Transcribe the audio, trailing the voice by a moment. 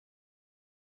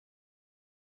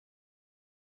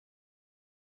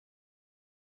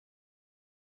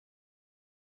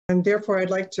And therefore, I'd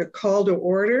like to call to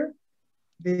order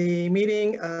the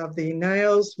meeting of the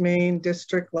Niles Main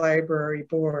District Library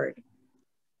Board.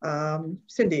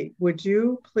 Cindy, would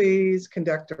you please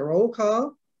conduct a roll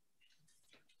call?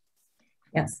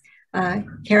 Yes.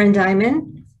 Karen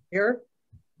Diamond. Here.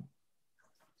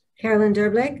 Carolyn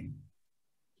Derblick.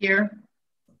 Here.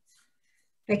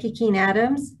 Becky Keene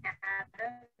Adams.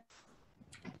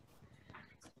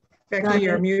 Becky,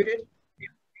 you're muted.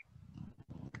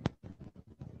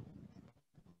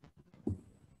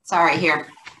 Sorry, here.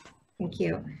 Thank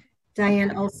you.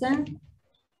 Diane Olson.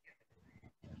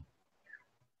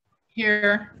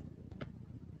 Here.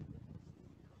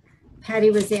 Patty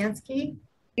Rosansky.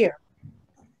 Here.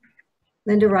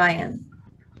 Linda Ryan.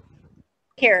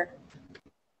 Here.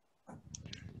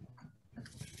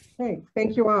 Okay,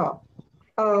 thank you all.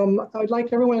 I'd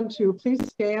like everyone to please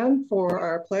stand for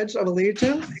our Pledge of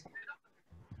Allegiance.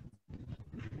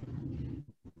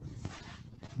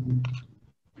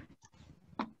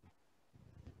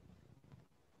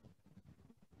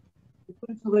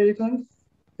 Pledge of allegiance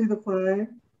to the flag.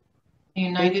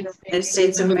 United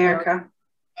States of America,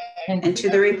 and to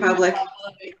the republic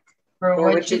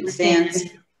for which it stands,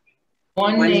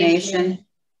 one nation,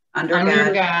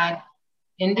 under God,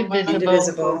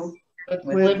 indivisible, with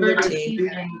liberty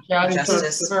and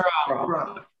justice for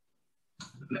all.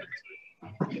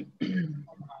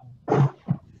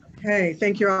 Okay,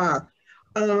 thank you all.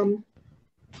 The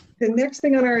next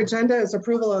thing on our agenda is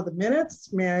approval of the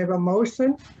minutes. May I have a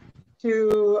motion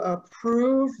to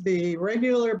approve the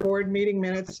regular board meeting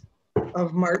minutes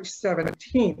of March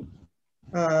 17th,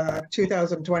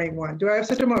 2021. Do I have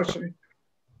such a motion?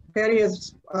 Patty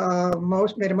has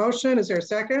made a motion. Is there a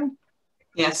second?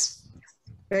 Yes.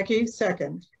 Becky,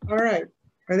 second. All right.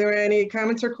 Are there any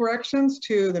comments or corrections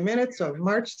to the minutes of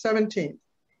March 17th?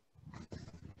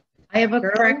 I have a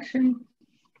Carol? correction.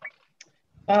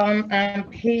 On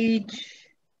page,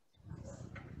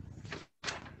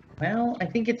 well, I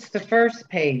think it's the first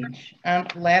page,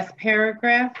 last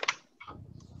paragraph.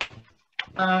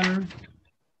 I'd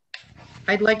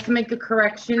like to make a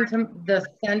correction to the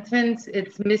sentence.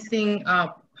 It's missing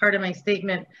part of my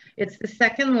statement. It's the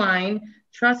second line.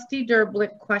 Trustee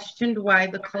Derblick questioned why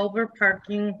the Culver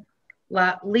parking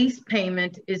lot lease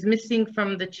payment is missing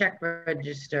from the check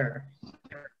register.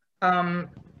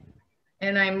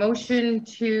 And I motion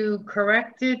to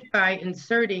correct it by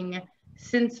inserting,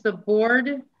 since the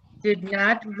board did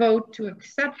not vote to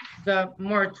accept the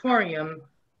moratorium,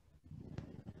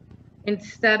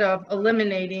 instead of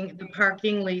eliminating the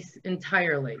parking lease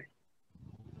entirely.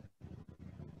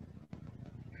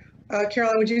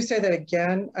 Carolyn, would you say that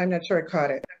again? I'm not sure I caught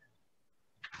it.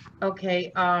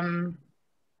 Okay,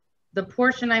 the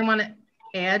portion I want to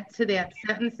add to that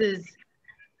sentence is,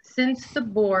 since the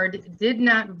board did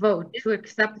not vote to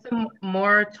accept the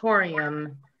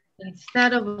moratorium,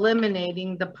 instead of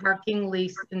eliminating the parking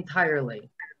lease entirely.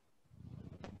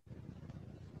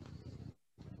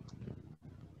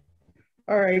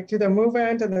 All right, do the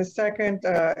movement and the second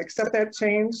accept that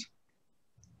change?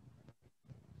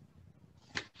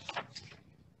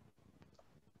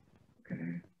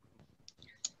 Okay.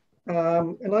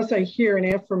 Unless I hear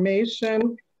an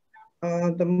affirmation,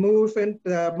 the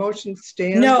motion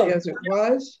stands as it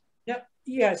was. Yep.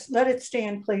 Yes, let it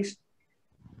stand, please,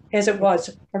 as it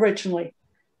was originally.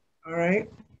 All right.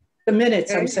 The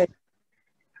minutes, Okay. I'm saying.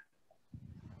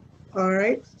 All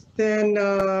right. Then,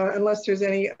 unless there's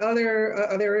any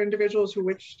other individuals who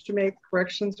wish to make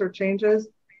corrections or changes,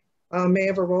 may I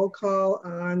have a roll call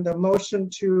on the motion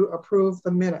to approve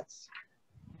the minutes.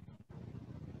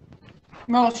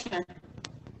 Motion.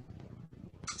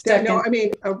 No, I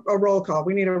mean a roll call.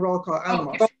 We need a roll call on the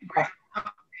motion.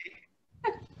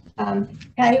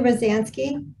 Patty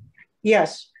Rosansky.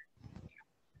 Yes.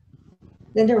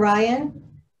 Linda Ryan.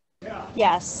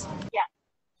 Yes.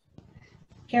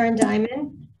 Karen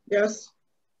Diamond. Yes.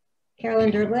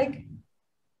 Carolyn Derblick.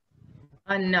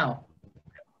 No.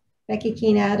 Becky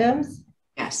Keene Adams.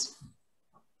 Yes.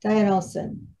 Diane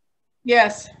Olson.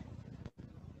 Yes.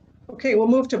 Okay, we'll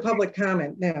move to public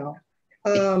comment now.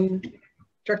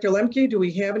 Director Lemke, do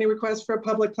we have any requests for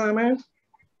public comment?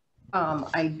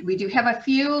 We do have a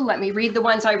few. Let me read the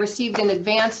ones I received in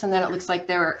advance, and then it looks like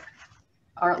there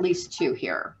are at least two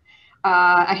here.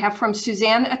 I have from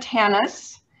Suzanne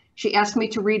Atanas. She asked me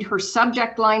to read her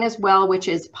subject line as well, which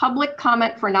is public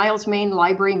comment for Niles Main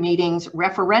Library meetings,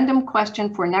 referendum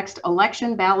question for next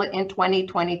election ballot in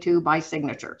 2022 by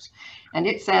signatures. And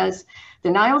it says,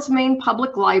 the Niles Main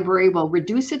Public Library will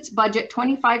reduce its budget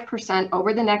 25%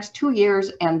 over the next 2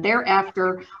 years and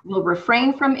thereafter will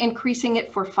refrain from increasing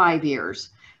it for 5 years.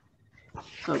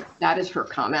 So that is her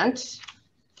comment.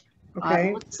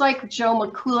 Okay. Looks like Joe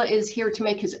McCullough is here to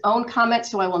make his own comment,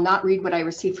 so I will not read what I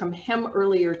received from him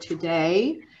earlier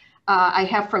today. I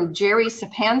have from Jerry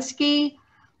Sapansky.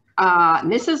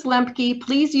 Mrs. Lemke,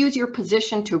 please use your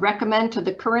position to recommend to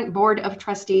the current Board of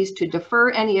Trustees to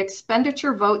defer any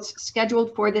expenditure votes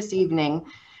scheduled for this evening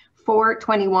for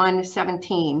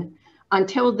 21-17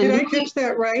 until the— Did I catch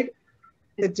that right?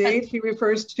 The date he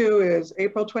refers to is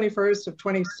April 21st of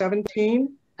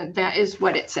 2017? That is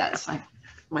what it says. It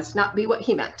must not be what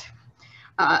he meant.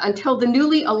 Until the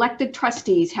newly elected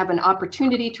trustees have an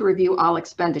opportunity to review all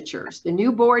expenditures. The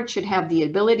new board should have the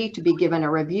ability to be given a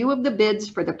review of the bids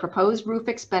for the proposed roof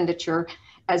expenditure,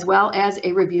 as well as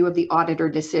a review of the auditor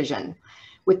decision.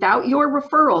 Without your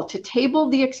referral to table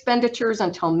the expenditures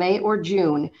until May or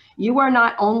June, you are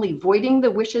not only voiding the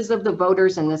wishes of the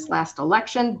voters in this last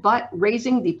election, but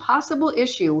raising the possible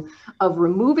issue of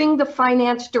removing the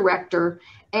finance director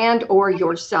and or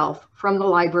yourself from the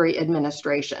library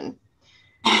administration.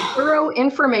 Thorough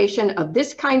information of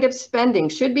this kind of spending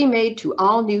should be made to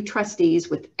all new trustees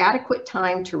with adequate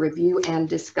time to review and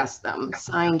discuss them.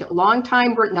 Signed,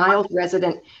 longtime Niles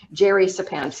resident, Jerry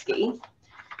Sapansky.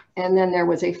 And then there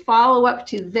was a follow-up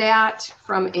to that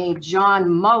from a John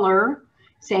Muller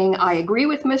saying, I agree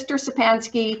with Mr.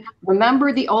 Sapansky.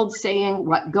 Remember the old saying,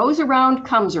 what goes around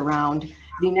comes around.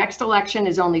 The next election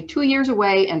is only 2 years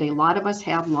away and a lot of us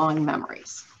have long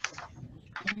memories.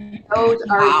 Those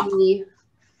are the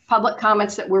public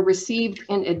comments that were received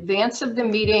in advance of the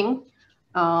meeting.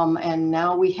 And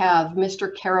now we have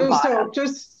Mr. Karabata. So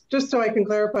just so I can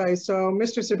clarify, so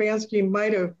Mr.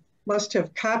 Sabansky must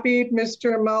have copied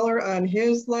Mr. Muller on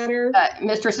his letter?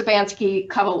 Mr. Sabansky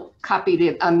copied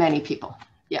it on many people,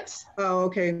 yes. Oh,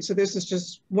 okay, so this is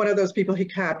just one of those people he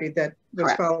copied that was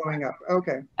Correct. Following up,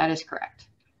 okay. That is correct.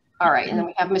 All right, and then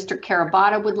we have Mr.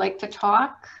 Karabata would like to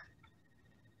talk.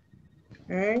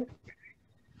 Okay.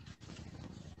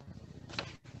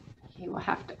 He will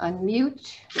have to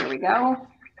unmute. There we go.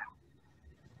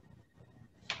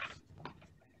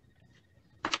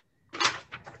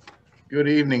 Good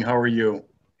evening. How are you?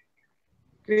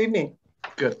 Good evening.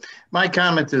 Good. My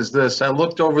comment is this. I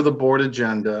looked over the board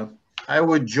agenda. I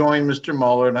would join Mr.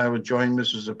 Muller and I would join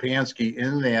Mrs. Sapansky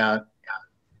in that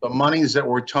the monies that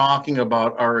we're talking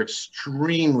about are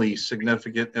extremely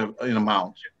significant in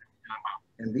amount.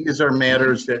 And these are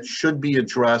matters that should be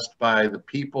addressed by the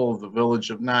people of the village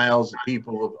of Niles, the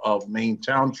people of Maine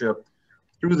Township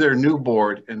through their new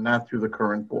board and not through the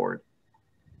current board.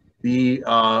 The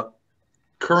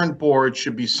current board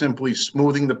should be simply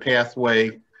smoothing the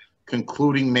pathway,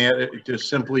 concluding matter, just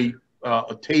simply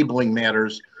tabling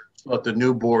matters so that the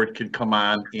new board can come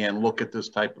on and look at this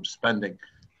type of spending.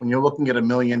 When you're looking at $1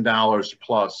 million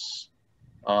plus,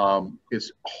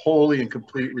 it's wholly and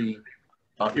completely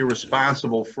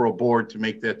irresponsible for a board to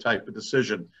make that type of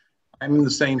decision. I'm in the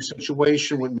same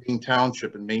situation with Maine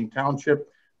Township. In Maine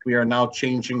Township, we are now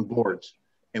changing boards.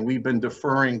 And we've been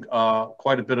deferring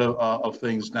quite a bit of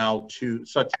things now to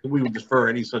such, we would defer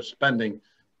any such spending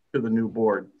to the new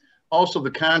board. Also, the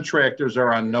contractors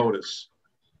are on notice.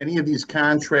 Any of these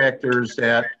contractors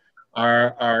that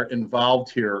are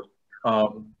involved here,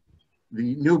 the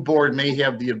new board may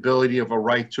have the ability of a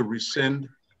right to rescind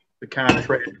the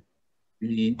contract.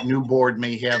 The new board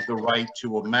may have the right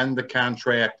to amend the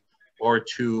contract or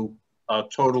to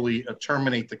totally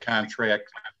terminate the contract.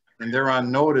 And they're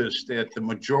on notice that the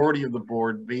majority of the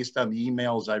board, based on the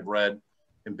emails I've read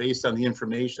and based on the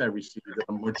information I received,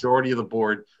 the majority of the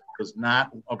board does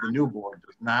not, of the new board,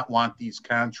 does not want these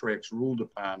contracts ruled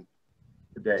upon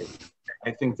today.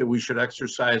 I think that we should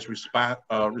exercise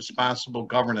responsible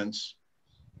governance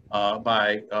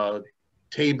by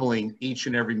tabling each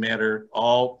and every matter.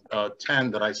 All 10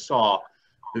 that I saw,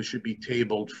 who should be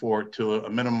tabled to a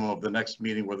minimum of the next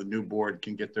meeting where the new board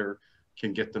can get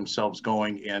themselves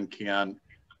going and can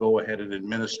go ahead and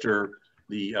administer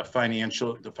the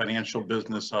financial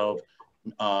business of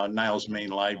Niles Maine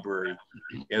Library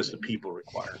as the people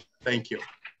require. Thank you.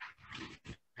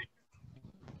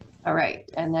 All right,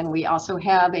 and then we also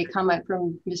have a comment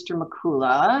from Mr.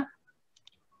 McCullough.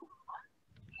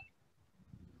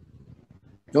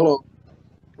 Hello.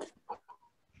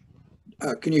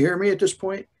 Can you hear me at this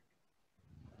point?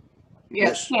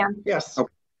 Yes. Yes.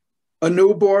 Okay. A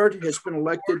new board has been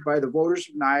elected by the voters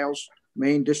of Niles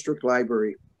Maine District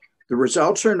Library. The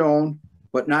results are known,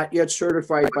 but not yet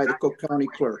certified by the Cook County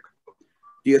Clerk.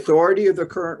 The authority of the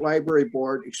current library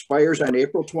board expires on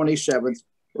April 27th,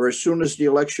 or as soon as the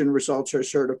election results are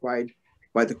certified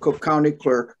by the Cook County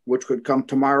Clerk, which could come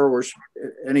tomorrow or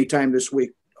anytime this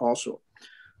week also.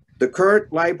 The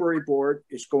current library board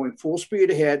is going full speed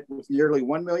ahead with nearly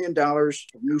 $1 million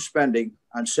of new spending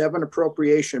on 7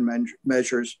 appropriation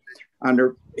measures on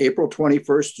their April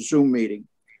 21st Zoom meeting.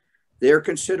 They are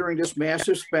considering this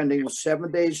massive spending with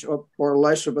 7 days or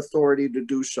less of authority to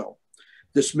do so.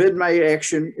 This midnight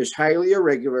action is highly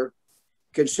irregular,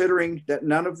 considering that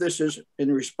none of this is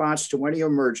in response to any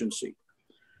emergency.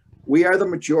 We are the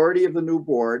majority of the new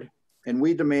board, and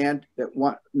we demand that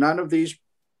none of these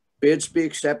bids be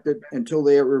accepted until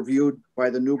they are reviewed by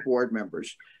the new board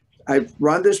members. I've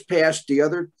run this past the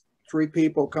other 3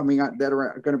 people coming out that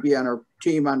are going to be on our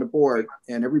team on the board,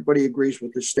 and everybody agrees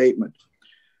with this statement.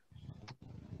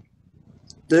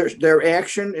 Their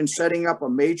action in setting up a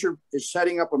major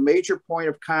point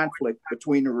of conflict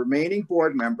between the remaining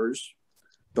board members,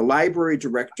 the library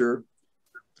director,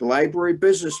 the library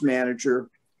business manager,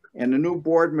 and the new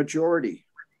board majority.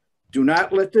 Do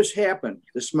not let this happen.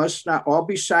 This must not all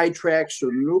be sidetracked so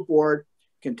the new board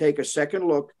can take a second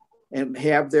look and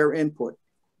have their input.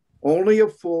 Only a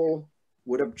fool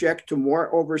would object to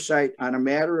more oversight on a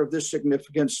matter of this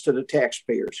significance to the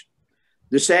taxpayers.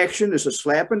 This action is a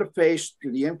slap in the face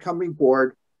to the incoming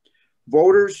board,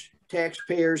 voters,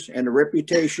 taxpayers, and the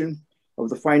reputation of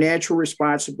the financial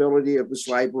responsibility of this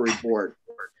library board.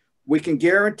 We can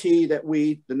guarantee that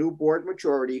we, the new board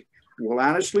majority, will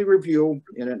honestly review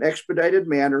in an expedited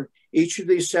manner each of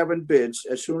these 7 bids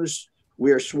as soon as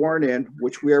we are sworn in,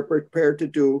 which we are prepared to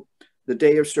do the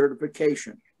day of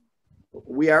certification.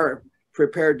 We are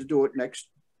prepared to do it next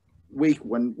week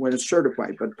when it's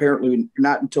certified, but apparently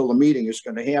not until the meeting is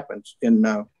going to happen in,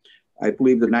 I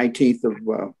believe, the 19th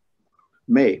of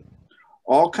May.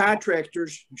 All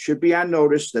contractors should be on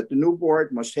notice that the new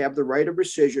board must have the right of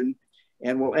rescission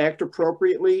and will act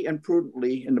appropriately and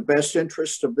prudently in the best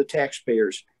interests of the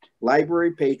taxpayers,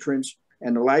 library patrons,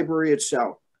 and the library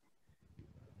itself,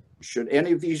 should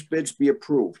any of these bids be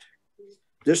approved.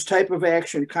 This type of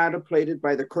action contemplated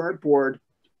by the current board,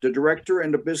 the director,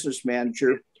 and the business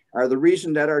manager are the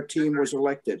reason that our team was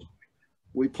elected.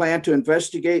 We plan to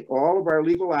investigate all of our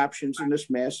legal options in this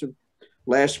massive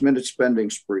last-minute spending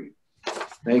spree.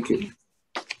 Thank you.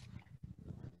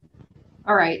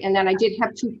 All right, and then I did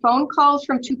have 2 phone calls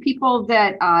from 2 people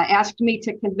that asked me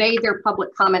to convey their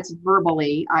public comments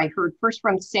verbally. I heard first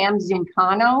from Sam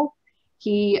Zincano.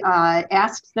 He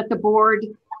asks that the board,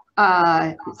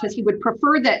 says he would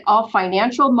prefer that all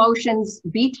financial motions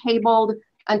be tabled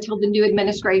until the new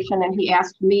administration, and he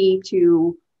asked me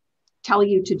to tell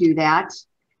you to do that.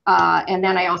 And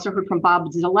then I also heard from Bob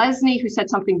Zalesny, who said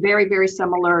something very, very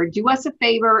similar. Do us a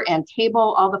favor and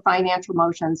table all the financial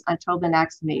motions until the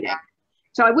next meeting.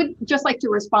 So I would just like to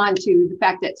respond to the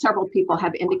fact that several people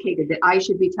have indicated that I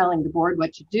should be telling the board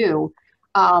what to do.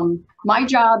 My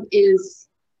job is,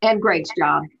 and Greg's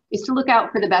job, is to look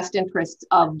out for the best interests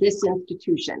of this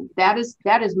institution. That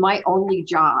is my only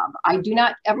job. I do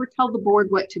not ever tell the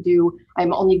board what to do.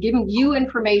 I'm only giving you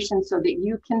information so that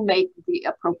you can make the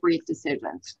appropriate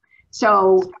decisions.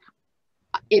 So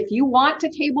if you want to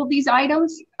table these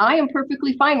items, I am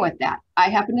perfectly fine with that. I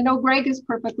happen to know Greg is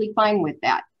perfectly fine with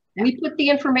that. We put the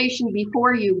information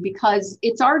before you because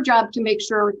it's our job to make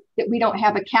sure that we don't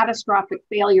have a catastrophic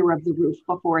failure of the roof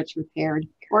before it's repaired,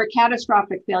 or a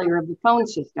catastrophic failure of the phone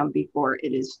system before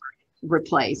it is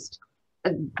replaced.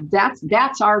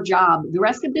 That's our job. The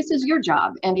rest of this is your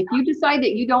job. And if you decide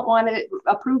that you don't want to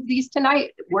approve these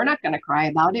tonight, we're not going to cry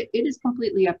about it. It is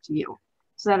completely up to you.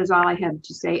 So that is all I have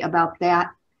to say about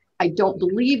that. I don't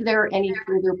believe there are any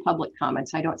further public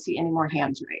comments. I don't see any more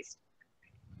hands raised.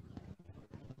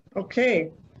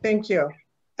 Okay, thank you.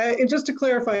 And just to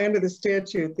clarify, under the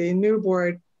statute, the new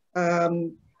board,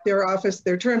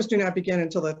 their terms do not begin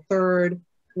until the 3rd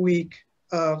week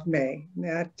of May,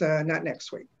 not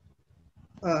next week.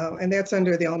 And that's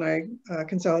under the Illinois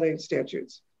Consolidated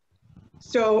Statutes.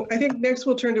 So I think next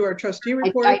we'll turn to our trustee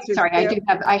reports.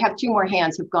 I have 2 more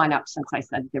hands have gone up since I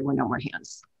said there were no more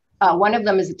hands. One of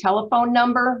them is a telephone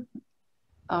number.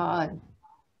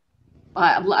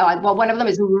 Well, one of them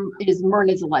is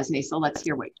Myrna Zalesny, so let's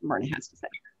hear what Myrna has to say.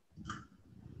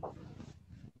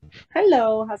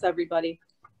 Hello, how's everybody?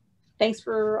 Thanks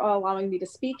for allowing me to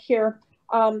speak here.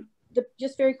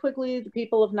 Just very quickly, the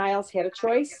people of Niles had a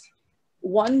choice.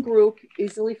 One group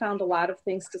easily found a lot of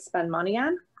things to spend money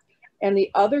on, and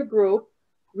the other group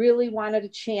really wanted a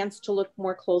chance to look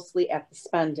more closely at the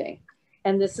spending.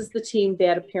 And this is the team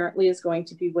that apparently is going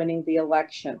to be winning the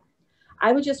election.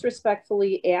 I would just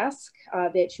respectfully ask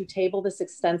that you table this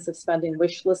extensive spending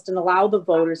wish list and allow the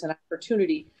voters an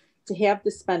opportunity to have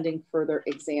the spending further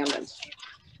examined.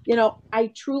 You know, I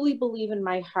truly believe in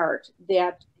my heart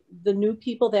that the new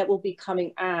people that will be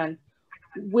coming on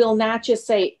will not just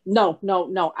say, no, no,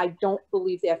 no, I don't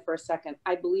believe that for a second.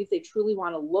 I believe they truly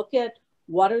want to look at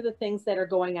what are the things that are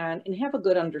going on and have a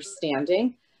good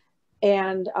understanding.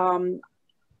 And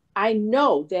I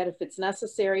know that if it's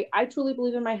necessary, I truly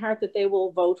believe in my heart that they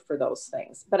will vote for those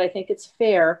things. But I think it's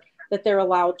fair that they're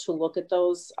allowed to look at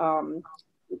those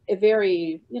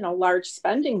very, large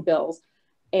spending bills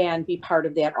and be part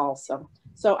of that also.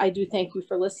 So I do thank you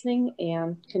for listening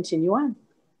and continue on.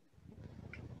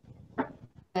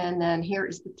 And then here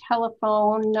is the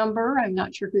telephone number. I'm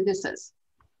not sure who this is.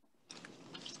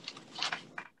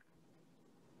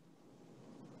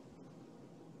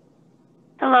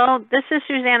 Hello, this is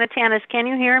Susanna Tanis. Can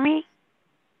you hear me?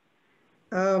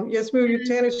 Yes, ma'am.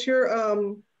 Tanis,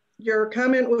 your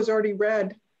comment was already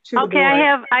read to the board.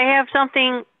 I have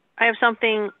something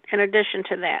in addition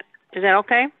to that. Is that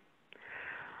okay?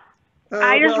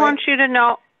 I just want you to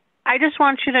know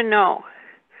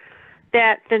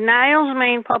that the Niles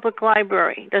Main Public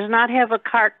Library does not have a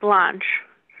carte blanche,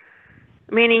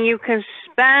 meaning you can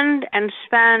spend and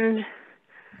spend,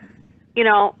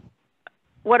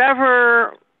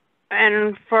 whatever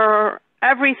and for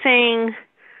everything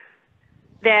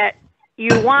that you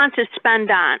want to spend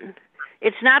on.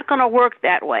 It's not going to work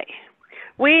that way.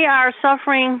 We are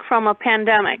suffering from a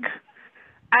pandemic.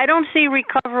 I don't see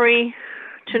recovery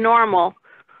to normal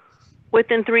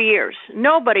within 3 years.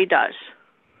 Nobody does.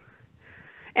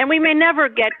 And we may never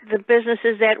get the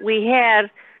businesses that we had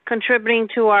contributing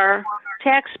to our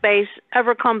tax base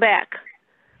ever come back.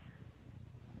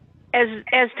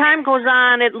 As time goes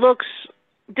on, it looks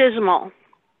dismal.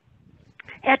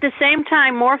 At the same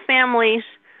time, more families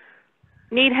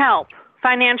need help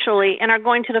financially and are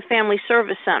going to the Family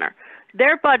Service Center.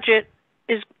 Their budget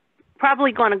is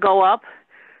probably going to go up.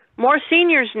 More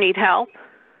seniors need help.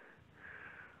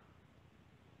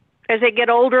 As they get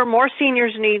older, more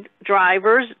seniors need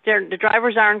drivers. The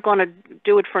drivers aren't going to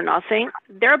do it for nothing.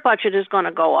 Their budget is going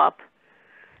to go up.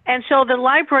 And so the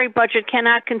library budget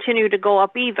cannot continue to go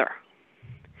up either.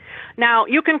 Now,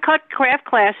 you can cut craft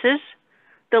classes.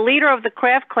 The leader of the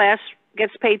craft class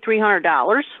gets paid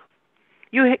 $300.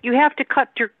 You have to cut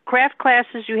your craft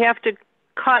classes. You have to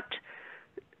cut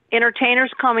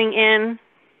entertainers coming in,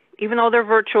 even though they're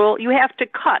virtual. You have to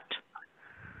cut.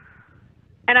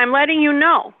 And I'm letting you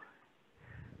know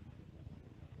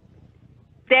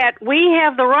that we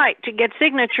have the right to get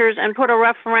signatures and put a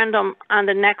referendum on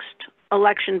the next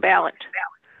election ballot.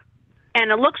 And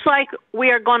it looks like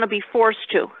we are going to be forced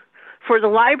to. For the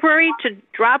library to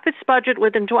drop its budget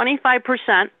within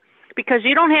 25%, because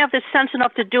you don't have the sense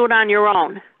enough to do it on your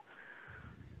own.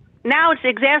 Now it's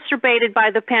exacerbated by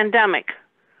the pandemic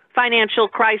financial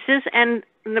crisis, and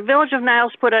the Village of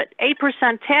Niles put an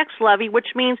 8% tax levy, which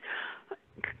means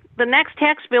the next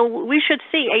tax bill, we should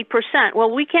see 8%. Well,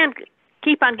 we can't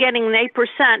keep on getting an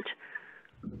 8%,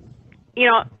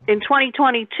 in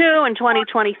 2022 and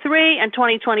 2023 and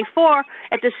 2024.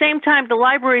 At the same time, the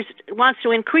library wants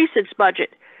to increase its budget.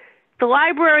 The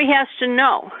library has to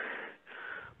know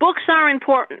books are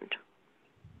important.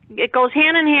 It goes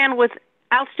hand in hand with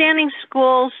outstanding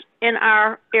schools in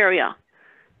our area.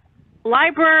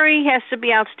 Library has to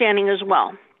be outstanding as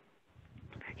well.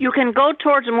 You can go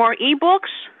towards more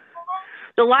ebooks.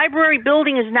 The library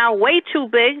building is now way too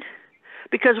big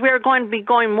because we are going to be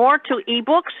going more to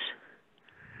ebooks.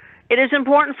 It is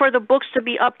important for the books to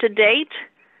be up to date.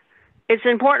 It's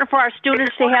important for our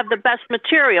students to have the best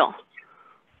material.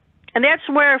 And that's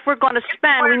where, if we're going to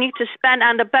spend, we need to spend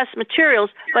on the best materials.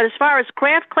 But as far as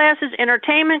craft classes,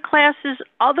 entertainment classes,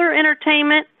 other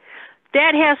entertainment,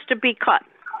 that has to be cut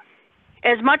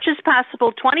as much as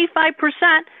possible,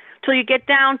 25%, till you get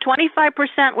down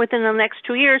 25% within the next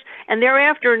 2 years, and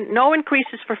thereafter, no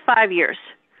increases for 5 years.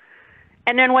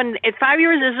 And then when 5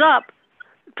 years is up,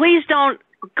 please don't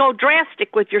go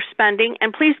drastic with your spending,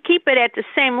 and please keep it at the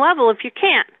same level if you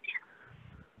can.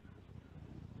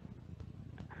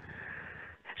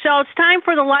 So it's time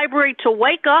for the library to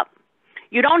wake up.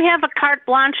 You don't have a carte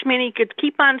blanche, meaning you could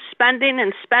keep on spending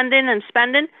and spending and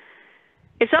spending.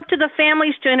 It's up to the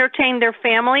families to entertain their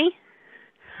family.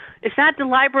 It's not the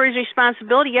library's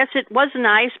responsibility. Yes, it was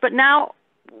nice, but now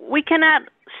we cannot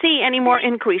see any more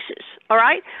increases, all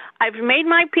right? I've made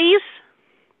my peace,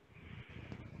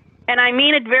 and I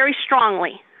mean it very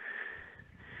strongly.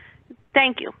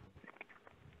 Thank you.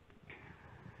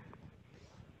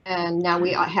 And now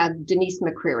we have Denise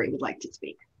McCreary would like to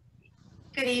speak.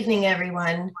 Good evening,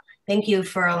 everyone. Thank you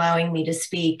for allowing me to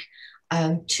speak.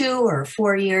 2 or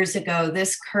 4 years ago,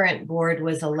 this current board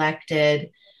was elected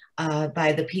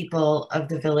by the people of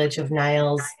the Village of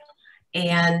Niles.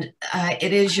 And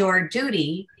it is your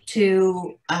duty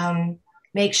to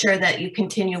make sure that you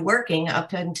continue working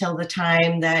up until the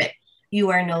time that you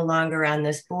are no longer on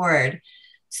this board.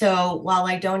 So while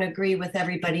I don't agree with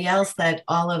everybody else that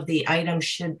all of the items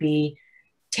should be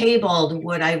tabled,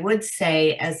 what I would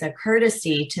say as a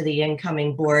courtesy to the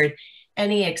incoming board,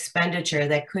 any expenditure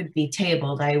that could be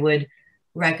tabled, I would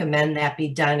recommend that be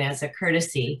done as a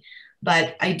courtesy.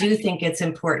 But I do think it's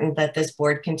important that this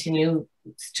board continues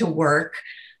to work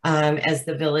as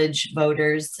the village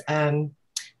voters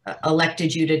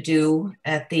elected you to do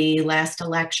at the last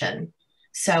election.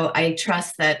 So I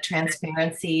trust that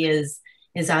transparency is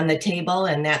on the table,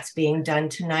 and that's being done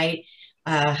tonight.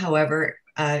 However,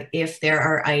 if there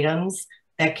are items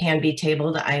that can be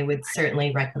tabled, I would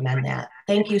certainly recommend that.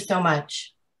 Thank you so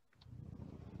much.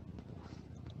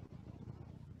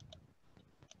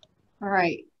 All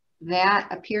right, that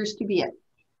appears to be it.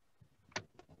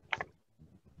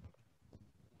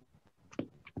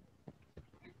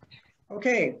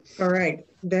 Okay, all right.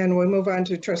 Then we'll move on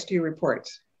to trustee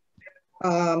reports.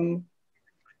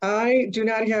 I do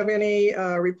not have any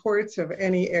reports of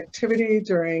any activity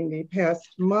during the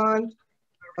past month.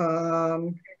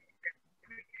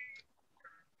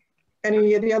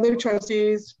 Any of the other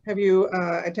trustees, have you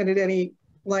attended any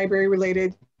library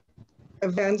related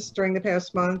events during the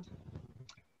past month?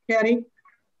 Patty?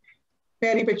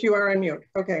 Patty, but you are on mute.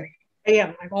 Okay. I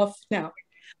am. I'm off now.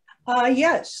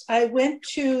 Yes, I went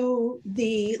to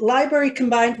the library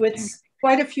combined with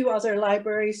quite a few other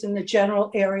libraries in the general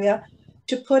area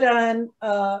to put on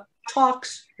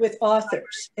talks with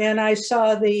authors. And I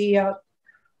saw the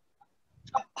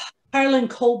Harlan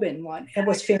Coben one. It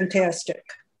was fantastic.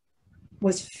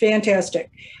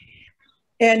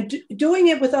 And doing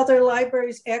it with other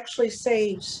libraries actually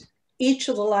saves each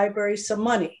of the libraries some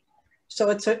money. So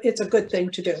it's a good thing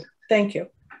to do. Thank you.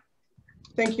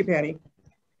 Thank you, Patty.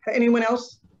 Anyone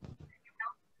else?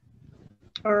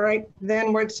 All right,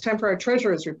 then it's time for our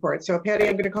treasurer's report. So Patty,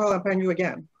 I'm going to call upon you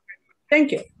again.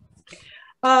 Thank you.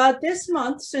 This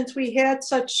month, since we had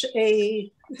such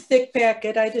a thick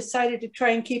packet, I decided to try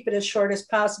and keep it as short as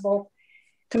possible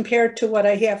compared to what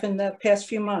I have in the past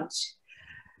few months.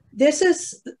 This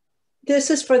is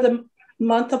for the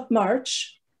month of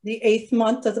March, the 8th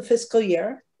month of the fiscal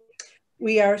year.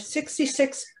 We are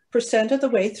 66% of the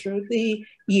way through the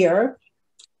year.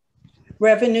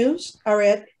 Revenues are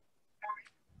at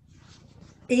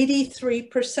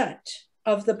 83%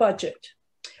 of the budget.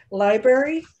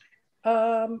 Library,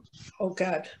 oh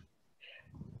God.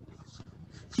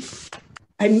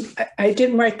 I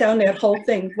didn't write down that whole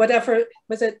thing. Whatever,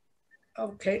 was it?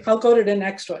 Okay, I'll go to the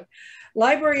next one.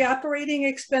 Library operating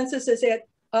expenses is at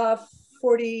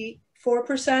 44%.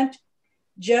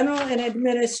 General and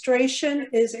administration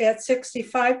is at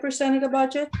 65% of the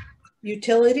budget.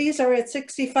 Utilities are at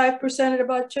 65% of the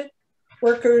budget.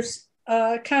 Workers'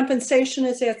 compensation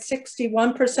is at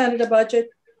 61% of the budget.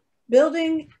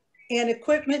 Building and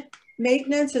equipment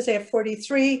maintenance is at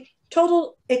 43%.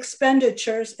 Total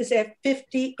expenditures is at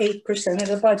 58% of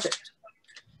the budget.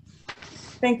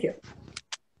 Thank you.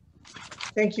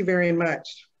 Thank you very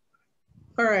much.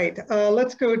 All right,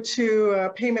 let's go to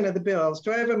payment of the bills.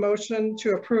 Do I have a motion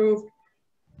to approve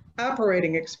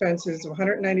operating expenses of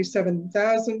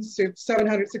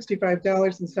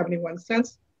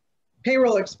 $197,765.71,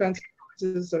 payroll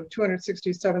expenses of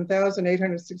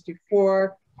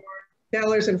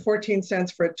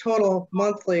 $267,864.14 for a total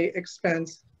monthly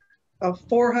expense of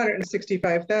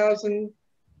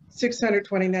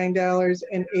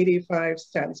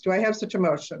 $465,629.85. Do I have such a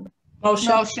motion?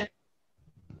 Motion.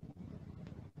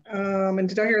 And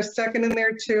did I hear a second in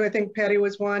there too? I think Patty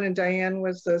was one and Diane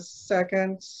was the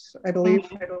second, I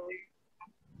believe.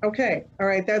 Okay, all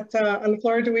right, that's on the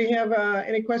floor. Do we have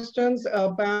any questions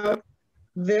about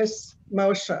this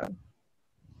motion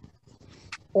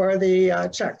or the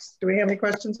checks? Do we have any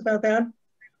questions about that?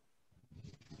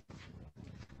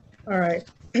 All right,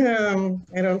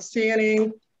 I don't see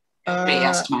any. I already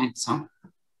asked mine, so.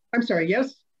 I'm sorry,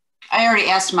 yes? I already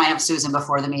asked mine of Susan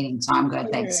before the meeting, so I'm good,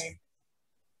 Okay. thanks.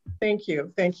 Thank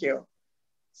you, thank you.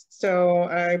 So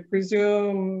I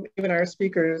presume even our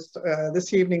speakers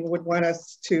this evening would want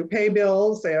us to pay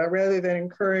bills rather than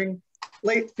incurring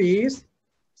late fees.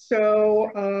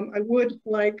 So I would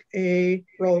like a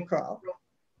roll call.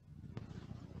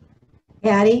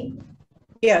 Patty?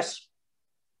 Yes.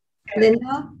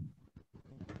 Linda?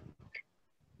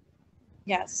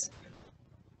 Yes.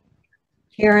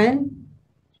 Karen?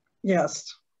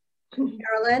 Yes.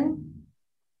 Carolyn?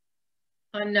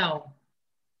 No.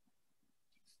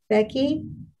 Becky?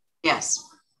 Yes.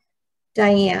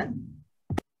 Diane?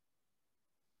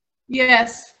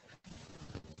 Yes.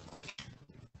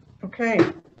 Okay,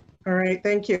 all right,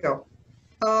 thank you.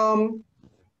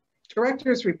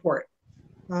 Director's report.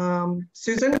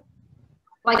 Susan?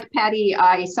 Like Patty,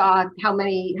 I saw how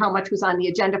much was on the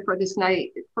agenda for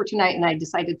tonight, and I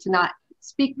decided to not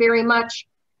speak very much.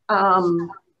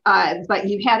 But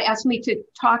you had asked me to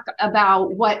talk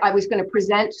about what I was going to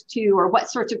present to, or what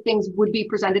sorts of things would be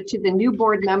presented to the new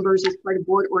board members as part of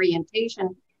board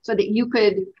orientation, so that you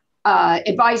could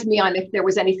advise me on if there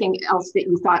was anything else that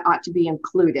you thought ought to be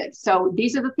included. So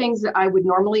these are the things that I would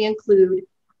normally include.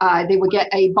 They would get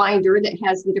a binder that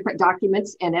has the different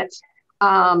documents in it.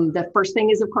 The first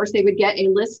thing is, of course, they would get a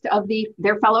list of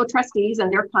their fellow trustees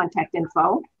and their contact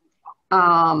info.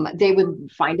 They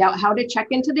would find out how to check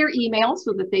into their email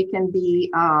so that they can be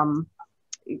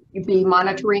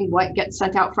monitoring what gets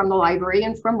sent out from the library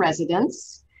and from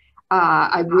residents. They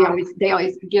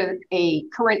always give a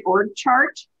current org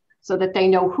chart so that they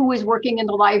know who is working in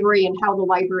the library and how the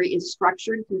library is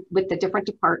structured with the different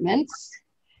departments.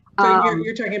 So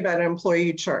you're talking about an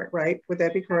employee chart, right? Would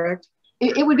that be correct?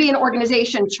 It would be an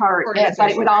organization chart,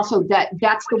 but it would also,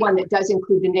 that's the one that does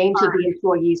include the names of the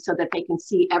employees so that they can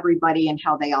see everybody and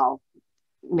how they all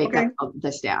make up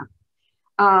the staff.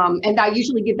 And I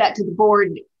usually give that to the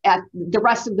board, at the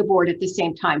rest of the board at the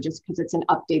same time, just because it's an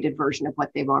updated version of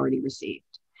what they've already received.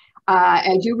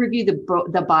 I do review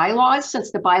the bylaws,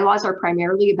 since the bylaws are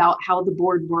primarily about how the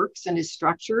board works and is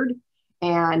structured,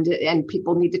 and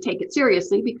people need to take it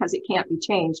seriously because it can't be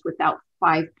changed without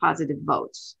 5 positive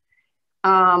votes.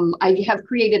 I have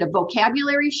created a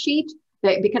vocabulary sheet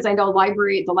because I know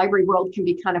the library world can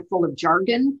be kind of full of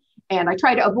jargon, and I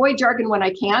try to avoid jargon when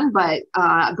I can, but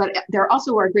there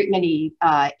also are a great many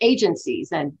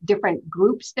agencies and different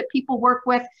groups that people work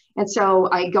with. And so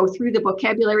I go through the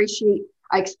vocabulary sheet.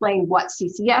 I explain what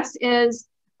CCS is.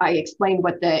 I explain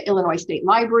what the Illinois State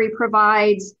Library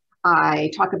provides.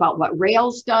 I talk about what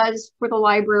Rails does for the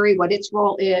library, what its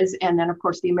role is, and then of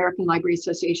course the American Library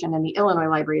Association and the Illinois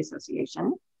Library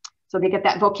Association. So they get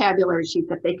that vocabulary sheet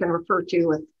that they can refer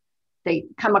to if they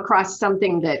come across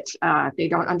something that they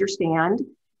don't understand.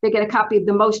 They get a copy of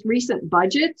the most recent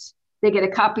budget. They get a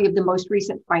copy of the most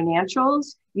recent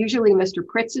financials. Usually Mr.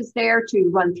 Pritz is there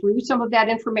to run through some of that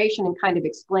information and kind of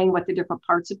explain what the different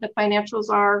parts of the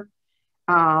financials are.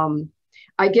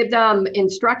 I give them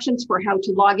instructions for how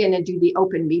to log in and do the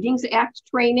Open Meetings Act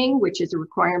training, which is a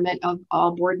requirement of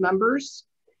all board members.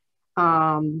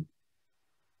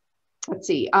 Let's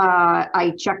see,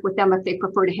 I check with them if they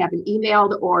prefer to have an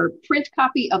emailed or print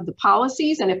copy of the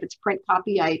policies. And if it's print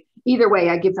copy, either way,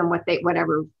 I give them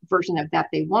whatever version of that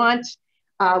they want.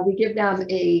 We give them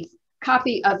a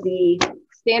copy of the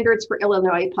standards for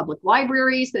Illinois public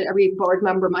libraries that every board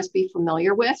member must be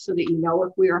familiar with, so that you know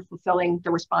if we are fulfilling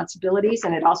the responsibilities.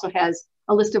 And it also has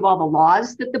a list of all the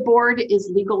laws that the board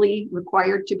is legally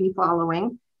required to be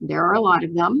following. There are a lot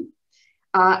of them.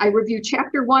 I review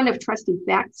Chapter 1 of Trustee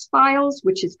Facts Files,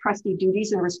 which is trustee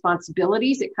duties and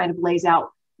responsibilities. It kind of lays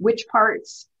out which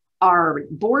parts are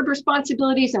board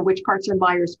responsibilities and which parts are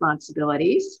my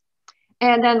responsibilities.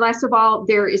 And then last of all,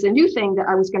 there is a new thing that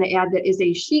I was going to add that is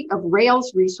a sheet of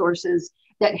Rails resources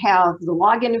that have the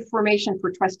login information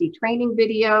for trustee training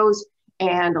videos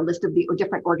and a list of the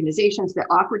different organizations that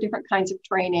offer different kinds of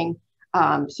training,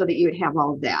 so that you would have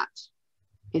all of that.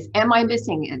 Am I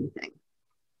missing anything?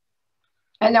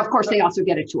 And of course, they also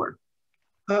get a tour.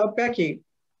 Becky.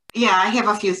 Yeah, I have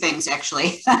a few things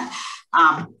actually, and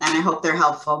I hope they're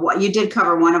helpful. What you did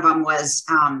cover, one of them was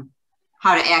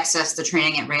how to access the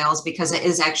training at Rails, because it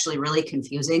is actually really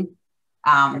confusing.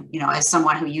 You know, as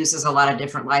someone who uses a lot of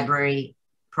different library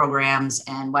programs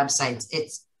and websites,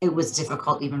 it was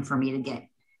difficult even for me to get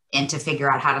in to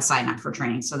figure out how to sign up for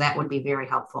training. So that would be very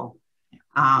helpful.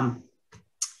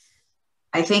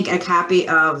 I think a copy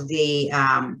of the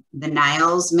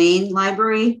Niles main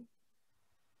library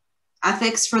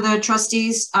ethics for the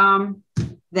trustees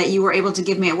that you were able to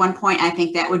give me at one point, I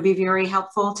think that would be very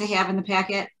helpful to have in the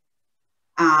packet.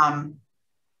 And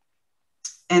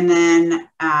then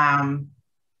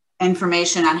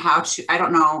information on how to, I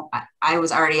don't know, I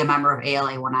was already a member of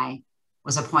ALA when I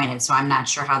was appointed, so I'm not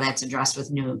sure how that's addressed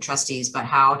with new trustees, but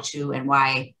how to and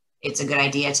why it's a good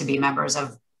idea to be members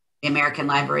of the American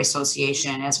Library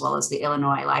Association as well as the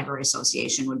Illinois Library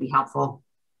Association would be helpful.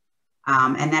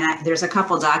 And then there's a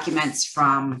couple documents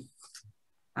from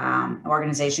an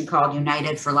organization called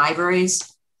United for Libraries.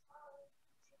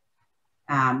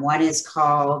 One is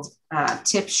called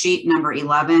tip sheet number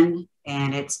 11,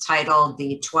 and it's titled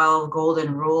the 12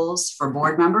 Golden Rules for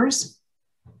Board Members.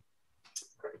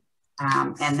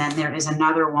 And then there is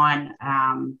another one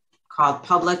called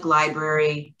Public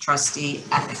Library Trustee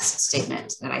Ethics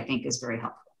Statement that I think is very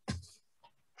helpful.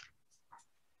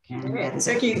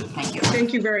 Vicki, thank you.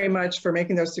 Thank you very much for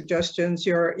making those suggestions.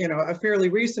 You're, a fairly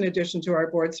recent addition to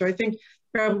our board, so I think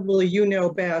probably you know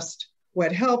best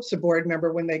what helps a board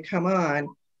member when they come on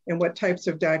and what types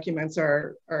of documents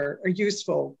are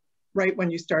useful right when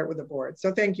you start with the board.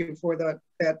 So thank you for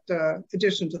that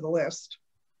addition to the list.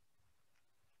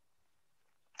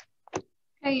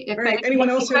 Okay, if right, anyone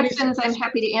else have questions, I'm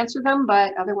happy to answer them,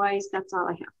 but otherwise that's all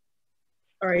I have.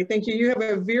 All right, thank you. You have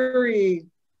a very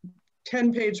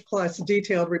 10-page plus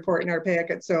detailed report in our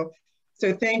packet. So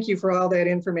thank you for all that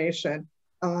information.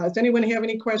 Does anyone have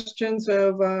any questions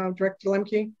of Director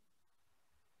Lemke?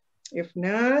 If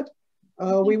not,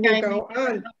 we will go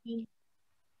on.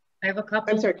 I have a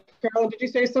couple. I'm sorry, Carolyn, did you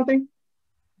say something?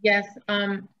 Yes.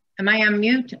 Am I on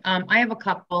mute? I have a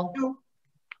couple. No.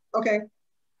 Okay.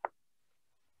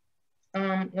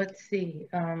 Let's see.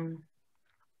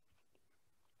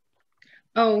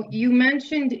 Oh, you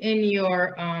mentioned in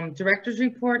your director's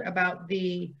report about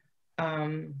the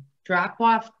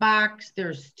drop-off box.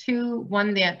 There's two.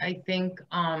 One that I think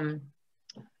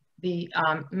the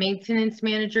maintenance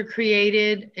manager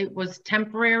created. It was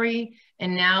temporary,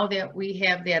 and now that we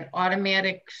have that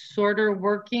automatic sorter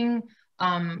working,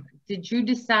 did you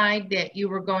decide that you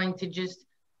were going to just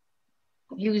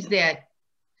use that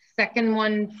second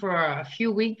one for a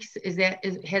few weeks? Has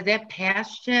that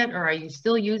passed yet, or are you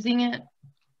still using it?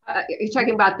 You're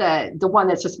talking about the one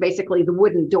that's just basically the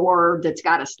wooden door that's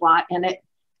got a slot in it.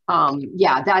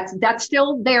 Yeah, that's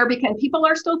still there because people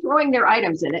are still throwing their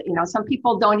items in it. Some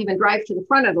people don't even drive to the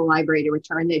front of the library to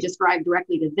return. They just drive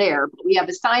directly to there. But we have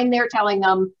a sign there telling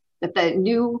them that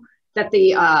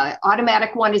the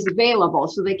automatic one is available,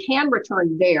 so they can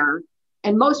return there.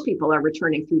 And most people are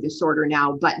returning through the sorter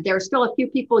now, but there's still a few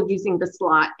people using the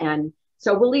slot. And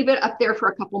so we'll leave it up there for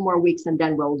a couple more weeks, and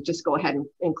then we'll just go ahead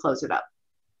and close it up.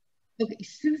 Okay,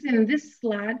 Susan, this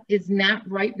slot is not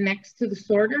right next to the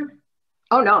sorter?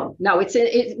 Oh, no.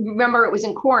 Remember, it was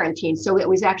in quarantine, so it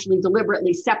was actually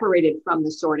deliberately separated from the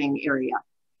sorting area.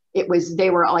 They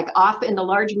were like off in the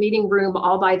large meeting room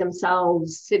all by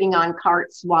themselves, sitting on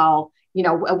carts while,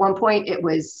 at one point it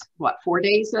was, 4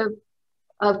 days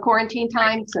of quarantine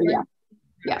time? So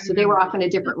yeah, so they were off in a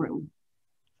different room.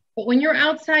 But when you're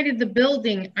outside of the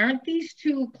building, aren't these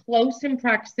two close in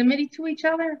proximity to each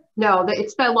other? No,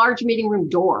 it's the large meeting room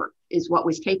door is what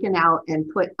was taken out and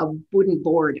put a wooden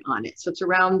board on it. So it's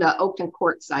around the Oakton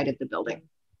Court side of the building.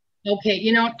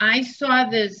 Okay, I saw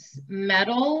this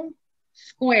metal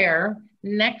square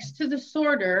next to the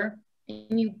sorter,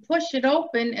 and you push it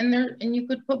open, and you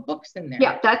could put books in there.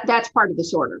 Yeah, that's part of the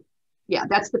sorter. Yeah,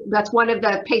 that's one of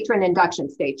the patron induction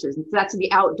stations. That's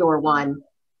the outdoor one.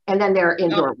 And then there are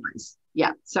indoor ones.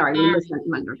 Yeah, sorry, we missed that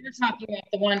one. You're talking about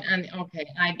the one on, okay,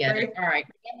 I get it. All right,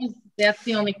 that's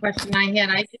the only question I had.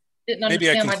 I just didn't understand.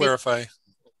 Maybe I can clarify.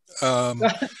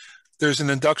 There is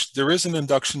an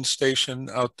induction station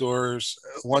outdoors.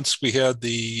 Once we had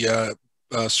the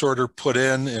sorter put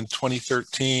in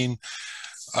 2013,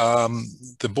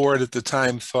 the board at the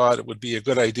time thought it would be a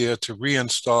good idea to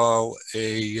reinstall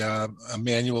a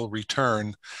manual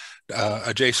return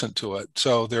adjacent to it.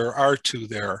 So there are two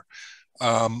there,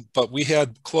 but we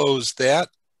had closed that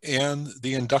and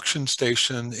the induction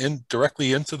station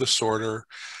directly into the sorter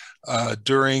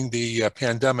during the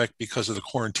pandemic because of the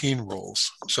quarantine rules.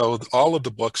 So all of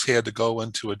the books had to go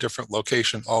into a different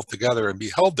location altogether and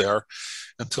be held there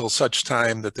until such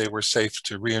time that they were safe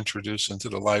to reintroduce into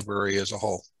the library as a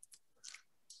whole.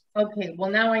 Okay,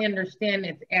 well now I understand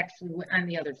it's actually on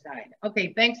the other side.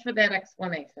 Okay, thanks for that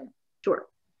explanation. Sure.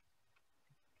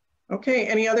 Okay,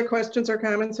 any other questions or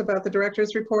comments about the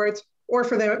director's reports, or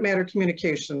for that matter,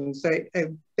 communications?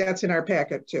 That's in our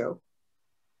packet too.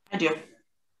 I do.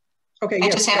 Okay. I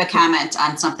just have a comment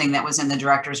on something that was in the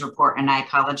director's report, and I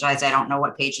apologize. I don't know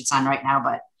what page it's on right now,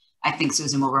 but I think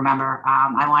Susan will remember.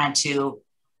 I wanted to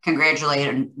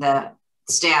congratulate the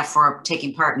staff for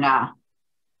taking part in a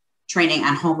training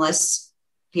on homeless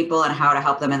people and how to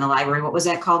help them in the library. What was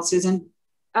that called, Susan?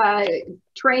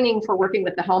 Training for working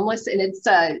with the homeless, and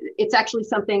it's actually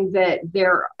something that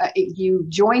you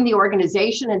join the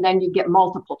organization and then you get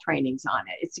multiple trainings on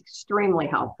it. It's extremely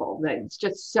helpful. It's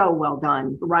just so well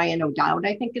done. Ryan O'Dowd,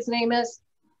 I think his name is.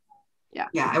 Yeah.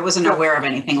 Yeah, I wasn't aware of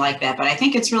anything like that, but I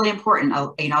think it's really important.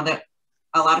 That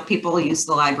a lot of people use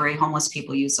the library. Homeless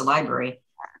people use the library,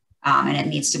 and it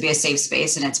needs to be a safe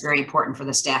space. And it's very important for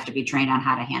the staff to be trained on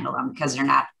how to handle them because they're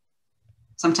not.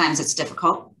 Sometimes it's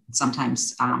difficult.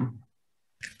 Sometimes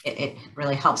it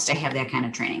really helps to have that kind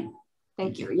of training.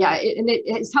 Thank you. Yeah, and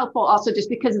it's helpful also just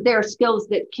because there are skills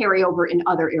that carry over in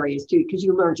other areas too, because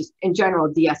you learn just in general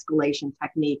de-escalation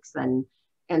techniques and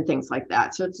things like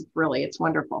that. So it's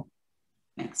wonderful.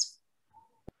 Thanks.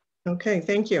 Okay,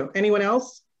 thank you. Anyone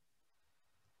else?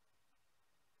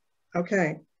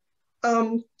 Okay.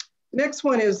 Next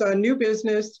one is new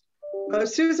business.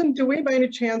 Susan, do we by any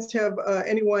chance have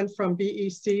anyone from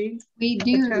BEC We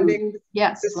do. attending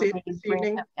Yes. this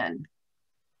evening? In.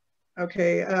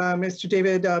 Okay, Mr.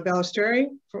 David Ballesteri,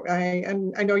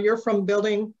 I know you're from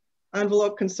Building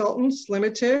Envelope Consultants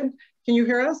Limited. Can you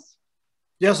hear us?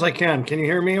 Yes, I can. Can you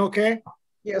hear me okay?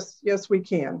 Yes, yes, we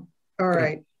can. All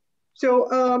right.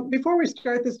 So before we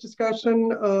start this discussion,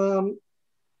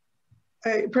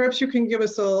 perhaps you can give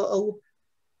us well,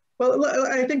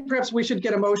 I think perhaps we should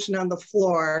get a motion on the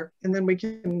floor and then we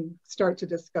can start to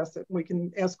discuss it. We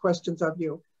can ask questions of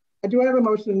you. I do have a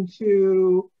motion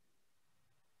to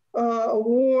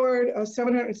award a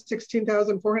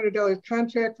 $716,400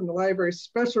 contract from the library's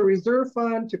Special Reserve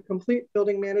Fund to Complete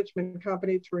Building Management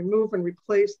Company to remove and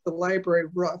replace the library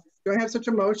roof. Do I have such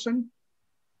a motion?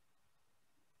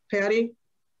 Patty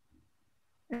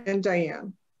and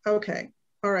Diane. Okay.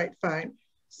 All right, fine.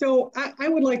 So I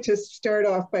would like to start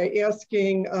off by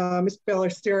asking Ms.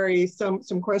 Ballesteri some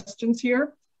questions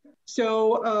here.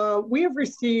 So we have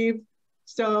received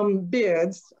some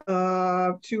bids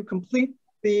to complete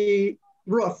the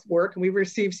roof work, and we've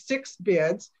received 6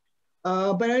 bids,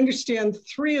 but I understand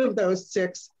 3 of those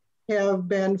 6 have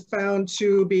been found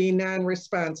to be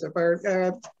non-responsive or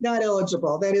not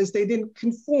eligible. That is, they didn't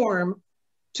conform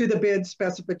to the bid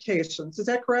specifications. Is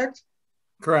that correct?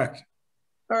 Correct.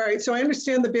 All right, so I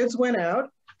understand the bids went out,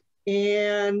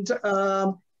 and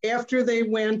after they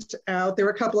went out, there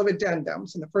were a couple of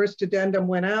addendums, and the first addendum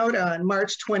went out on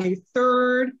March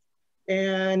 23rd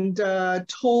and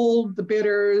told the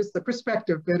bidders, the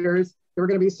prospective bidders, there were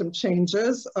going to be some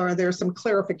changes, or there's some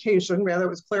clarification, rather it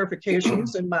was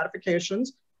clarifications and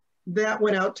modifications that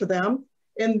went out to them.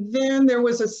 And then there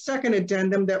was a second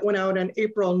addendum that went out on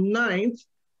April 9th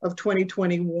of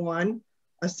 2021,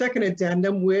 a second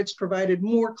addendum which provided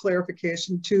more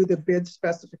clarification to the bid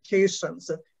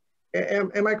specifications.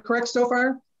 Am I correct so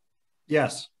far?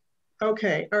 Yes.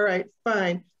 Okay, all right,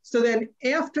 fine. So then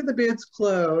after the bids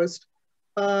closed,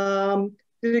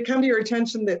 did it come to your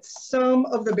attention that some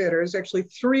of the bidders, actually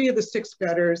 3 of the 6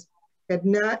 bidders, had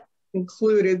not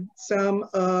included some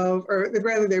of, or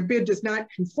rather their bid does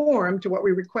not conform to what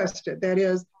we requested. That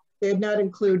is, they did not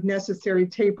include necessary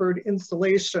tapered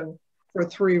insulation for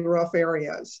 3 roof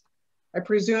areas. I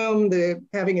presume that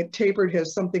having it tapered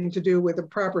has something to do with the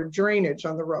proper drainage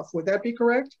on the roof. Would that be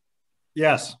correct?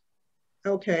 Yes.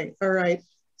 Okay, all right.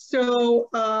 So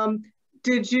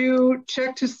did you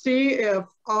check to see if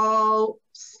all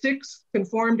 6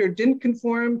 conformed or didn't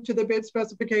conform to the bid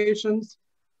specifications?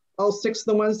 All 6 of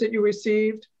the ones that you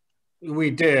received? We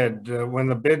did. When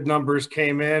the bid numbers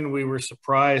came in, we were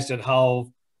surprised at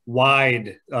how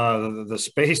wide the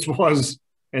space was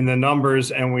in the numbers,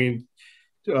 and we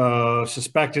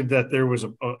suspected that there was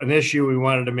an issue. We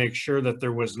wanted to make sure that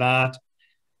there was not.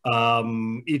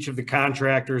 Each of the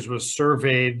contractors was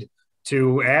surveyed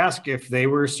to ask if they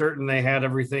were certain they had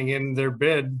everything in their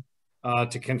bid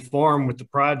to conform with the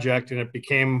project, and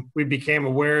we became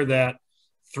aware that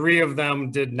 3 of them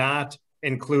did not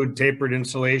include tapered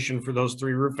insulation for those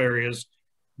 3 roof areas,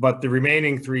 but the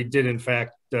remaining 3 did in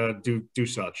fact do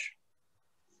such.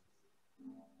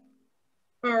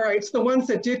 All right, so the ones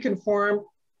that did conform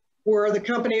were the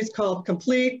companies called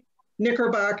Complete,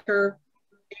 Knickerbocker,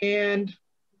 and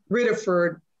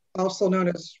Ridderford, also known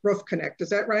as Roof Connect. Is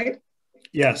that right?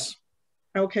 Yes.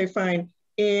 Okay, fine.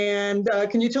 And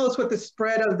can you tell us what the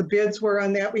spread of the bids were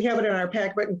on that? We have it in our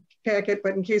packet,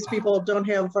 but in case people don't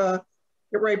have it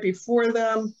right before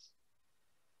them.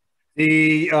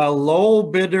 The low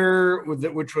bidder,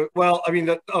 which was, well, I mean,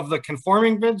 of the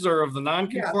conforming bids or of the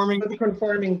non-conforming? Yeah, the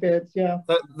conforming bids, yeah.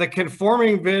 The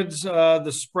conforming bids,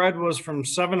 the spread was from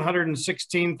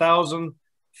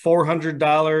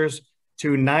 $716,400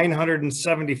 to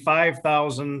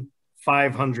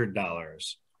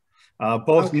 $975,500.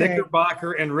 Both okay.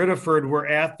 Knickerbocker and Ridderford were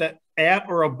at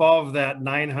or above that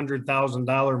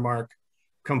 $900,000 mark.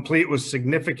 Complete was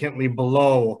significantly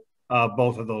below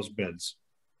both of those bids.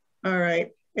 All right.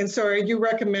 And so are you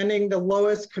recommending the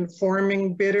lowest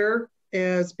conforming bidder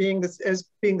as being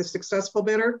the successful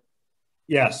bidder?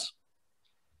 Yes.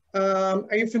 Are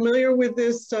you familiar with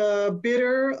this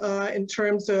bidder in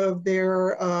terms of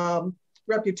their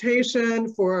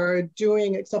reputation for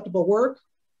doing acceptable work?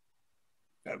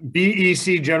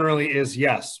 BEC generally is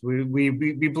yes. We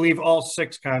believe all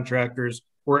 6 contractors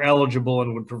were eligible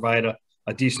and would provide a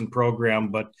decent program,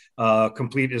 but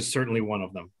Complete is certainly one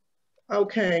of them.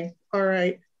 Okay, all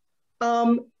right.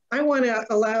 I want to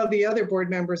allow the other board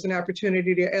members an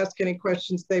opportunity to ask any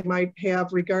questions they might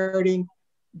have regarding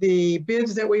the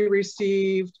bids that we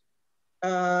received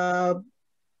at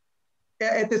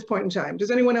this point in time.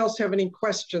 Does anyone else have any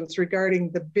questions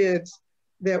regarding the bids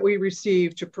that we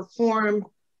received to perform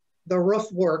the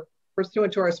roof work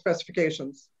pursuant to our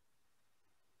specifications?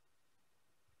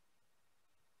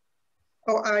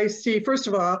 Oh, I see. First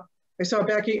of all, I saw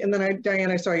Becky, and then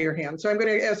Diane, I saw your hand. So I'm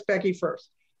going to ask Becky first.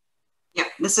 Yeah,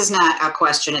 this is not a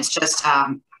question. It's just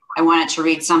I wanted to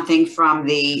read something from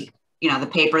the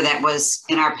paper that was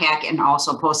in our packet and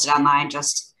also posted online,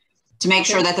 just to make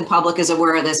sure that the public is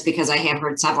aware of this, because I have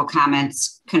heard several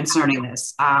comments concerning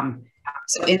this.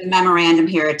 So in the memorandum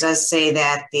here, it does say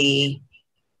that the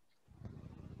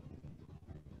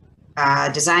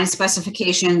design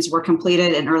specifications were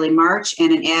completed in early March,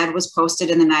 and an ad was posted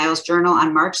in the Niles Journal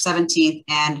on March 17th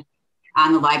and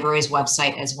on the library's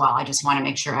website as well. I just want to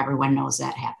make sure everyone knows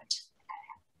that happened.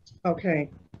 Okay,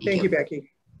 thank you, Becky.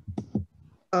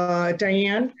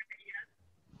 Diane?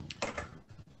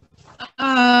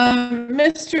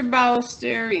 Mr.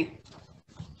 Ballesteri,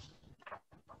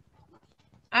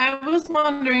 I was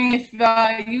wondering if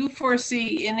you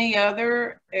foresee any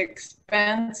other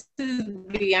expenses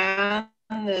beyond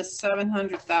the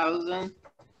 $700,000,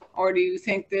 or do you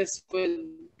think this would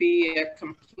be a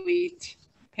complete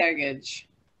package?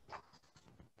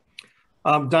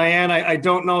 Diane, I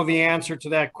don't know the answer to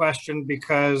that question,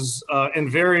 because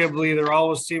invariably there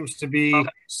always seems to be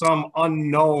some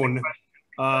unknown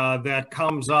that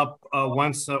comes up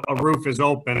once a roof is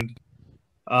opened.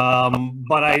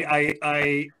 But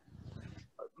I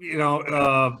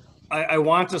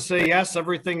want to say yes,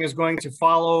 everything is going to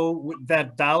follow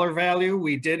that dollar value.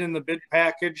 We did in the bid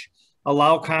package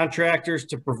allow contractors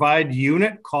to provide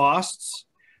unit costs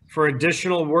for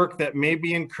additional work that may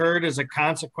be incurred as a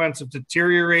consequence of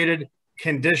deteriorated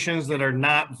conditions that are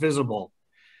not visible,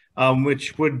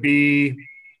 which would be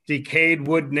decayed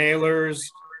wood nailers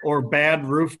or bad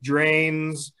roof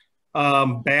drains,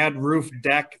 bad roof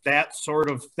deck, that sort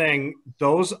of thing.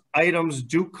 Those items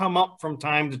do come up from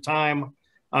time to time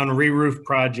on re-roof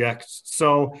projects.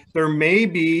 So there may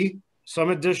be some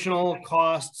additional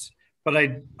costs, but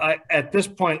I at this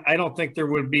point, I don't think there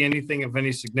would be anything of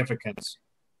any significance.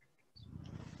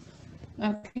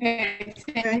 Okay,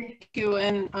 thank you.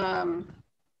 And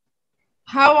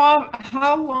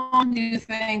how long do you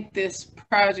think this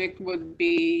project would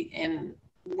be, and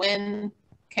when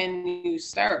can you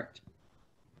start?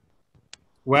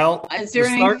 Well, is there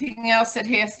anything else that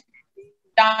has to be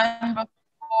done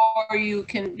before you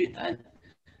can do that,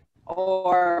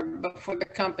 or before the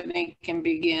company can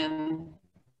begin?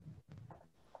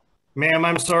 Ma'am,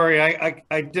 I'm sorry.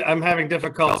 I'm having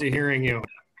difficulty hearing you.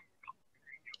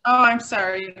 Oh, I'm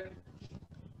sorry.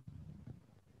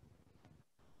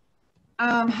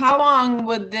 How long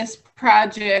would this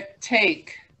project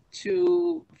take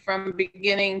from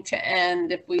beginning to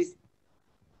end if we?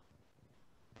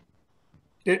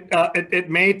 It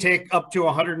may take up to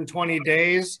 120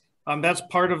 days. That's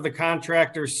part of the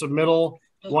contractor's submittal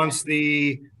once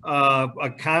the a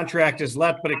contract is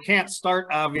let, but it can't start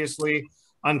obviously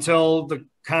until the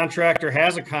contractor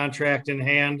has a contract in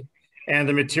hand and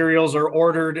the materials are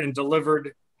ordered and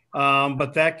delivered.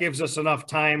 But that gives us enough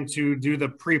time to do the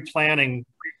pre-planning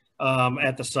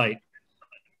at the site.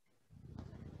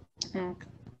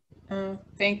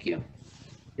 Thank you.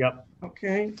 Yep.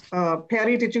 Okay.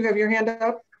 Patty, did you have your hand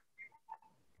up?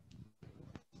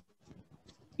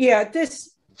 Yeah,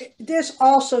 this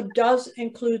also does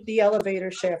include the elevator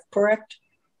shaft, correct?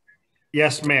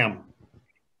 Yes, ma'am.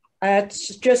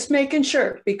 That's just making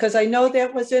sure, because I know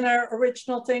that was in our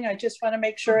original thing. I just want to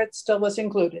make sure it still was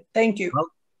included. Thank you. Well,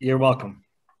 you're welcome.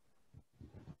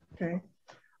 Okay.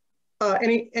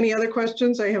 Any other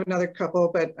questions? I have another couple,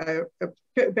 but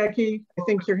Becky, I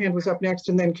think your hand was up next,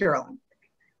 and then Carolyn.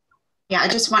 Yeah, I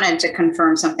just wanted to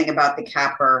confirm something about the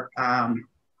copper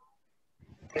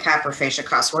fascia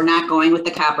costs. We're not going with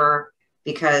the copper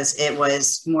because it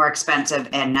was more expensive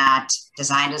and not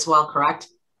designed as well, correct?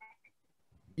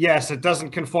 Yes, it doesn't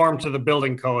conform to the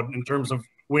building code in terms of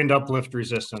wind uplift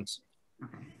resistance.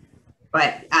 Okay.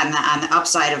 But on the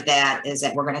upside of that is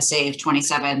that we're going to save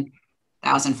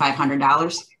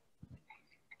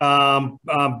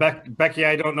 $27,500. Becky,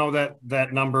 I don't know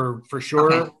that number for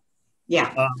sure. Okay.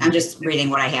 Yeah, I'm just reading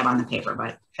what I have on the paper,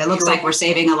 but it looks like we're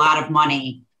saving a lot of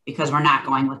money because we're not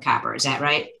going with copper. Is that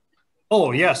right?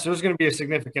 Oh, yes, there's going to be a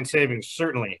significant savings,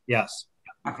 certainly, yes.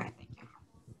 Okay.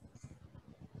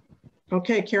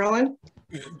 Okay, Carolyn?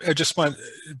 I just want,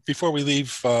 before we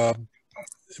leave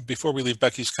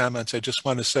Becky's comments, I just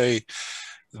want to say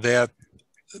that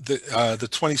the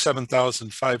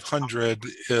 27,500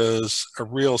 is a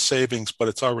real savings, but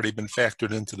it's already been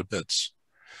factored into the bids.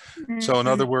 So in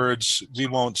other words, we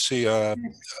won't see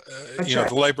the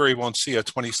library won't see a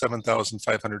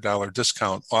 $27,500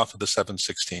 discount off of the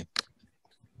 716.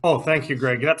 Oh, thank you,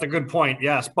 Greg. That's a good point.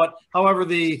 Yes, but however,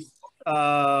 the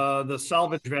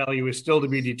salvage value is still to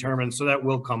be determined, so that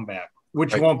will come back.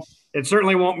 Which won't, it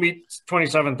certainly won't meet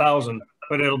 27,000,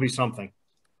 but it'll be something.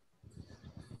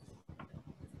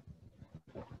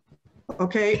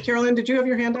 Okay, Carolyn, did you have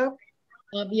your hand up?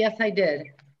 Yes, I did.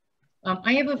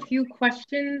 I have a few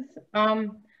questions. I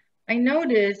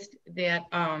noticed that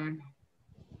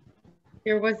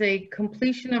there was a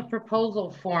completion of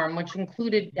proposal form, which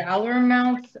included dollar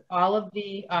amounts. All of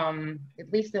the,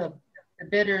 at least the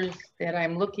bidders that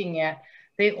I'm looking at,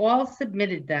 they all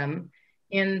submitted them.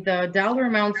 And the dollar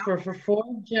amounts were for 4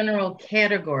 general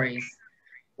categories.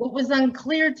 What was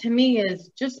unclear to me is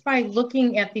just by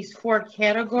looking at these 4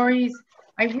 categories,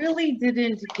 I really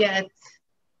didn't get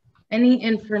any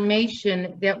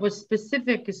information that was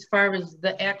specific as far as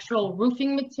the actual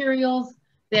roofing materials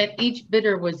that each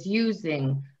bidder was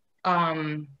using.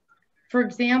 For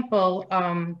example,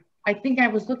 I think I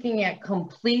was looking at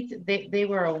Complete, they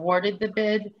were awarded the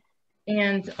bid,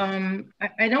 and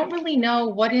I don't really know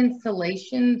what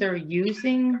insulation they're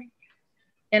using.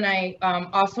 And I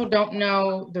also don't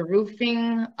know the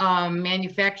roofing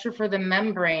manufacturer for the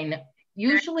membrane.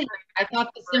 Usually I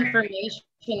thought this information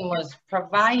was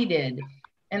provided,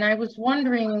 and I was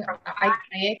wondering, I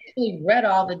actually read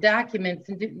all the documents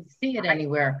and didn't see it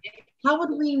anywhere. How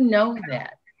would we know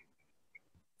that?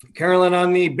 Carolyn,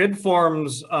 on the bid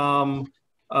forms, there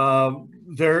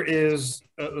is,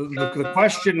 the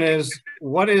question is,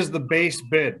 what is the base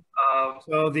bid?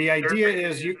 So the idea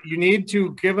is you need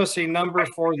to give us a number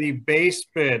for the base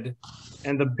bid,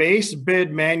 and the base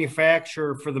bid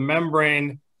manufacturer for the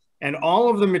membrane and all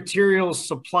of the materials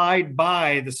supplied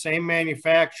by the same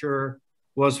manufacturer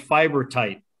was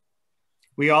Fibertite.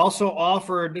 We also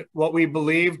offered what we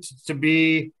believed to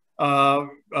be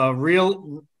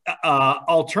real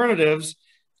alternatives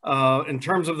in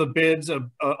terms of the bids,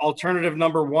 alternative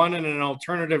number 1 and an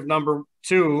alternative number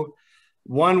 2.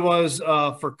 One was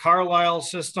for Carlisle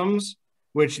Systems,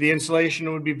 which the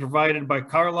insulation would be provided by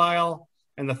Carlisle.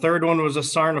 And the third one was a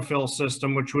Sarnafil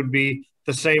system, which would be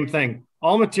the same thing.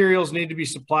 All materials need to be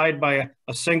supplied by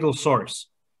a single source.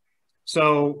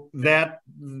 So that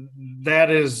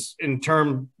is in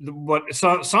term what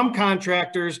some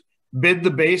contractors bid the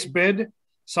base bid.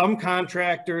 Some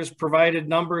contractors provided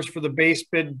numbers for the base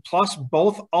bid plus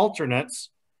both alternates,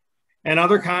 and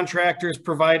other contractors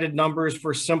provided numbers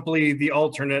for simply the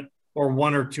alternate or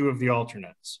 1 or 2 of the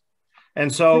alternates.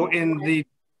 And so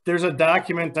there's a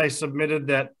document I submitted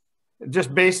that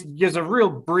just gives a real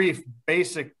brief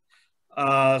basic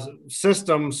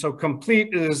system. So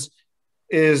Complete is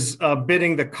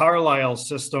bidding the Carlisle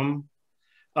system.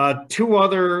 2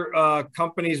 other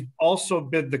companies also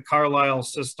bid the Carlisle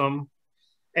system,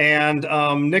 and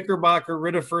Knickerbocker,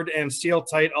 Ridderford, and Seal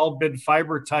Tight all bid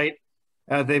Fibertite.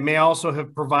 They may also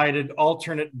have provided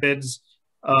alternate bids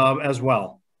as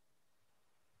well.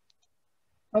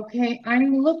 Okay,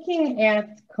 I'm looking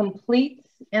at Complete,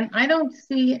 and I don't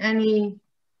see any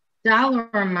dollar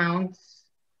amounts.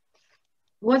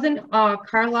 Wasn't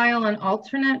Carlisle an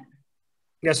alternate?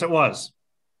 Yes, it was.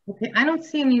 Okay, I don't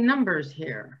see any numbers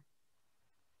here.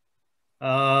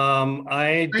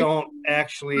 I don't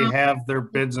actually have their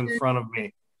bids in front of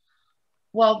me.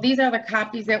 Well, these are the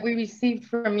copies that we received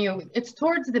from you. It's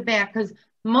towards the back because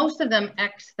most of them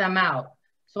X them out.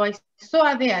 So I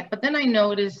saw that, but then I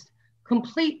noticed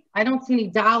Complete, I don't see any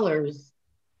dollars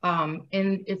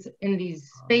in these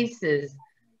spaces.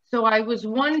 So I was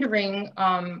wondering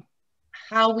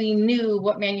how we knew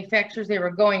what manufacturers they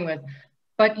were going with.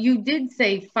 But you did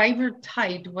say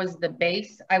Fibertite was the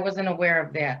base. I wasn't aware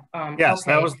of that. Yes,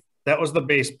 okay. that was the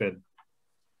base bid.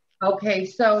 Okay,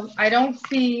 so I don't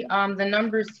see the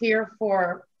numbers here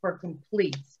for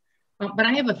Complete. But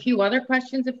I have a few other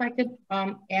questions if I could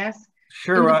ask.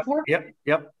 Sure.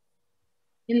 Yep.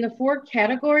 In the 4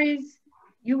 categories,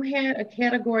 you had a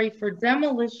category for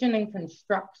demolition and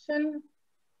construction.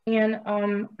 And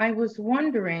I was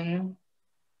wondering,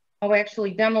 oh,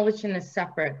 actually, demolition is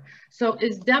separate. So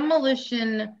is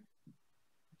demolition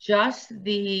just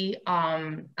the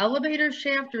elevator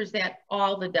shaft, or is that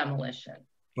all the demolition?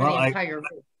 Well, the entire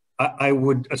roof? I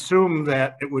would assume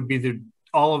that it would be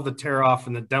all of the tear off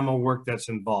and the demo work that's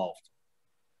involved.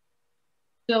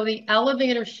 So the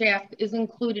elevator shaft is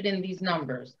included in these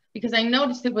numbers, because I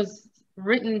noticed it was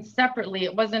written separately.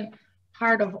 It wasn't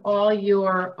part of all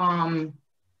your,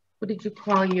 what did you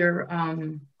call your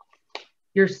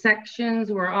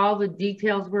sections where all the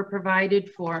details were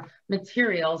provided for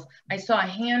materials. I saw a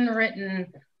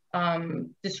handwritten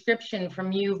description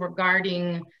from you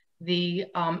regarding the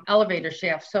elevator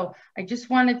shaft. So I just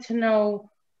wanted to know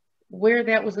where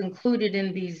that was included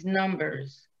in these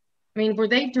numbers. I mean, were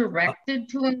they directed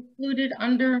to include it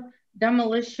under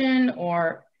demolition,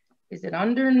 or is it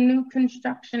under new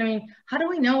construction? I mean, how do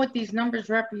we know what these numbers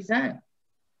represent?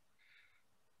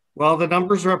 Well, the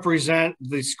numbers represent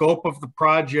the scope of the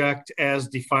project as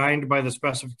defined by the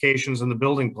specifications in the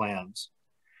building plans.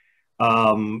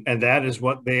 And that is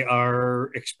what they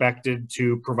are expected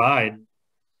to provide.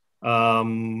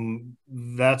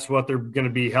 That's what they're going to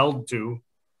be held to.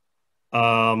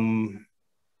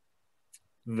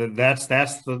 That's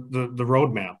the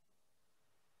roadmap.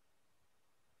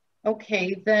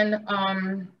 Okay, then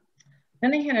I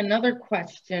had another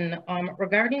question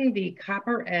regarding the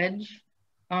copper edge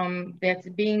that's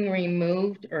being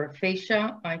removed, or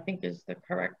fascia, I think is the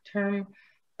correct term.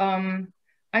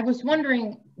 I was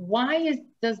wondering, why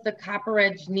does the copper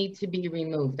edge need to be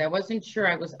removed? I wasn't sure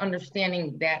I was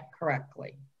understanding that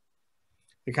correctly.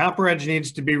 The copper edge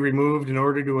needs to be removed in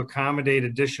order to accommodate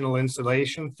additional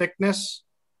insulation thickness,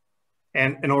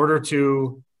 and in order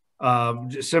to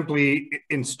simply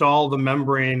install the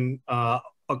membrane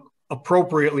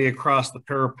appropriately across the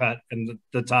parapet and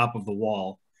the top of the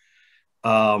wall.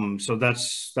 So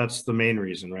that's the main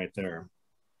reason right there.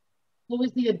 So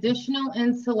was the additional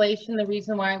insulation the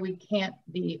reason why we can't,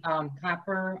 the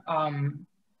copper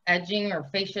edging or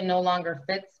fascia no longer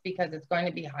fits, because it's going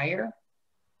to be higher?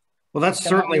 Well, that's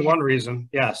certainly one reason,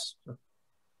 yes. Do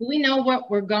we know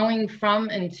what we're going from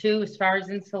and to as far as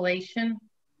insulation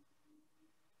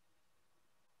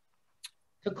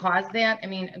to cause that? I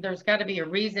mean, there's got to be a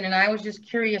reason, and I was just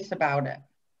curious about it.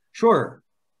 Sure.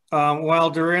 Well,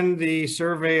 during the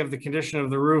survey of the condition of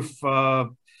the roof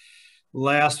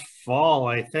last fall,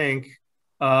 I think,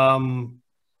 or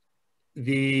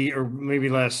maybe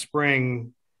last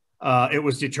spring, it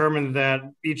was determined that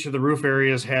each of the roof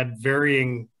areas had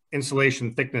varying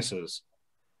insulation thicknesses.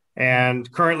 And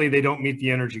currently they don't meet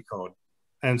the energy code.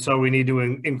 And so we need to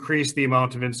increase the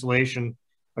amount of insulation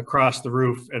across the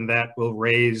roof, and that will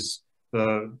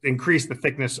increase the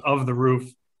thickness of the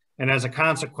roof. And as a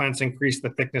consequence, increase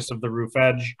the thickness of the roof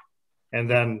edge, and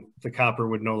then the copper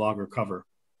would no longer cover.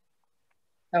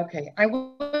 Okay, I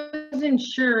wasn't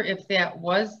sure if that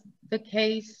was the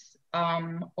case,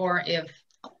 or if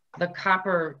the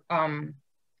copper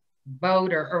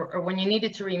bowed, or when you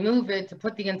needed to remove it to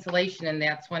put the insulation in,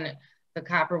 that's when the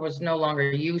copper was no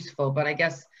longer useful. But I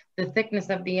guess the thickness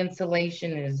of the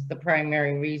insulation is the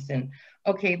primary reason.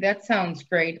 Okay, that sounds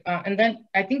great. And then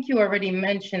I think you already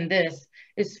mentioned this.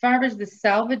 As far as the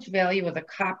salvage value of the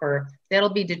copper,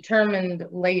 that'll be determined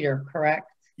later, correct?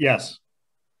 Yes.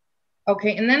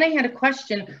 Okay, and then I had a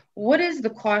question. What is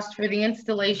the cost for the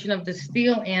installation of the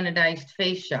steel anodized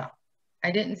fascia?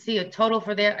 I didn't see a total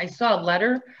for that. I saw a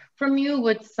letter from you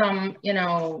with some, you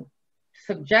know,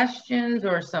 suggestions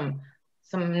or some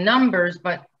numbers,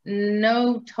 but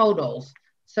no totals.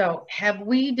 So have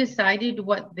we decided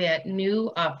what that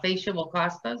new fascia will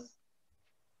cost us?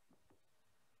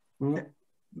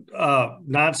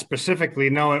 Not specifically,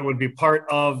 no. It would be part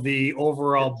of the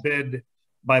overall bid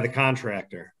by the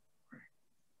contractor.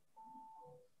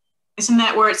 Isn't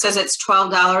that where it says it's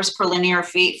 $12 per linear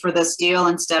feet for the steel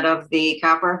instead of the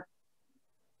copper?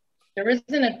 There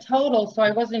isn't a total, so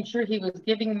I wasn't sure he was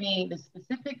giving me the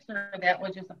specifics, or that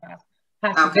was just a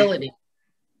possibility. Okay.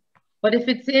 But if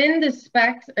it's in the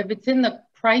specs, if it's in the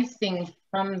pricing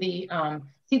from the,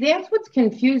 see, that's what's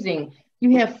confusing.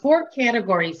 You have 4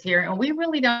 categories here, and we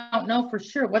really don't know for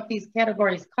sure what these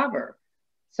categories cover.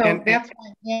 So that's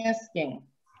why I'm asking.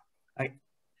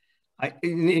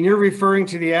 And you're referring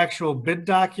to the actual bid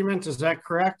document, is that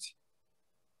correct?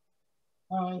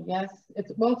 Yes,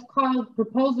 it's called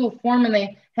proposal form, and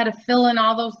they had to fill in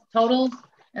all those totals,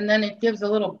 and then it gives a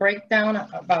little breakdown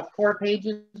about 4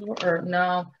 pages, or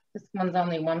no, this one's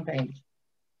only 1 page.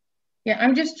 Yeah,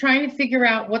 I'm just trying to figure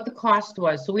out what the cost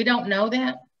was, so we don't know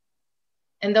that.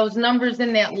 And those numbers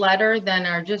in that letter then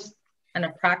are just an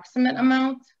approximate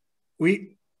amount?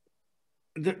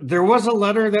 There was a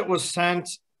letter that was sent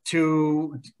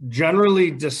to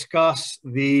generally discuss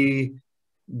the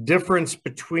difference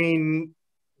between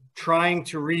trying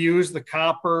to reuse the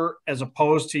copper as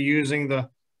opposed to using the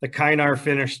Kynar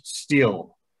finished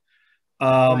steel.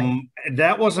 Right.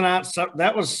 That was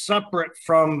separate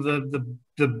from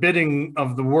the bidding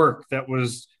of the work that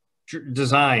was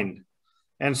designed.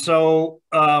 And so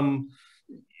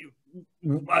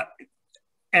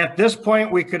at this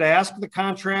point, we could ask the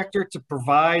contractor to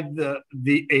provide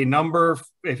a number,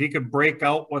 if he could break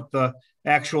out what the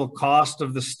actual cost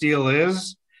of the steel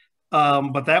is.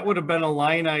 But that would have been a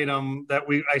line item that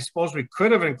I suppose we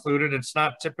could have included. It's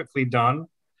not typically done,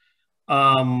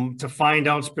 to find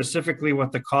out specifically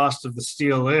what the cost of the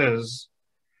steel is.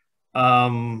 But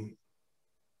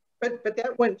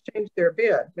that wouldn't change their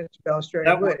bid, Mr. Belstrade,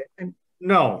 would it?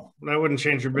 No, that wouldn't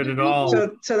change your bid at all.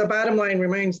 So the bottom line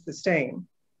remains the same.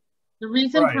 The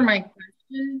reason for my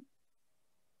question.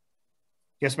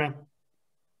 Yes, ma'am.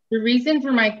 The reason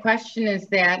for my question is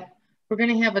that we're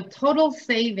going to have a total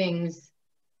savings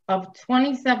of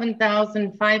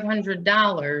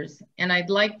 $27,500. And I'd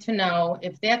like to know,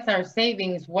 if that's our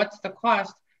savings, what's the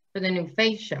cost for the new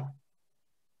fascia?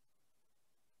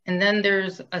 And then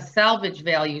there's a salvage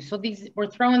value. So we're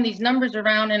throwing these numbers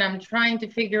around, and I'm trying to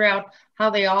figure out how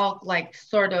they all like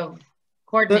sort of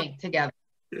coordinate together.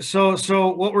 So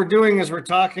what we're doing is we're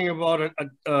talking about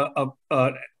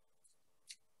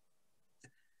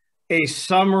a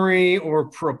summary or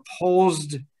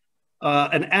proposed,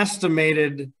 an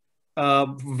estimated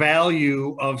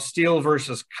value of steel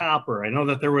versus copper. I know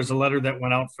that there was a letter that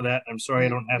went out for that. I'm sorry, I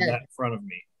don't have that in front of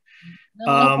me.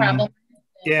 No problem.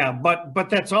 Yeah, but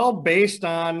that's all based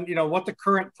on, you know, what the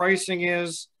current pricing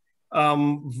is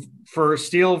for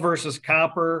steel versus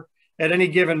copper at any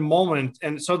given moment.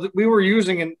 And so that we were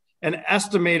using an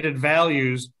estimated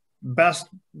values, best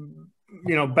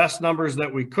numbers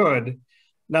that we could.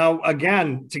 Now,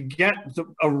 again, to get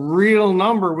a real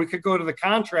number, we could go to the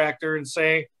contractor and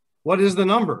say, what is the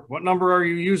number? What number are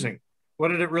you using? What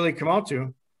did it really come out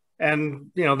to?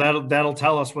 And, you know, that'll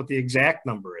tell us what the exact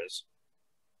number is.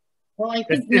 Well, I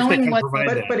think knowing what,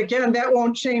 but again, that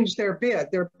won't change their bid.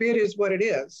 Their bid is what it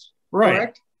is. Right.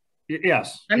 Correct?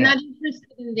 Yes. I'm not interested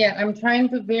in that. I'm trying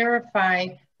to verify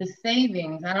the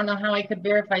savings. I don't know how I could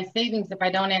verify savings if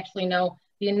I don't actually know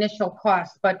the initial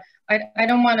cost, but I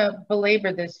don't want to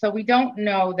belabor this. So we don't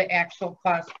know the actual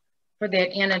cost for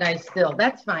that anodized steel.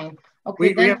 That's fine.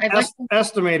 Okay. We have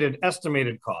estimated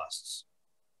costs.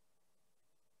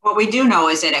 What we do know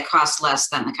is that it costs less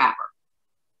than the copper.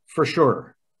 For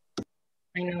sure.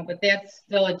 I know, but that's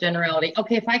still a generality.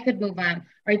 Okay, if I could move on.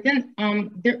 All right, then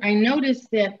I noticed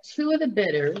that two of the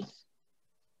bidders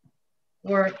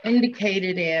were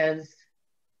indicated as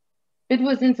bid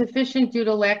was insufficient due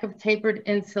to lack of tapered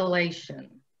insulation.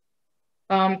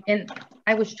 And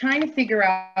I was trying to figure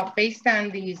out, based on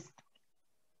these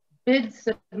bid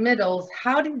submittals,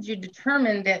 how did you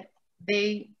determine that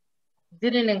they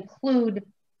didn't include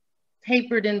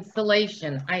tapered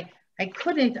insulation? I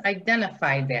couldn't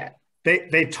identify that.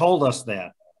 They told us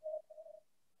that.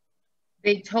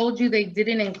 They told you they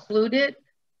didn't include it?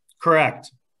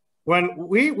 Correct. When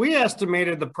we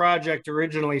estimated the project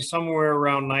originally somewhere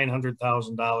around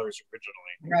 $900,000 originally.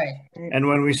 Right. And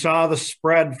when we saw the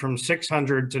spread from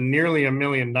 600 to nearly $1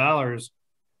 million,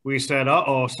 we said,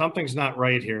 uh-oh, something's not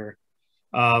right here.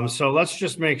 So let's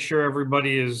just make sure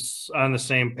everybody is on the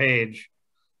same page.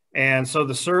 And so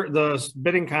the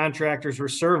bidding contractors were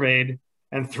surveyed,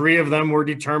 and 3 of them were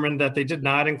determined that they did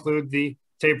not include the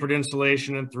tapered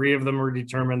insulation, and 3 of them were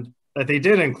determined that they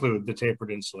did include the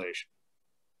tapered insulation.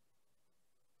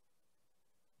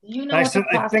 You know, I think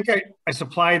I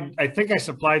supplied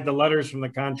the letters from the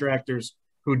contractors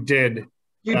who did.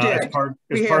 You did. As part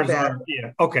of our,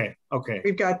 yeah. Okay.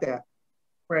 We've got that.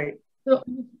 Right. So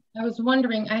I was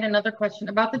wondering, I had another question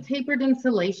about the tapered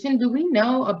insulation. Do we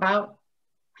know about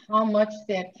how much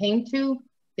that came to,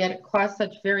 that it caused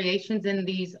such variations in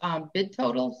these bid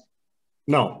totals?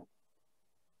 No.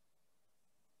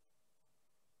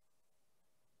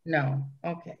 No.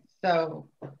 Okay. So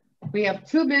we have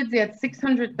 2 bids at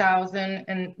 $600,000,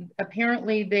 and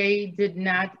apparently they did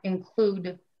not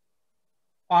include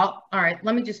all. All right,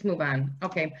 let me just move on.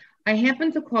 Okay. I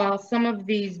happened to call some of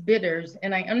these bidders,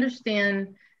 and I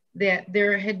understand that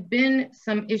there had been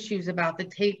some issues about the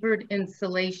tapered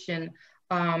insulation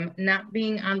not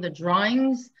being on the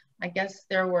drawings. I guess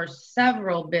there were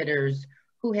several bidders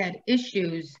who had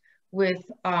issues with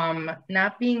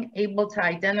not being able to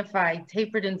identify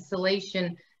tapered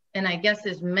insulation in, I guess,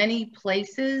 as many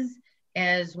places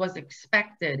as was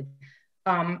expected.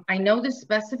 I know the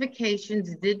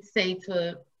specifications did say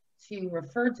to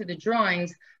refer to the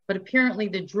drawings, but apparently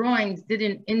the drawings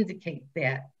didn't indicate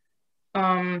that.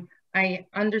 I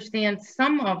understand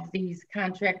some of these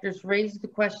contractors raised the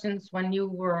questions when you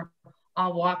were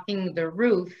walking the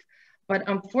roof, but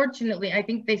unfortunately, I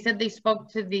think they said they spoke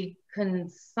to the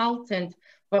consultant,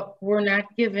 but were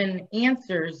not given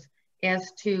answers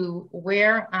as to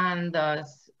where on the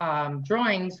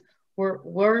drawings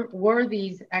were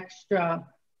these extra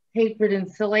tapered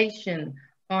insulation.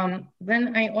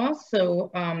 Then I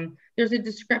also, there's a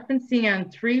discrepancy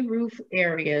on 3 roof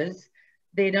areas.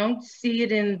 They don't see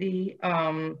it in the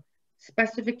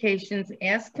specifications,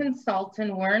 asked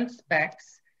consultant, weren't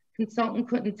specs, consultant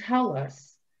couldn't tell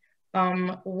us.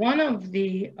 One of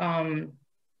the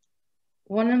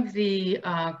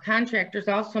contractors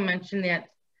also mentioned that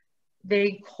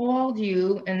they called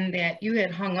you and that you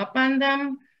had hung up on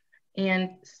them, and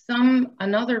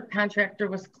another contractor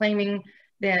was claiming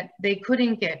that they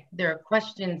couldn't get their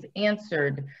questions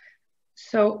answered.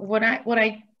 So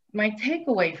my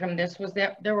takeaway from this was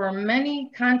that there were many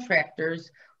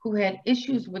contractors who had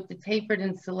issues with the tapered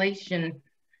insulation,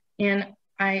 and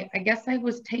I guess I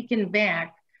was taken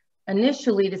back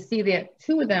initially to see that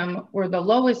 2 of them were the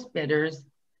lowest bidders,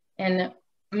 and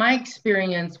my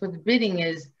experience with bidding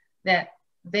is that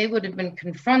they would have been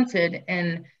confronted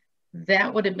and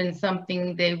that would have been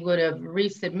something they would have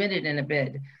resubmitted in a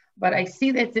bid. But I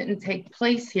see that didn't take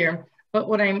place here. But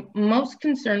what I'm most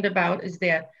concerned about is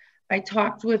that I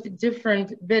talked with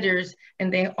different bidders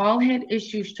and they all had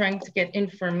issues trying to get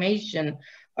information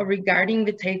regarding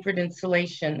the tapered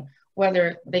insulation,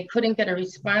 whether they couldn't get a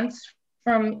response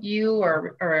from you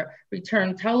or a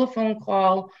return telephone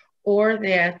call, or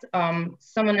that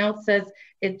someone else says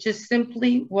it just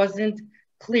simply wasn't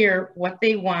clear what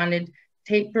they wanted,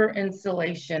 taper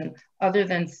insulation, other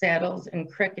than saddles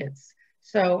and crickets.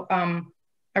 So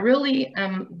I really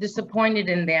am disappointed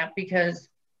in that, because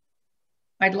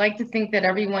I'd like to think that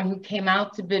everyone who came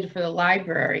out to bid for the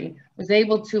library was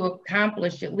able to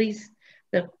accomplish at least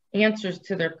the answers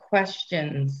to their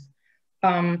questions.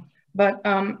 But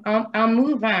I'll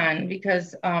move on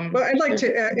because— well, I'd like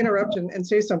to interrupt and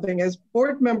say something. As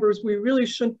board members, we really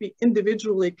shouldn't be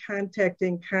individually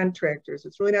contacting contractors.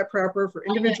 It's really not proper for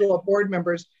individual board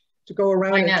members to go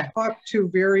around and talk to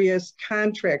various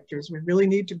contractors. We really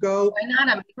need to go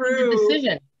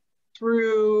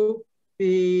through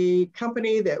the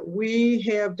company that we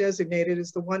have designated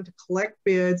as the one to collect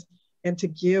bids and to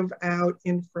give out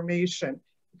information,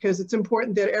 because it's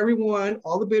important that everyone,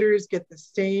 all the bidders, get the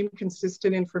same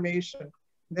consistent information.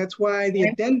 That's why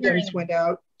the addendums went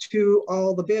out to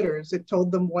all the bidders. It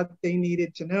told them what they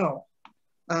needed to know.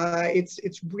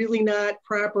 It's really not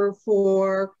proper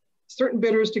for certain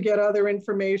bidders to get other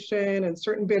information and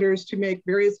certain bidders to make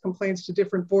various complaints to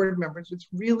different board members. It's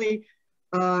really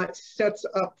sets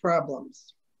up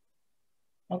problems.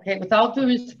 Okay, with all due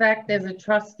respect, as a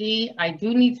trustee, I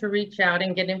do need to reach out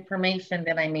and get information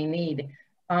that I may need.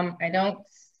 I don't,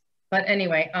 but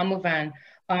anyway, I'll move on.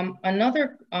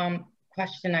 Another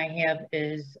question I have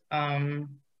is, I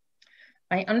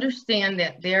understand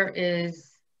that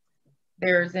there's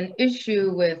an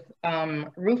issue with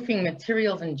roofing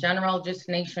materials in general, just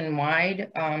nationwide,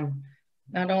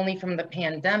 not only from the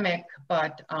pandemic,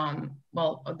 but,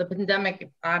 well, the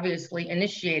pandemic obviously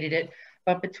initiated it,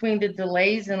 but between the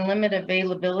delays and limited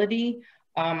availability,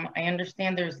 I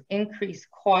understand there's increased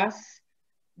costs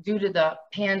due to the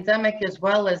pandemic, as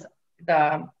well as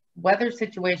the weather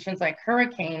situations like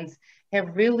hurricanes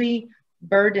have really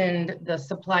burdened the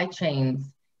supply chains.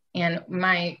 And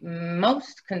my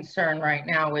most concern right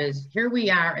now is here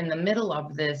we are in the middle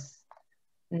of this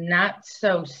not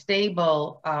so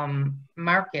stable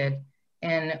market,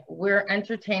 and we're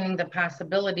entertaining the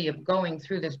possibility of going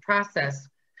through this process.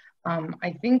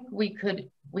 I think we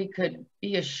could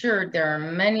be assured there are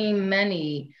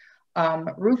many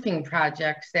roofing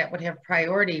projects that would have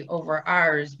priority over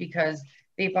ours because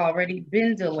they've already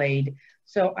been delayed.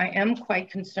 So I am quite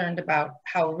concerned about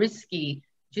how risky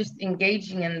just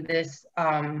engaging in this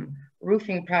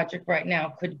roofing project right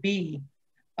now could be.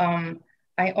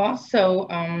 I also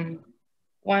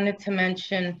wanted to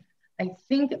mention, I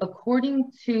think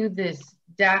according to this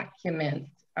document,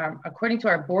 according to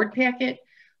our board packet,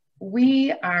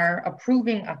 we are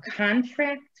approving a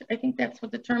contract. I think that's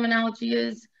what the terminology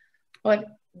is, but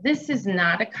this is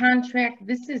not a contract.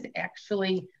 This is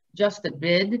actually just a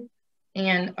bid.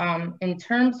 And in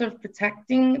terms of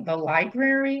protecting the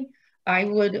library, I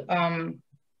would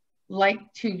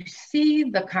like to see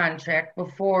the contract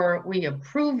before we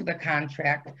approve the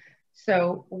contract,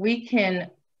 so we can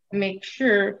make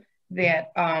sure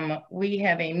that we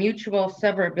have a mutual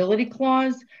severability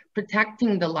clause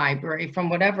protecting the library from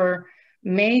whatever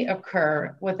may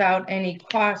occur without any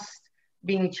cost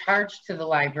being charged to the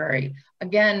library.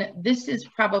 Again, this is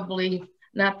probably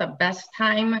not the best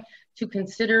time to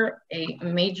consider a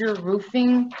major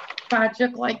roofing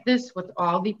project like this with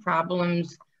all the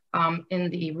problems in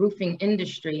the roofing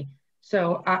industry.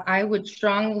 So I would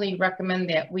strongly recommend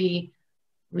that we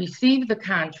receive the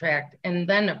contract and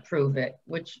then approve it,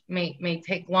 which may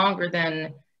take longer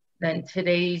than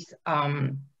today's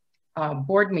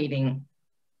board meeting.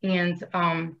 And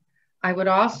I would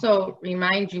also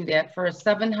remind you that for a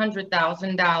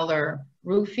 $700,000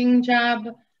 roofing job,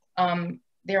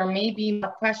 there may be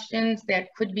more questions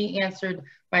that could be answered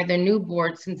by the new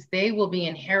board since they will be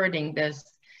inheriting this.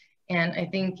 And I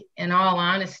think in all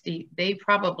honesty, they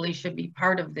probably should be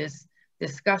part of this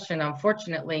discussion.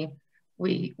 Unfortunately,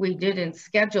 we didn't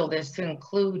schedule this to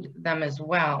include them as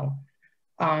well.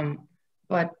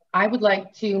 But I would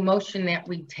like to motion that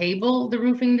we table the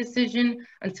roofing decision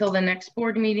until the next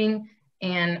board meeting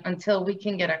and until we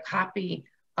can get a copy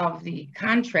of the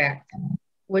contract,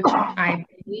 which I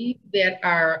believe that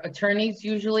our attorneys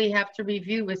usually have to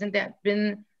review. Isn't that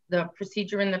been the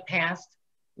procedure in the past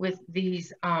with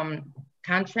these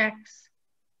contracts?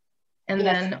 And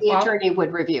yes, then the attorney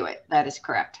would review it. That is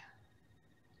correct.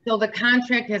 So the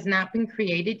contract has not been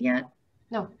created yet?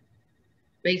 No.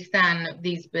 Based on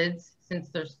these bids, since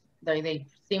they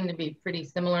seem to be pretty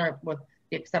similar with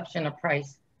the exception of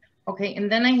price. Okay,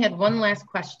 and then I had one last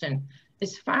question.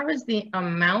 As far as the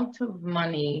amount of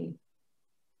money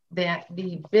that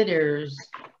the bidders,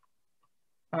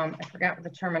 I forgot what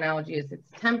the terminology is, it's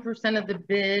 10% of the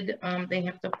bid they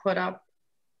have to put up.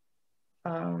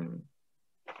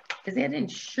 Is that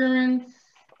insurance?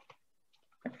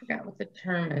 I forgot what the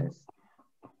term is.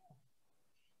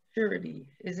 Surety.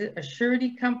 Is it a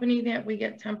surety company that we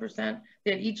get 10%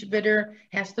 that each bidder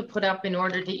has to put up in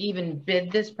order to even bid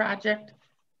this project?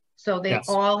 So they yes.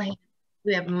 all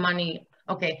have money.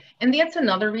 Okay, and that's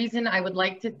another reason I would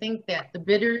like to think that the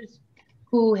bidders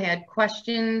who had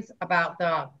questions about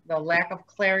the lack of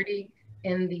clarity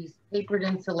in these papered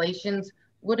installations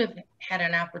would have had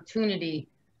an opportunity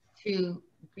to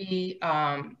be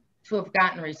to have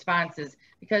gotten responses,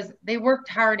 because they worked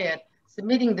hard at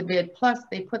submitting the bid, plus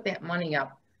they put that money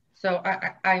up. So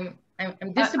I'm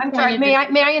disappointed. I'm sorry, may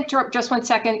I interrupt just 1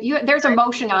 second? There's a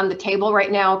motion on the table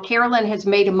right now. Carolyn has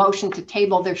made a motion to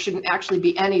table. There shouldn't actually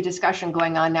be any discussion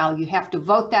going on now. You have to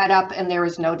vote that up and there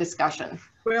is no discussion.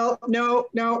 Well, no,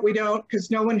 we don't, because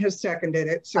no one has seconded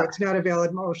it. So it's not a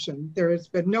valid motion. There has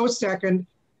been no second.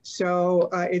 So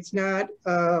it's not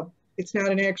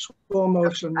an actual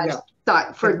motion yet.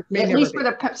 Thought for at least for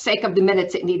the sake of the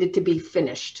minutes, it needed to be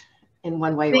finished in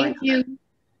one way or another. Thank you.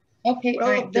 Okay,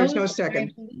 well, right. There's no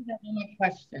second. Any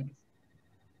questions?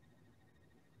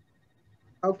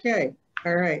 Okay,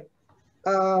 all right.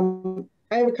 I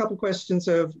have a couple questions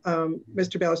of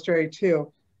Mr. Balistreri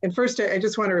too. And first, I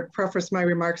just want to preface my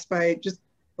remarks by just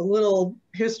a little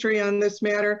history on this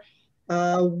matter.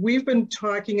 We've been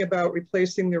talking about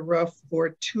replacing the roof for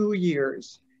 2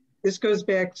 years. This goes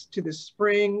back to the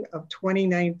spring of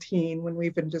 2019 when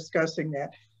we've been discussing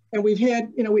that. And we've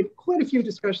had, we had quite a few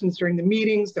discussions during the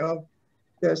meetings of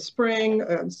the spring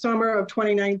and summer of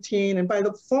 2019. And by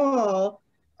the fall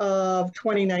of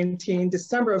 2019,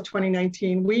 December of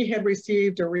 2019, we had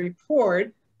received a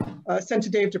report sent to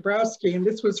Dave Dabrowski. And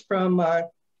this was from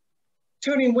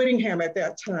Tony Whittingham at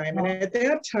that time. And at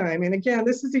that time, and again,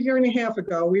 this is 1.5 years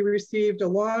ago, we received a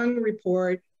long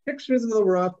report, pictures of the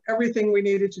roof, everything we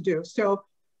needed to do. So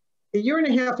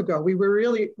 1.5 years ago, we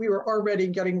were already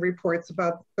getting reports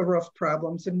about the roof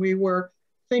problems, and we were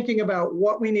thinking about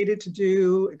what we needed to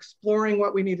do, exploring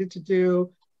what we needed to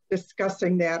do,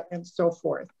 discussing that, and so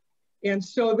forth. And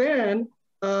so then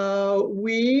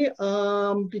we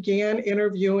began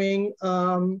interviewing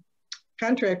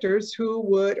contractors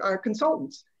who are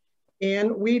consultants.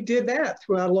 And we did that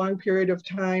throughout a long period of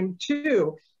time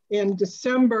too. In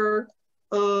December,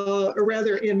 or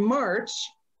rather in March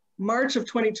of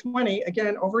 2020,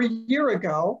 again, over 1 year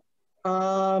ago,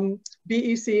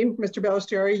 BEC, Mr.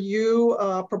 Balistreri, you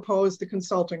proposed the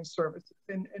consulting services,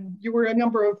 and you were a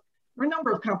number of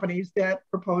companies that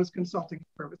proposed consulting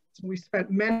services. And we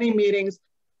spent many meetings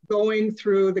going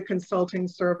through the consulting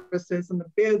services and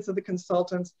the bids of the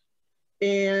consultants.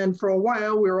 And for a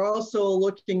while, we were also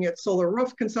looking at solar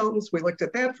roof consultants. We looked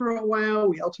at that for a while.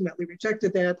 We ultimately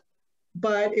rejected that.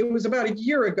 But it was about 1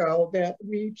 year ago that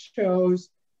we chose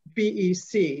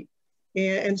BEC.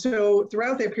 And so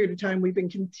throughout that period of time, we've been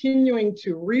continuing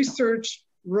to research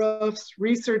roofs,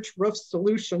 research roof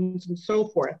solutions, and so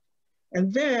forth.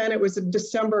 And then it was in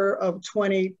December of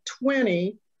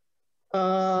 2020.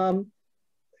 Again,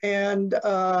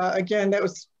 that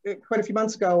was quite a few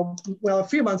months ago. Well, a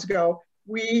few months ago,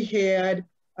 we had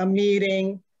a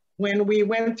meeting when we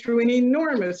went through an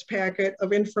enormous packet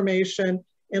of information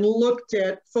and looked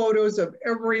at photos of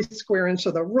every square inch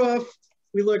of the roof.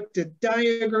 We looked at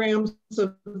diagrams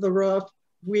of the roof.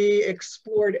 We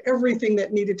explored everything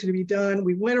that needed to be done.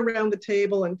 We went around the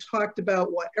table and talked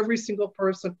about what every single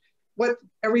person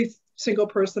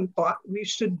thought we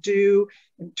should do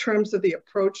in terms of the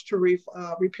approach to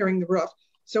repairing the roof.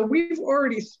 So we've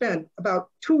already spent about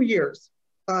 2 years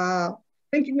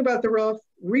thinking about the roof,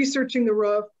 researching the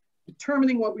roof,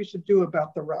 determining what we should do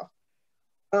about the roof.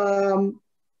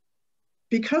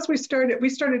 Because we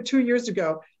started 2 years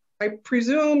ago, I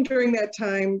presume during that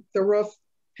time, the roof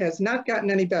has not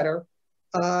gotten any better.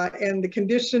 And the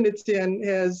condition it's in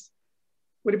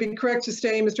would it be correct to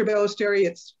say, Mr. Ballesteri,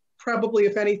 it's probably,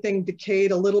 if anything,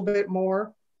 decayed a little bit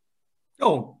more?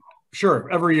 Oh, sure,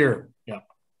 every year, yeah.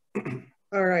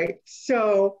 All right,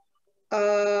 so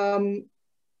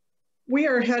we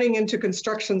are heading into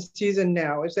construction season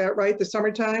now, is that right, the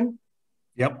summertime?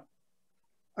 Yep.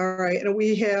 All right, and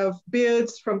we have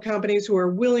bids from companies who are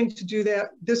willing to do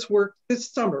this work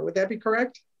this summer, would that be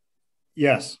correct?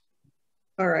 Yes.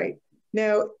 All right,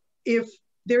 now, if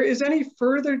there is any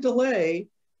further delay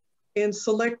in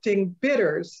selecting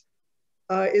bidders,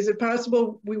 is it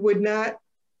possible we would not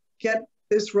get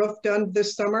this roof done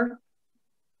this summer?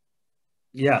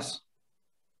 Yes.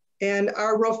 And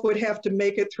our roof would have to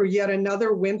make it through yet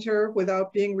another winter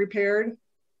without being repaired?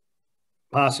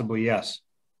 Possibly, yes.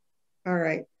 All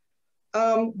right.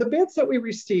 The bids that we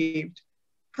received,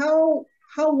 how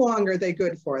long are they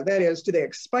good for? That is, do they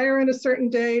expire on a certain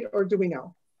date, or do we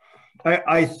know?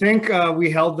 I think we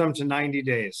held them to 90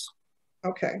 days.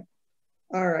 Okay.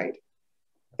 All right.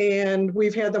 And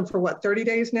we've had them for what, 30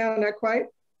 days now? Not quite?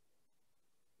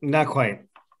 Not quite.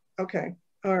 Okay.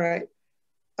 All right.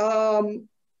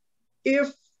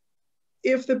 If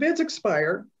the bids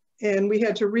expire and we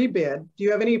had to rebid, do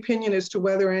you have any opinion as to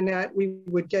whether or not we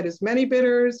would get as many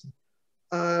bidders?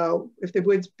 If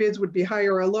the bids would be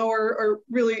higher or lower, or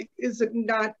really is it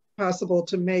not possible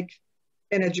to make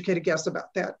an educated guess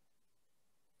about that?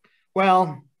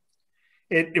 Well,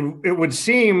 it would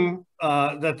seem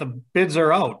that the bids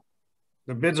are out.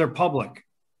 The bids are public.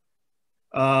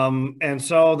 And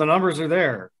so the numbers are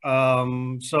there.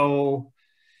 So,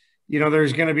 you know,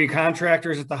 there's going to be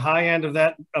contractors at the high end of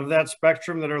that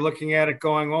spectrum that are looking at it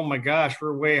going, oh my gosh,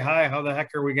 we're way high. How the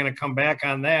heck are we going to come back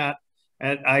on that?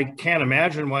 And I can't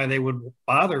imagine why they would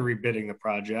bother rebidding the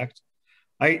project.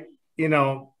 I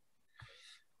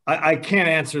can't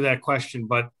answer that question,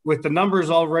 but with the numbers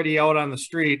already out on the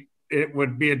street, it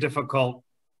would be a difficult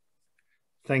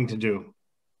thing to do.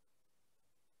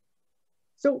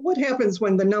 So what happens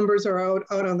when the numbers are out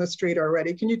on the street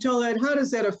already? Can you tell that? How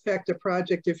does that affect a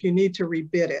project if you need to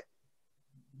rebid it?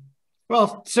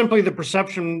 Well, simply the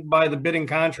perception by the bidding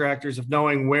contractors of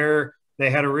knowing where they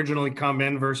had originally come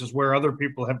in versus where other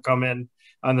people have come in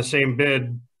on the same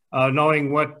bid,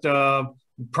 knowing what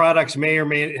products may or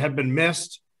may have been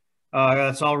missed.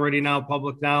 That's already now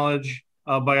public knowledge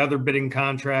by other bidding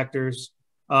contractors.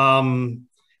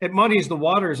 It muddies the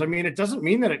waters. I mean, it doesn't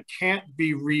mean that it can't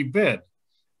be rebid.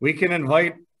 We can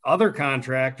invite other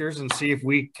contractors and see if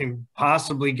we can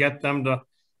possibly get them to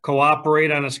cooperate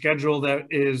on a schedule that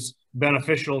is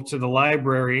beneficial to the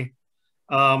library.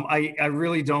 I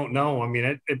really don't know. I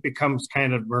mean, it becomes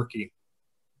kind of murky.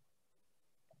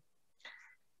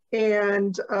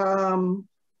 And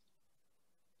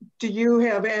do you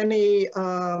have any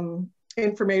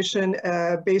information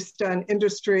based on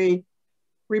industry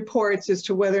reports as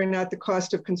to whether or not the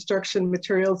cost of construction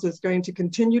materials is going to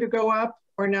continue to go up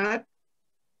or not?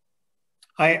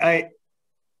 I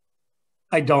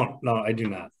don't know. I do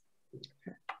not.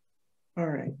 Okay. All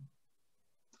right.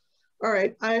 All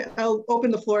right. I'll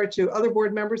open the floor to other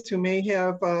board members who may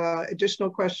have additional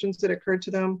questions that occurred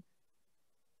to them.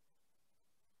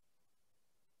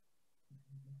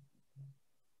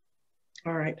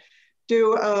 All right.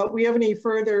 Do we have any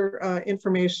further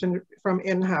information from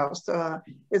in-house?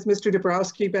 Has Mr.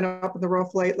 Dabrowski been up in the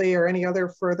roof lately, or any other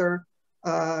further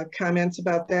comments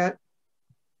about that?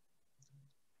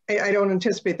 I don't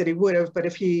anticipate that he would have, but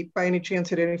if he by any chance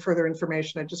had any further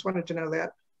information, I just wanted to know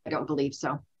that. I don't believe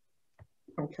so.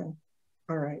 Okay.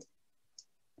 All right.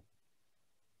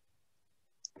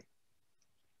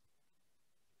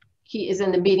 He is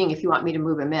in the meeting if you want me to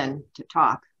move him in to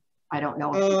talk. I don't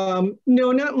know.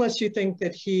 No, not unless you think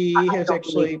that he has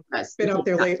actually been up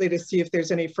there lately to see if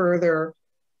there's any further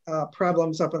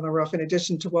problems up on the roof in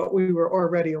addition to what we were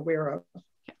already aware of.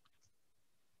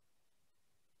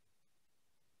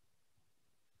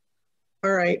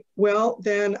 All right, well,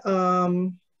 then I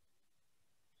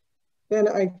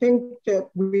think that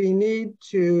we need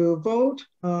to vote.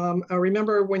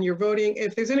 Remember, when you're voting,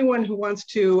 if there's anyone who wants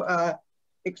to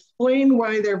explain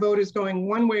why their vote is going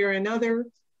one way or another,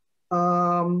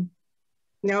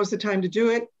 now's the time to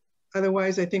do it.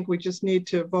 Otherwise, I think we just need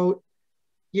to vote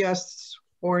yes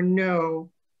or no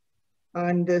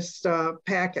on this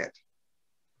packet.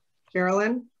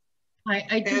 Carolyn?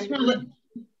 I just want to...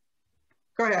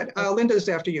 Go ahead, Linda's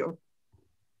after you.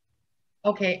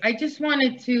 Okay, I just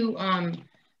wanted to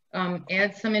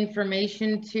add some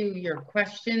information to your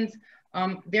questions.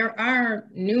 There are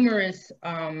numerous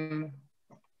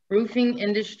roofing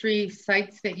industry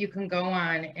sites that you can go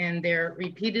on, and they're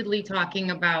repeatedly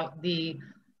talking about the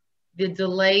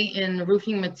delay in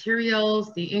roofing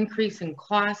materials, the increase in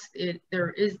cost.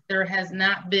 There has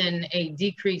not been a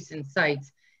decrease in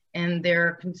sites, and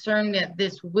they're concerned that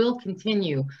this will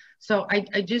continue. So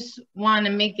I just want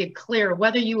to make it clear,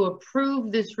 whether you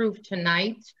approve this roof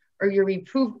tonight or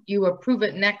you approve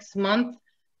it next month,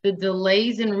 the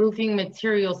delays in roofing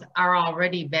materials are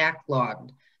already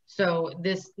backlogged. So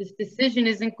this decision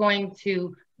isn't going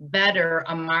to better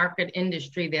a market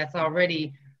industry that's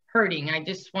already hurting. I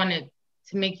just wanted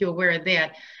to make you aware of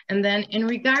that. And then in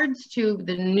regards to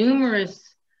the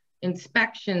numerous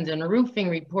inspections and roofing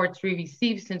reports we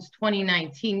received since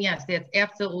 2019, yes, that's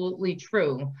absolutely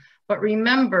true. But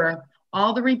remember,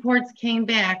 all the reports came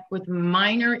back with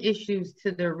minor issues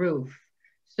to the roof.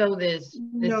 So this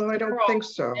no, I don't think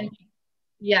so.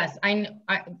 Yes,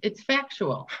 it's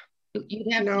factual.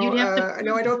 You'd have to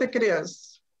no, I don't think it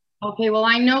is. Okay, well,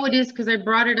 I know it is because I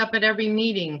brought it up at every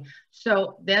meeting.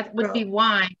 So that would be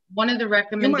why one of the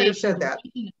recommendations. You might have said that.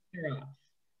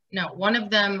 No, one of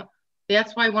them,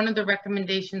 that's why one of the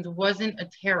recommendations wasn't a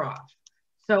tear off.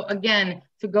 So again,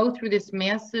 to go through this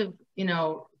massive,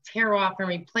 tear off and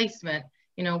replacement,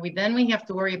 we have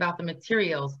to worry about the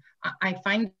materials. I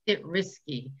find it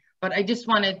risky, but I just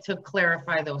wanted to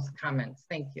clarify those comments.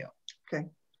 Thank you. Okay.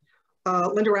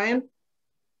 Linda Ryan.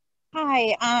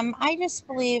 Hi, I just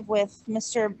believe with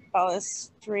Mr.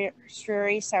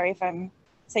 Balestrieri, sorry if I'm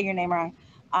saying your name wrong.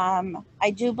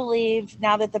 I do believe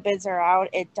now that the bids are out,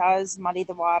 it does muddy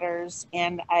the waters,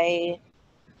 and I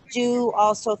do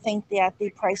also think that the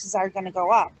prices are going to go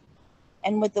up.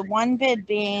 And with the one bid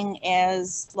being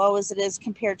as low as it is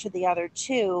compared to the other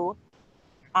two,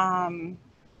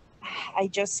 I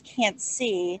just can't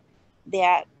see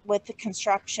that with the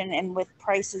construction and with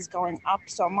prices going up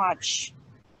so much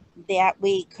that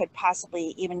we could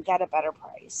possibly even get a better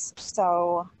price.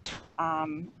 So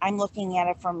I'm looking at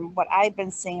it from what I've been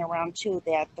seeing around too,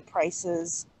 that the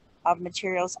prices of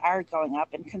materials are going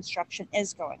up and construction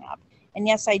is going up. And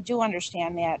yes, I do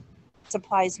understand that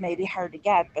supplies may be hard to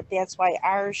get, but that's why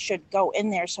ours should go in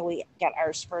there so we get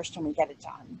ours first and we get it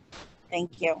done.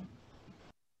 Thank you.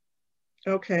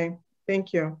 Okay,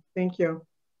 thank you. Thank you.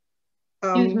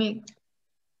 Excuse me.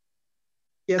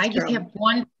 Yes, I just Carolyn.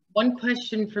 have one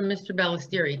question for Mr.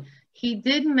 Balestrieri. He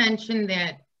did mention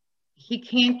that he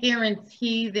can't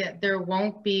guarantee that there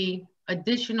won't be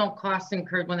additional costs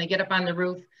incurred when they get up on the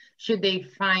roof should they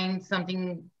find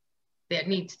something that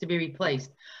needs to be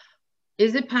replaced.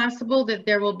 Is it possible that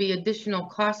there will be additional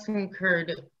costs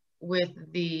incurred with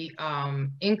the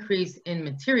increase in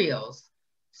materials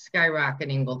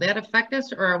skyrocketing? Will that affect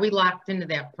us, or are we locked into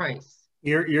that price?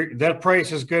 That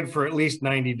price is good for at least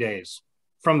 90 days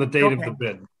from the date of the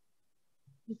bid.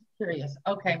 Just curious.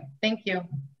 Okay, thank you.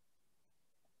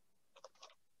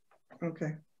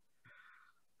 Okay.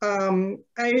 I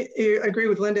agree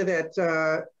with Linda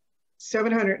that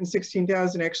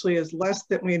 $716,000 actually is less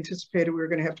than we anticipated we were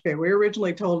going to have to pay. We were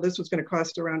originally told this was going to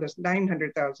cost around us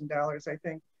 $900,000, I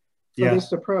think, for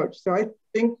this approach. So I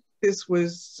think this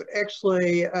was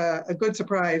actually a good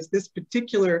surprise, this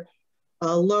particular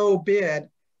low bid.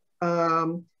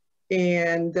 And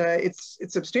it's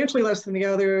substantially less than the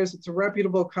others. It's a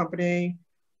reputable company.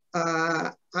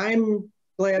 I'm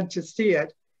glad to see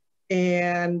it.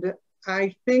 And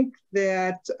I think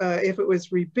that if it was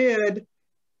rebid,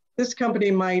 this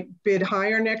company might bid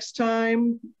higher next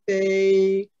time.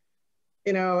 They,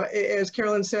 as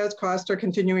Carolyn says, costs are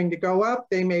continuing to go up.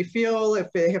 They may feel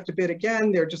if they have to bid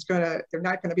again, they're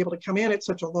not gonna be able to come in at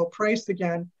such a low price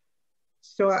again.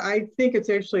 So I think it's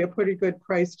actually a pretty good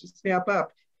price to snap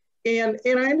up. And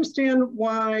I understand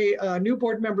why new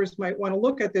board members might want to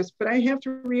look at this, but I have to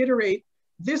reiterate,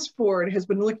 this board has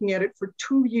been looking at it for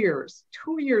 2 years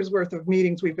worth of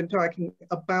meetings. We've been talking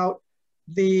about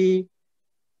the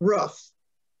roof.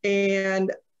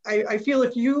 And I feel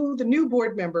if you, the new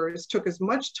board members, took as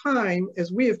much time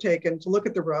as we have taken to look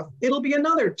at the roof, it'll be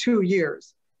another 2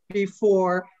 years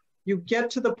before you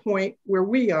get to the point where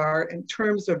we are in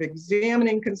terms of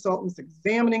examining consultants,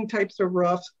 examining types of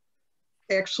roofs,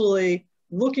 actually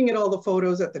looking at all the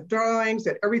photos, at the drawings,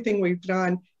 at everything we've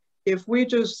done. If we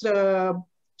just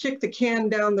kick the can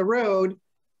down the road,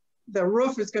 the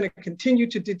roof is going to continue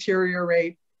to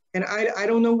deteriorate. And I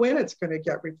don't know when it's going to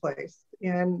get replaced.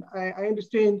 And I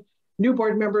understand new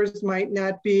board members might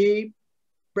not be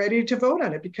ready to vote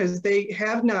on it because they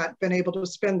have not been able to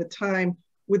spend the time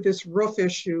with this roof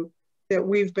issue that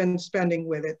we've been spending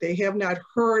with it. They have not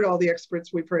heard all the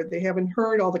experts we've heard. They haven't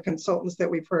heard all the consultants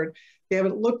that we've heard. They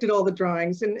haven't looked at all the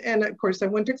drawings. And of course, I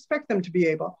wouldn't expect them to be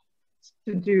able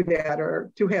to do that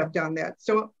or to have done that.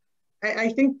 So I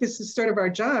think this is sort of our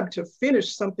job to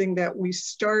finish something that we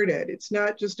started. It's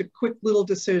not just a quick little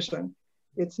decision.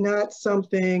 It's not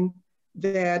something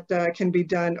that can be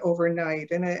done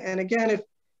overnight. And again,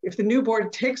 if the new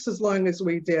board takes as long as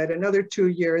we did, another 2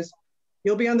 years,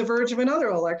 you'll be on the verge of another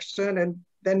election, and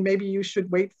then maybe you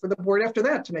should wait for the board after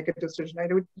that to make a decision,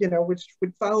 which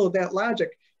would follow that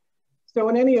logic. So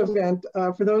in any event,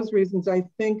 for those reasons, I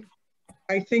think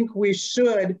we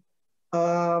should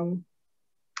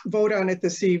vote on it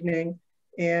this evening,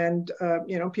 and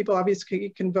people obviously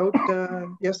can vote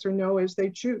yes or no as they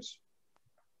choose.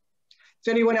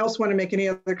 Does anyone else want to make any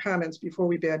other comments before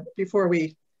we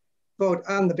vote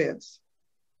on the bids?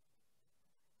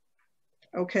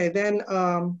 Okay, then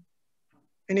I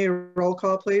need a roll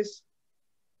call, please.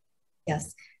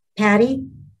 Yes. Patty?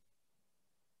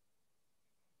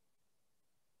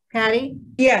 Patty?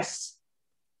 Yes.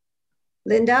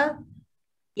 Linda?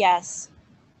 Yes.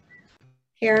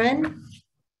 Karen?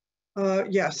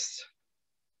 Yes.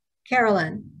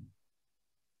 Carolyn?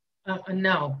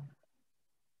 No.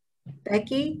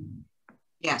 Becky?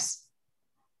 Yes.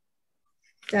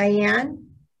 Diane?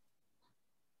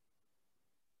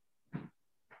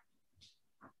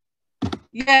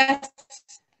 Yes.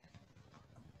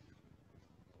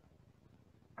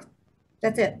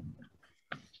 That's it.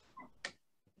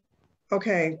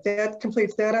 Okay, that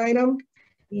completes that item.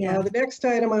 Yeah. The next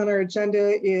item on our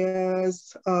agenda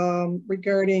is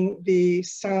regarding the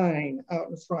sign out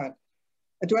in front.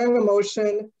 Do I have a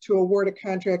motion to award a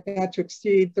contract not to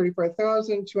exceed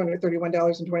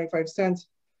 $34,231.25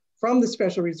 from the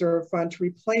Special Reserve Fund to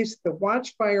replace the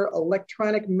Watchfire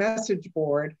Electronic Message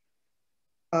Board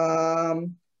to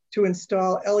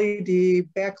install LED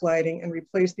backlighting and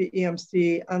replace the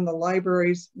EMC on the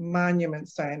library's monument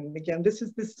sign? And again, this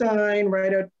is the sign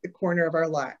right at the corner of our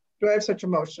lot. Do I have such a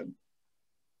motion?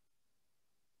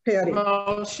 Patty.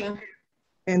 Motion.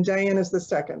 And Diane is the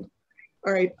second.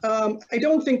 All right, I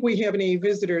don't think we have any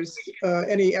visitors,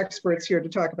 any experts here to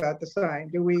talk about the sign.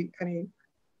 Do we?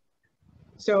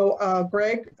 So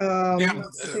Greg? Yeah,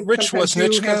 Rich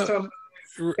Wozniczka.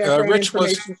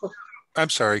 I'm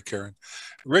sorry, Karen.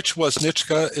 Rich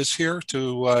Wozniczka is here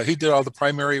he did all the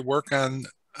primary work on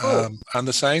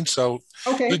the sign. So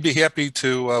okay. We'd be happy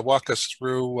to walk us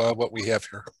through what we have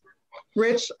here.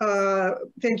 Rich,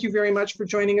 thank you very much for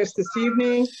joining us this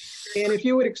evening. And if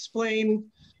you would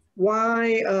explain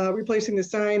why replacing the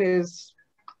sign is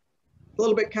a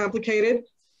little bit complicated,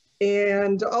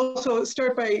 and also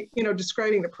start by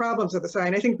describing the problems of the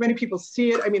sign. I think many people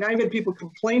see it. I mean, I've had people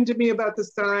complain to me about the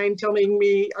sign, telling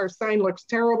me our sign looks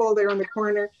terrible there in the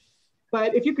corner.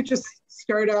 But if you could just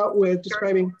start out with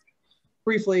describing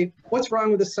briefly what's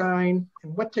wrong with the sign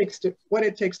and what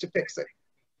it takes to fix it.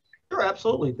 Sure,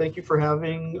 absolutely. Thank you for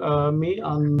having me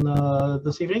on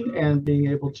this evening and being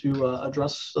able to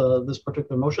address this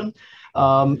particular motion.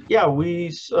 Yeah,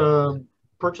 we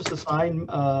purchased a sign.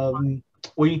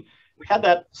 We had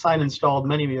that sign installed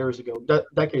many years ago,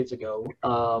 decades ago.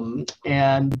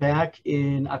 And back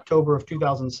in October of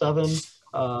 2007,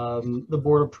 the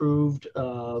board approved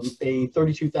a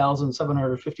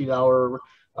 $32,750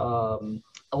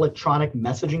 electronic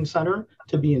messaging center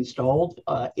to be installed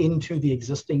into the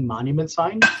existing monument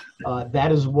sign.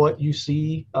 That is what you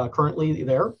see currently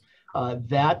there.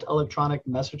 That electronic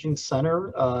messaging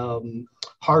center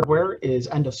hardware is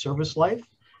end of service life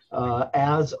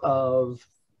as of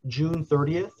June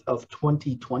 30th of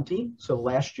 2020, so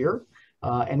last year.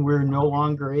 And we're no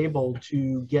longer able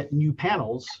to get new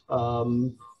panels,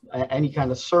 any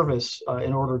kind of service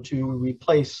in order to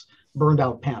replace burned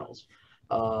out panels.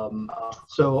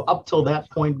 So up till that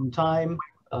point in time,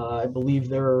 I believe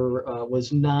there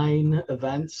was 9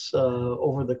 events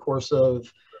over the course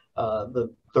of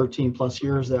the 13 plus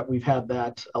years that we've had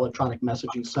that electronic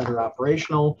messaging center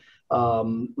operational.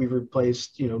 We've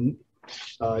replaced,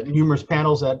 numerous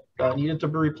panels that needed to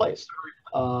be replaced.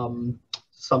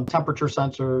 Some temperature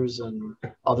sensors and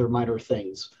other minor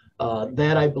things.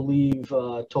 That I believe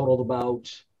totaled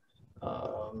about,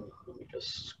 let me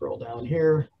just scroll down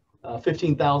here,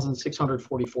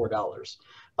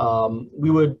 $15,644. We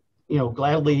would,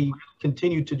 gladly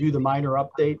continue to do the minor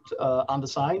update on the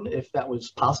sign if that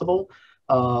was possible.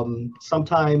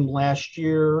 Sometime last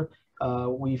year,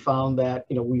 we found that,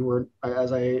 we were,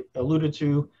 as I alluded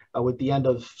to, with the end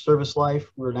of service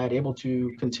life, we're not able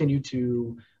to continue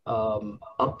to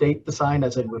update the sign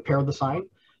as in repair the sign.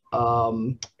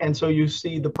 And so you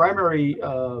see the primary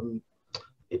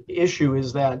issue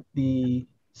is that the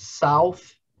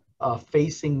south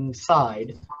facing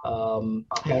side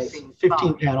has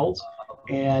 15 panels,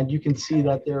 and you can see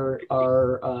that there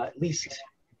are at least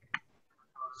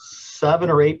 7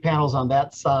 or 8 panels on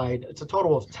that side. It's a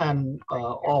total of 10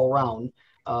 all around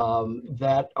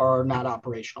that are not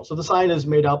operational. So the sign is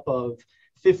made up of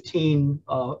 15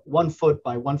 1 foot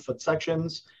by 1 foot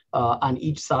sections on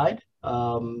each side.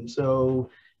 So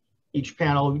each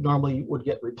panel normally would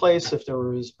get replaced if there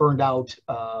was burned out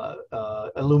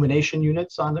illumination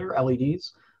units on there,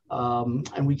 LEDs,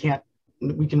 and we can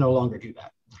no longer do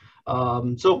that.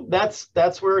 So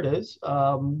that's where it is.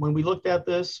 When we looked at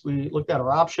this, we looked at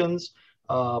our options.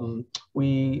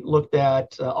 We looked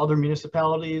at other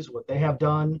municipalities, what they have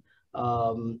done.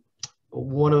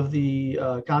 One of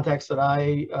the contacts that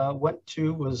I went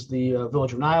to was the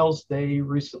Village of Niles. They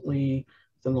recently,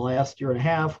 within the last year and a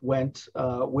half, went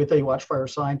with a Watchfire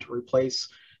sign to replace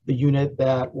the unit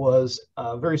that was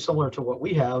very similar to what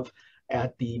we have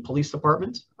at the police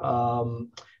department.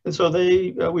 And so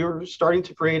we were starting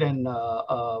to create an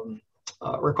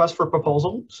request for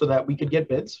proposal so that we could get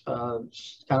bids, kind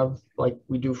of like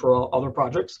we do for all other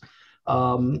projects.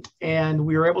 And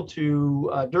we were able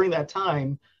to, during that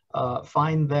time,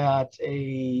 find that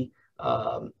a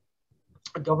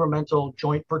governmental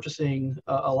joint purchasing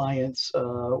alliance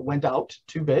went out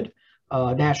to bid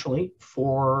nationally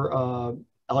for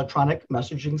electronic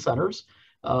messaging centers.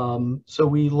 So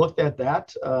we looked at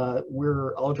that.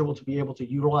 We're eligible to be able to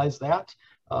utilize that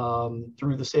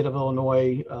through the state of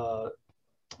Illinois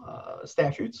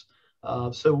statutes.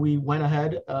 So we went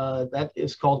ahead. That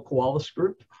is called Koalis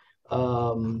Group.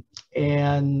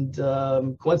 And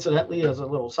coincidentally, as a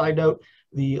little side note,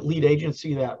 the lead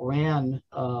agency that ran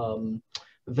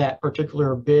that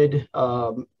particular bid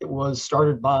was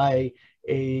started by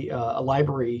a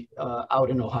library out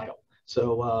in Ohio.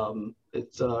 So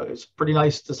it's pretty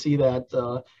nice to see that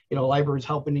libraries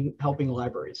helping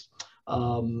libraries.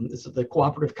 This is the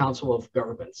Cooperative Council of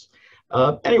Governments.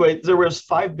 Anyway, there was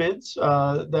 5 bids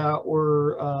that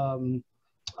were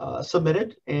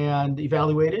submitted and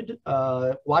evaluated.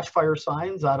 Watchfire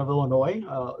Signs out of Illinois,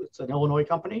 it's an Illinois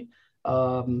company,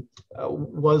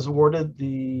 was awarded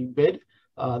the bid,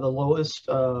 the lowest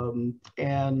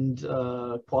and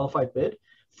qualified bid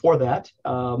for that.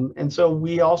 And so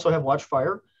we also have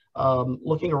Watchfire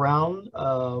looking around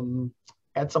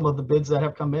at some of the bids that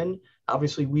have come in.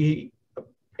 Obviously, we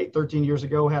 13 years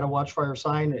ago had a Watchfire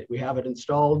sign. We have it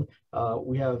installed.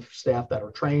 We have staff that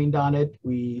are trained on it.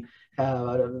 We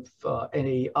have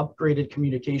an upgraded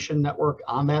communication network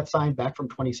on that sign back from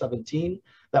 2017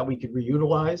 that we could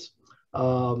reutilize.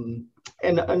 And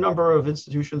a number of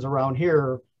institutions around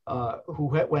here who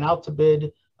went out to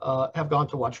bid have gone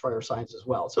to Watchfire Signs as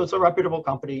well. So it's a reputable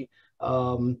company.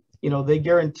 They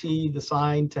guarantee the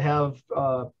sign to have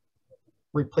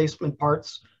replacement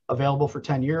parts available for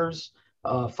 10 years.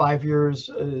 5 years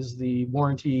is the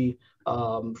warranty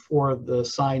for the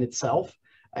sign itself.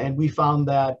 And we found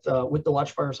that with the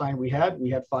Watchfire sign we had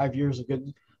 5 years of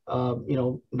good,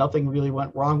 nothing really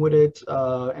went wrong with it,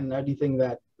 and anything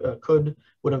that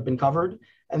would have been covered.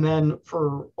 And then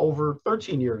for over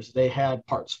 13 years, they had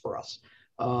parts for us.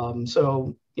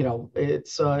 So,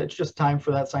 it's just time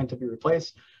for that sign to be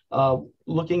replaced.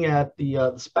 Looking at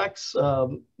the specs,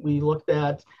 we looked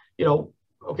at,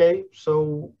 okay,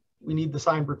 so we need the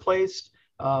sign replaced.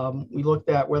 We looked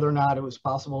at whether or not it was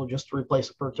possible just to replace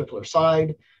a particular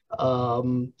side.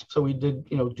 So we did,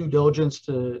 due diligence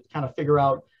to kind of figure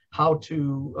out how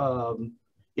to,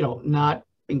 not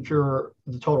incur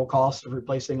the total cost of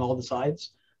replacing all the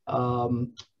sides.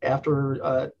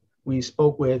 After we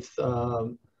spoke with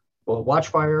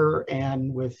Watchfire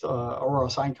and with Aurora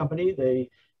Sign Company,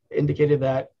 they indicated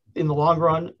that in the long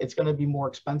run, it's going to be more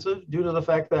expensive due to the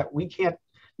fact that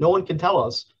no one can tell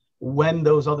us when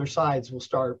those other sides will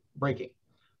start breaking.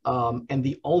 And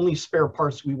the only spare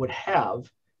parts we would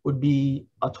have would be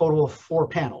a total of 4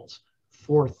 panels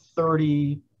for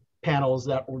 30 panels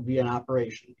that would be in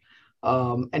operation.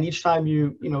 And each time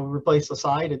you replace the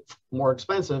side, it's more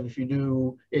expensive if you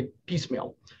do it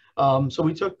piecemeal. So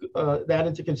we took that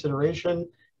into consideration,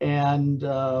 and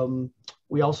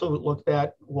we also looked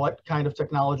at what kind of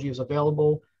technology is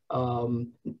available.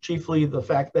 Chiefly the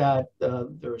fact that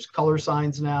there's color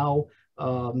signs now.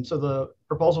 So the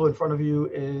proposal in front of you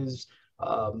is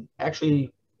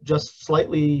actually just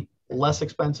slightly less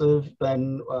expensive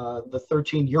than the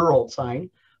 13-year-old sign.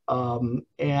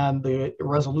 And the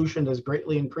resolution is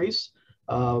greatly increased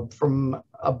from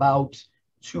about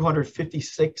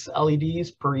 256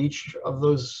 LEDs per each of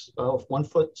those 1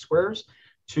 foot squares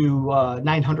to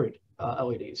 900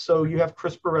 LEDs. So you have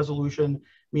crisper resolution,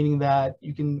 meaning that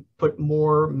you can put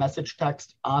more message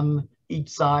text on each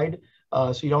side.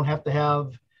 So you don't have to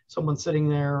have someone sitting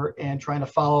there and trying to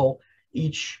follow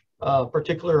each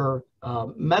particular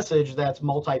message that's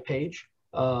multi-page.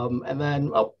 And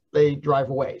then they drive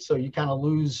away. So you kind of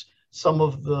lose some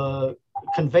of the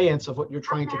conveyance of what you're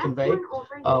trying to convey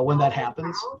when that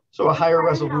happens. So a higher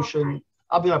resolution,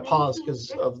 I'm going to pause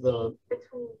because of the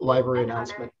library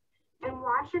announcement. And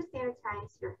wash or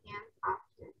sanitize your hands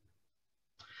often.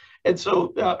 And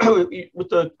so with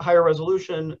the higher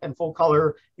resolution and full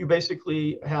color, you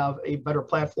basically have a better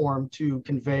platform to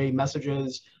convey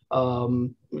messages,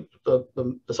 the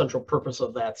central purpose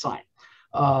of that sign.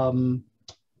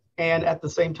 And at the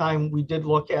same time, we did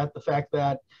look at the fact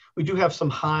that we do have some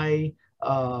high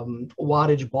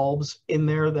wattage bulbs in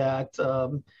there that,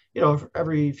 you know,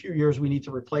 every few years we need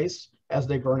to replace as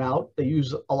they burn out. They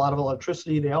use a lot of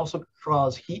electricity. They also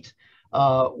cause heat,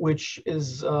 which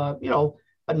is, you know,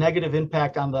 a negative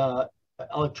impact on the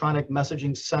electronic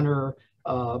messaging center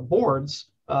boards,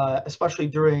 especially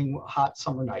during hot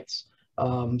summer nights.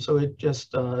 So it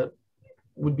just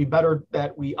would be better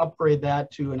that we upgrade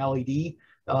that to an LED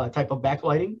type of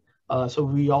backlighting. So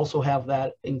we also have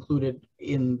that included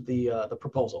in the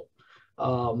proposal.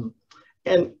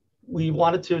 And we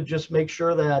wanted to just make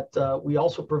sure that we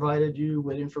also provided you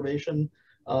with information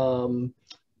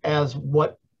as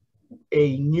what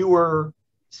a newer,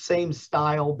 same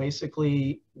style,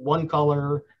 basically one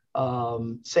color,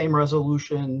 same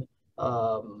resolution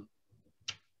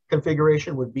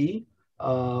configuration would be.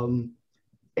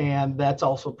 And that's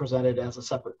also presented as a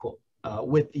separate quote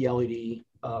with the LED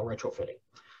retrofitting.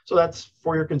 So that's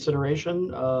for your consideration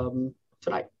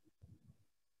tonight.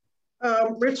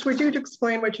 Rich, would you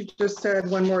explain what you just said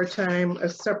one more time? A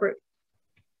separate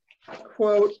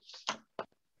quote.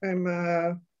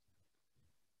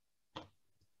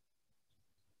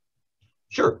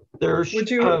 Sure. There's. Would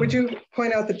you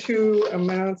point out the two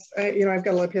amounts? You know, I've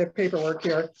got a lot of paperwork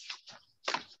here.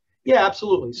 Yeah,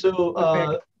 absolutely.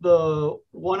 So the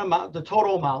one amount, the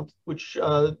total amount, which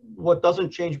what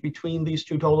doesn't change between these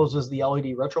two totals is the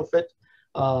LED retrofit.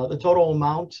 The total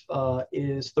amount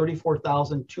is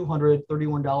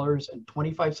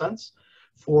 $34,231.25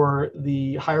 for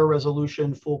the higher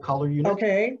resolution full color unit.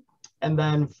 Okay. And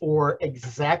then for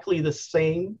exactly the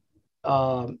same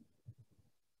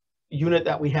unit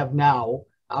that we have now,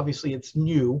 obviously it's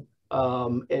new.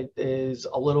 It is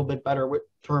a little bit better in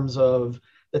terms of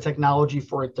the technology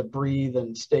for it to breathe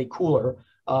and stay cooler,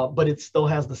 but it still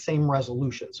has the same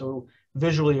resolution. So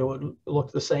visually it would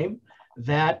look the same.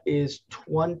 That is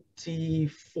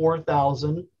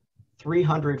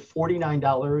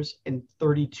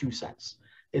 $24,349.32.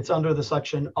 It's under the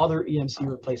section Other EMC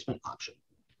Replacement Option.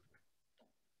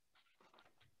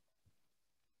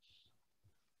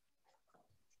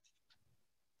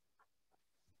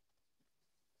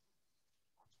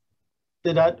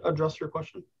 Did that address your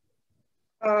question?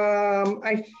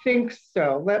 I think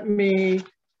so. Let me.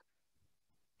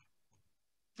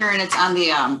 Karen, it's on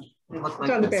the It's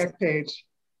on the back page.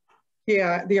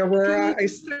 Yeah, the Aurora. I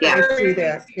see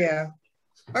that. Yeah.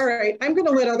 All right. I'm going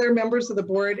to let other members of the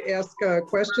board ask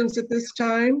questions at this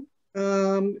time.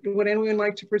 Would anyone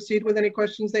like to proceed with any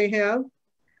questions they have?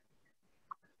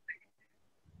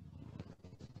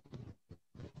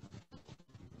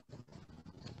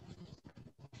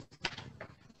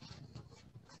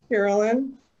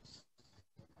 Carolyn?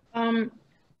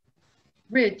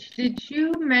 Rich, did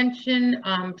you mention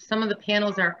some of the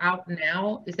panels are out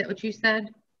now? Is that what you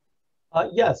said?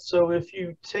 Yes. So if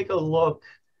you take a look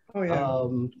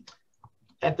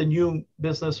at the new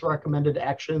business recommended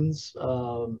actions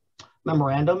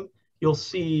memorandum, you'll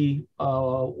see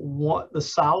the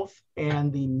south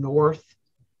and the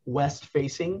northwest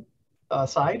facing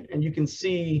side. And you can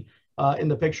see in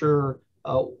the picture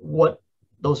what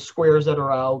those squares that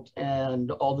are out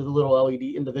and all the little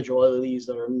individual LEDs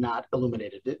that are not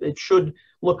illuminated. It should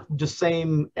look the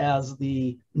same as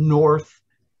the north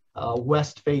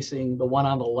west facing, the one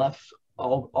on the left,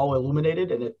 all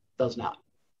illuminated, and it does not.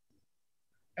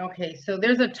 Okay, so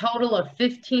there's a total of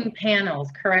 15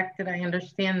 panels, correct? Did I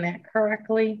understand that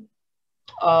correctly?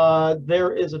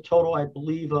 There is a total, I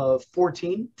believe, of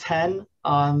 14, 10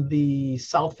 on the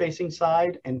south facing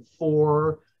side, and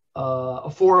four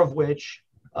of which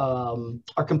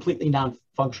are completely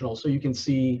non-functional. So you can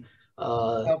see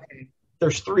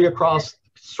there's 3 across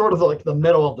sort of like the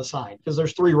middle of the sign, because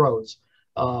there's 3 rows,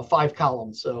 5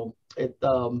 columns. So it, you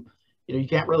know, you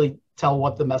can't really tell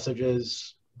what the message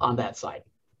is on that side.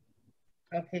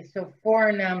 Okay, so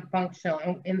 4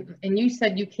 non-functional, and you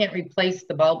said you can't replace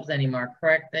the bulbs anymore,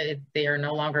 correct? They are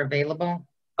no longer available?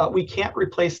 we can't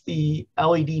replace the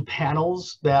LED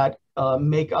panels that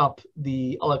make up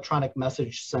the electronic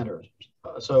message center.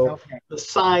 So Okay.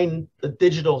 the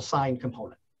digital sign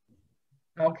component.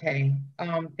 Okay,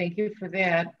 thank you for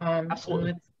that.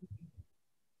 Absolutely.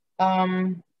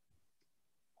 Carolyn,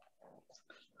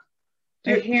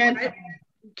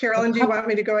 do you want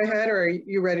me to go ahead, or are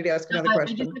you ready to ask another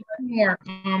question? I just have two more.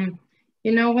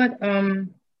 You know what?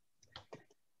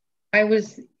 I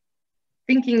was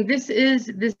thinking this is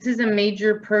a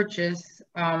major purchase,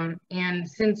 and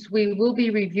since we will be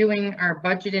reviewing our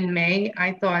budget in May,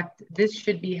 I thought this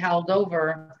should be held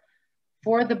over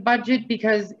for the budget,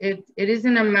 because it is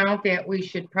an amount that we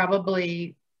should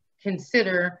probably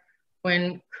consider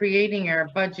when creating our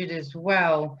budget as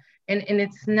well. And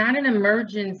it's not an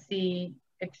emergency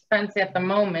expense at the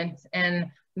moment,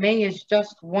 and May is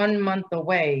just 1 month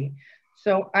away.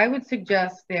 So I would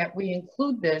suggest that we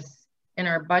include this in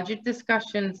our budget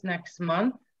discussions next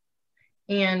month.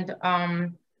 And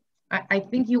I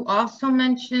think you also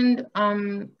mentioned,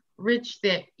 Rich,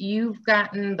 that you've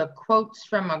gotten the quotes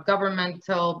from a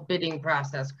governmental bidding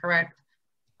process, correct?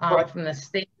 From the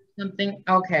state or something?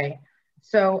 Okay.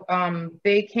 So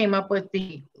they came up with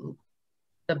the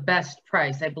best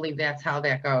price. I believe that's how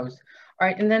that goes. All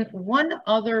right. And then one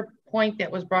other point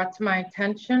that was brought to my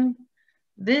attention,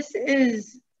 this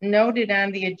is noted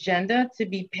on the agenda to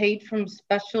be paid from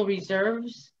special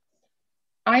reserves.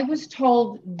 I was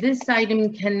told this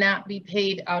item cannot be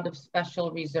paid out of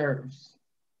special reserves.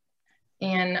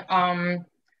 And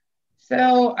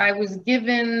so I was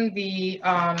given the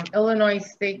Illinois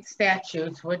state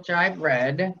statutes, which I've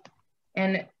read,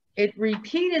 and it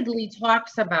repeatedly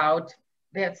talks about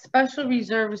that special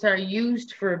reserves are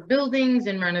used for buildings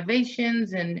and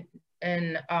renovations and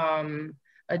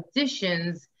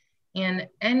additions, and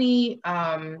any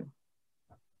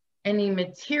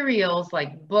materials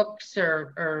like books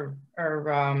or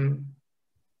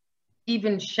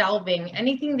even shelving,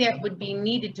 anything that would be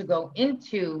needed to go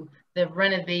into the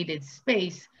renovated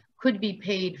space could be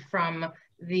paid from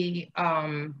the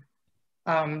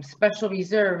special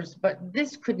reserves, but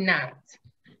this could not.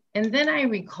 And then I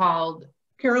recalled,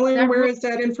 Carolyn, where is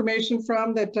that information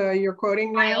from that you're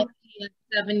quoting now?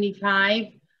 75,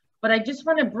 but I just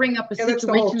want to bring up a situation. That's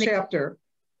the whole chapter.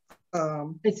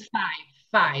 It's five.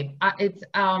 It's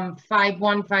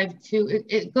 5.1, 5.2.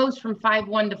 It goes from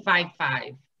 5.1 to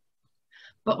 5.5.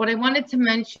 But what I wanted to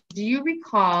mention, do you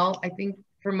recall, I think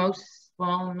for most,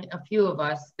 well, a few of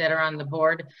us that are on the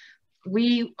board,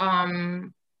 we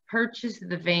purchased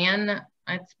the van,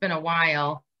 it's been a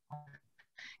while.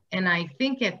 And I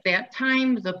think at that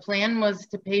time, the plan was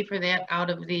to pay for that out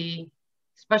of the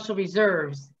special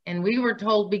reserves. And we were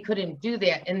told we couldn't do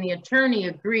that. And the attorney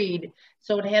agreed,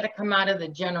 so it had to come out of the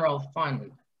general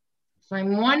fund. So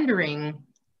I'm wondering,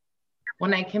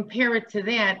 when I compare it to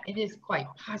that, it is quite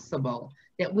possible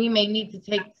that we may need to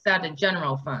take this out of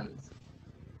general funds.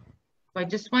 So I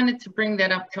just wanted to bring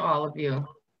that up to all of you.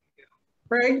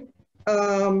 Greg,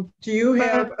 do you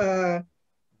have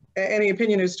any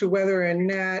opinion as to whether or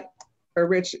not, or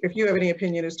Rich, if you have any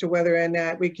opinion as to whether or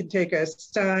not we could take a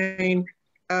sign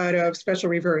out of special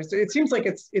reserves? It seems like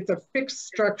it's a fixed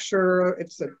structure.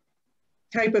 It's a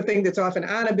type of thing that's often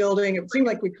on a building. It seemed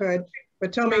like we could,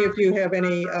 but tell me if you have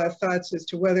any thoughts as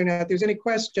to whether or not there's any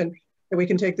question that we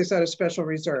can take this out of special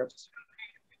reserves.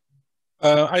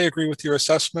 I agree with your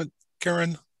assessment,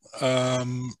 Karen.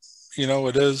 You know,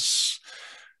 it is,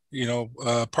 you know,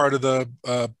 part of the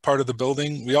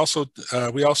building. We also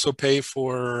pay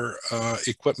for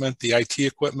equipment, the IT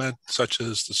equipment, such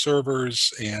as the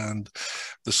servers and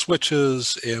the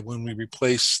switches, and when we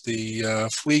replace the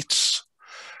fleets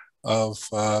of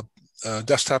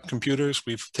desktop computers,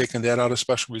 we've taken that out of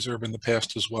special reserve in the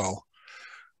past as well.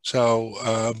 So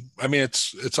I mean,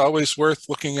 it's always worth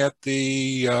looking at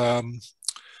the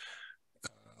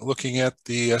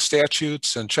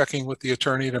statutes and checking with the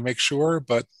attorney to make sure,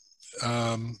 but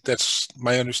that's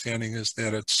my understanding, is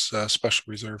that it's a special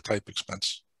reserve type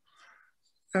expense.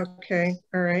 Okay,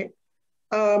 all right.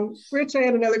 Rich, I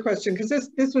had another question, because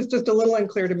this was just a little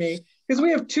unclear to me, because we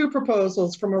have two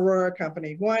proposals from Aurora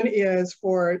Company. One is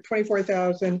for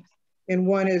 $24,000 and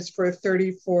one is for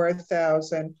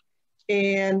 $34,000.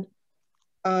 And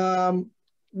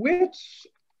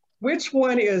which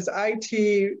one is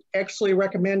IT actually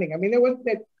recommending? I mean,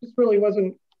 that just really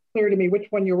wasn't clear to me which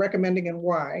one you're recommending and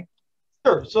why.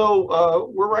 Sure. So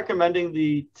we're recommending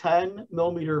the 10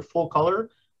 millimeter full color.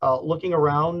 Looking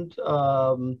around.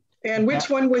 And which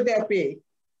one would that be?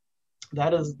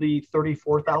 That is the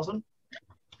 34,000.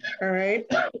 All right.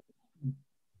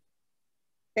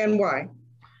 And why?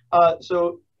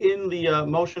 So in the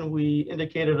motion, we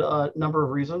indicated a number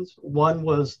of reasons. One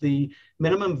was the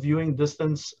minimum viewing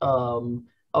distance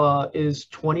is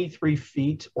 23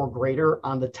 feet or greater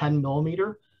on the 10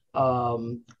 millimeter.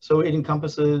 So it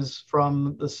encompasses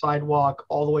from the sidewalk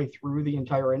all the way through the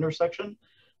entire intersection,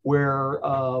 where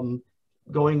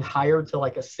going higher to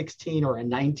like a 16 or a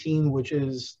 19, which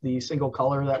is the single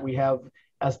color that we have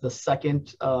as the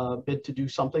second bid to do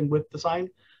something with the sign,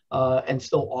 and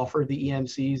still offer the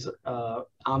EMCs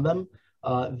on them.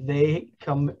 They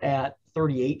come at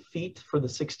 38 feet for the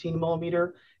 16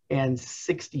 millimeter and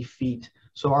 60 feet.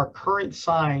 So our current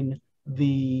sign,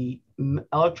 the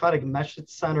electronic message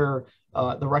center,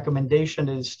 the recommendation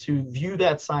is to view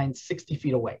that sign 60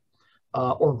 feet away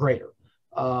or greater.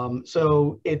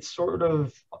 So it's sort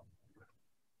of,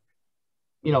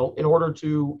 you know, in order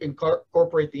to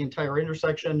incorporate the entire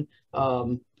intersection,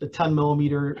 the 10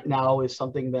 millimeter now is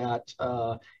something that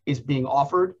is being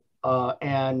offered,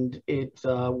 and it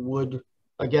would,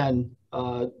 again,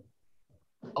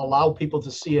 allow people to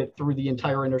see it through the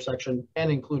entire intersection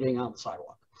and including on the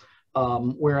sidewalk.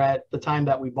 Where at the time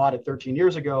that we bought it 13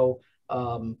 years ago,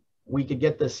 we could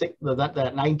get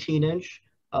that 19 inch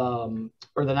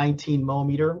or the 19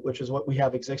 millimeter, which is what we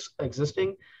have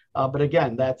existing. But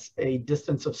again, that's a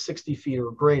distance of 60 feet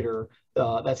or greater.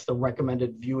 That's the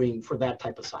recommended viewing for that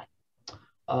type of sign.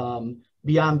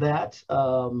 Beyond that,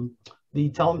 the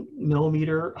 10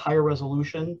 millimeter higher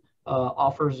resolution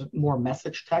offers more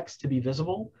message text to be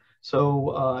visible.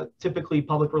 So typically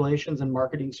public relations and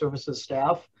marketing services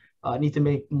staff need to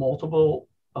make multiple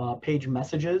page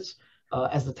messages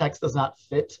as the text does not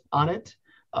fit on it.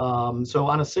 So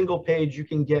on a single page, you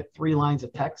can get 3 lines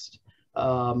of text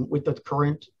with the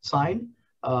current sign,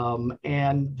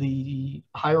 and the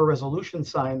higher resolution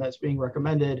sign that's being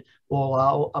recommended will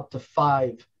allow up to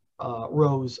 5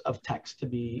 rows of text to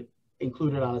be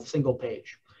included on a single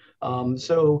page.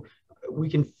 So we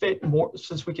can fit more,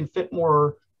 since we can fit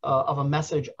more of a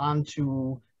message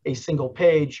onto a single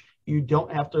page, you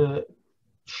don't have to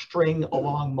string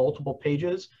along multiple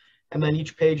pages, and then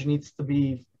each page needs to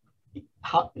be,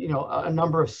 you know, a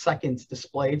number of seconds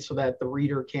displayed so that the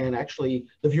reader can actually,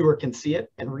 the viewer can see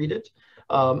it and read it.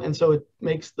 And so it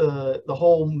makes the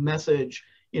whole message,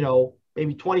 you know,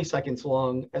 maybe 20 seconds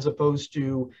long, as opposed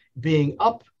to being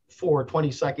up for 20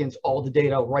 seconds, all the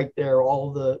data right there,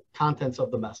 all the contents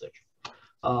of the message.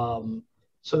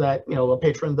 So that, you know, a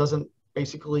patron doesn't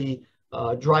basically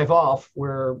drive off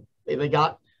where they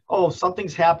got, oh,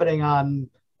 something's happening on,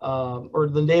 or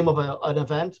the name of an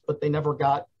event, but they never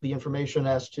got the information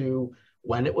as to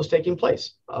when it was taking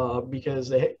place because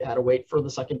they had to wait for the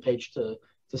second page to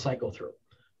cycle through.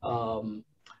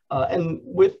 And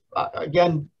with,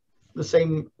 again, the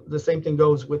same thing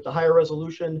goes with the higher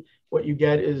resolution. What you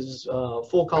get is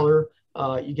full color,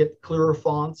 you get clearer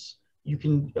fonts, you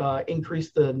can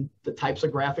increase the types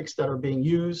of graphics that are being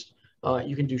used.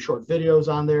 You can do short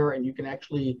videos on there, and you can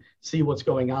actually see what's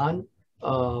going on,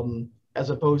 as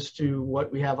opposed to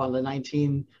what we have on the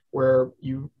 19, where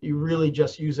you really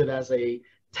just use it as a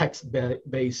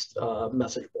text-based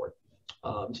message board.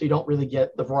 So you don't really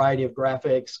get the variety of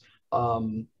graphics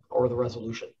or the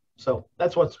resolution. So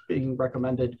that's what's being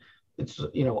recommended. It's,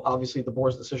 you know, obviously the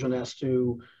board's decision as to,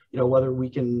 you know, whether we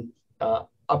can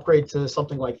upgrade to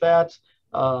something like that,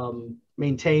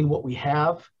 maintain what we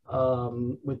have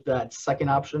with that second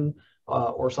option,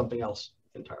 or something else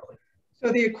entirely.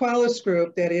 So the Equalis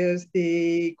Group, that is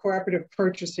the cooperative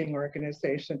purchasing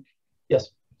organization.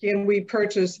 Yes. Can we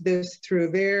purchase this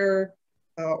through their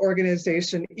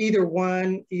organization, either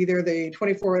one, either the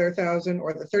 $24,000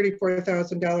 or the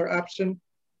 $34,000 option?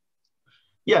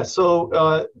 Yeah,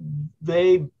 so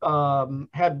they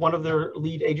had one of their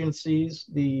lead agencies,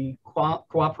 the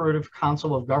Cooperative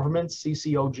Council of Governments,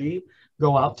 CCOG,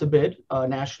 go out to bid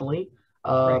nationally.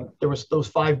 Right. There was those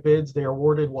 5 bids, they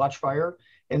awarded Watchfire.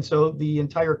 And so the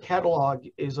entire catalog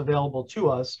is available to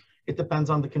us. It depends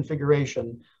on the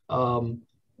configuration.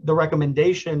 The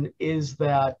recommendation is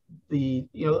that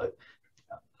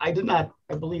I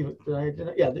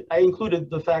included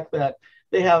the fact that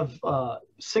they have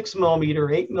 6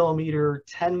 millimeter, 8 millimeter,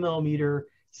 10 millimeter,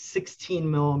 16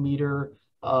 millimeter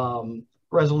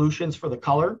resolutions for the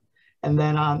color. And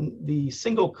then on the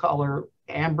single color,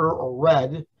 amber or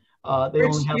red, they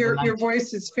only have your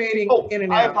voice is fading in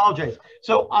and out. I apologize.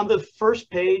 So on the first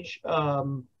page,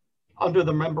 under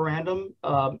the memorandum,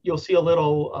 you'll see a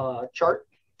little chart,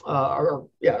 a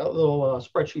little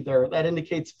spreadsheet there that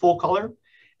indicates full color,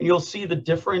 and you'll see the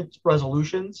different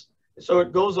resolutions. So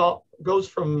it goes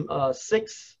from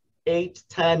 6, 8,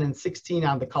 10, and 16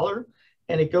 on the color,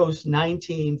 and it goes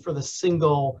 19 for the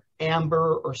single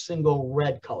amber or single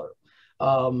red color.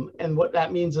 And what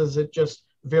that means is it just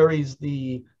varies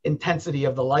the intensity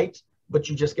of the light, but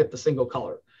you just get the single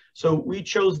color. So we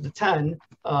chose the 10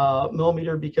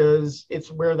 millimeter because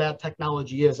it's where that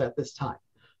technology is at this time.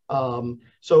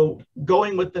 So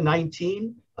going with the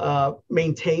 19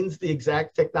 maintains the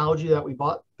exact technology that we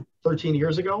bought 13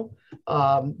 years ago,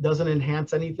 doesn't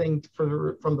enhance anything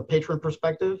from the patron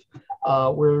perspective,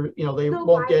 where they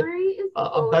won't get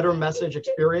a better message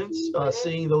experience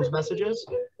seeing those messages.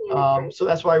 So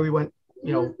that's why we went,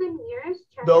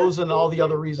 those and all the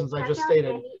other reasons I just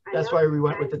stated. That's why we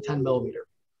went with the 10 millimeter.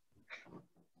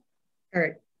 All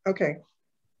right. Okay.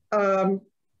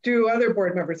 Do other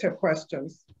board members have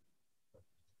questions?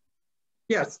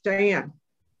 Yes, Diane.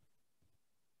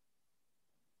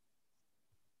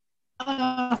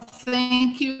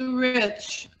 Thank you,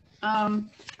 Rich. I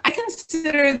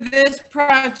consider this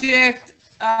project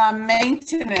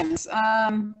maintenance.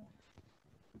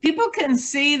 People can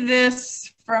see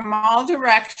this from all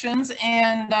directions,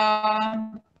 and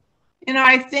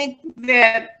I think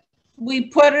that we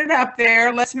put it up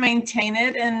there. Let's maintain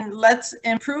it and let's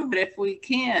improve it if we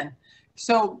can.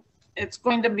 So it's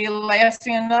going to be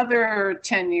lasting another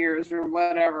 10 years or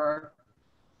whatever.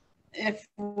 If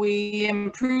we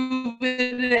improve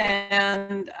it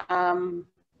and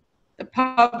the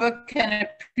public can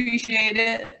appreciate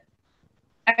it,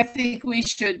 I think we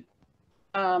should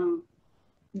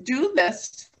do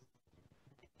this.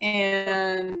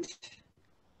 And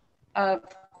of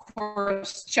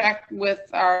course, check with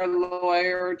our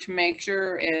lawyer to make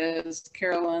sure, as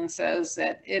Carolyn says,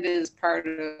 that it is part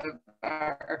of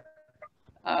our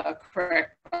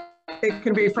correct. It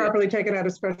can be properly taken out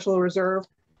of special reserve.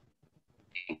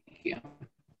 Thank you.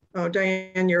 Oh,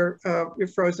 Diane, you're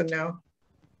frozen now,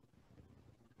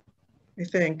 I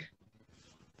think.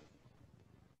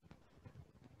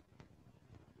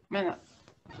 Minute.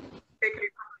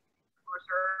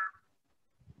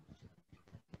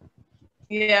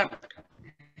 Yeah.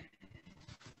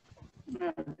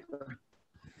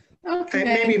 Okay.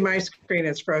 Maybe my screen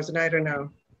is frozen. I don't know.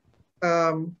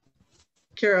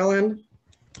 Carolyn?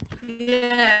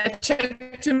 Yeah,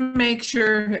 check to make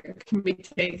sure it can be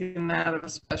taken out of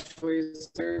special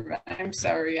reserve. I'm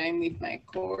sorry, I need my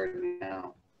cord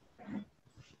now.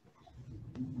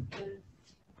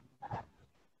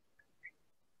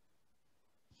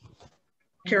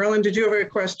 Carolyn, did you have a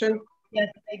question? Yes,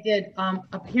 I did.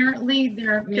 Apparently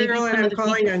there may Carolyn, be some I'm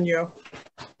calling on you.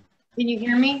 Can you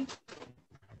hear me?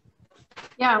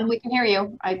 Yeah, we can hear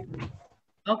you.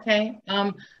 Okay.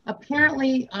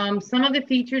 Apparently, some of the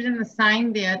features in the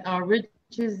sign that Rich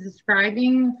is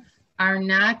describing are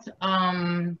not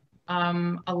allowed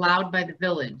by the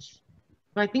village.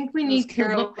 So I think we need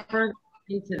to look further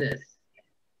into this.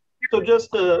 So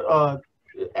just to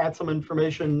add some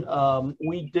information,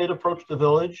 we did approach the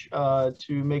village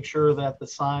to make sure that the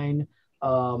sign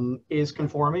is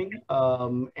conforming,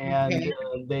 and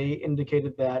they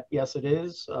indicated that yes, it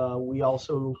is. We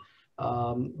also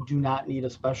do not need a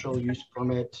special use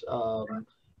permit.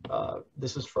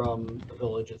 This is from the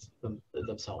villages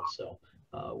themselves. So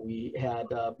we had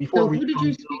before. So who did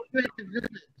you speak to at the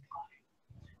village?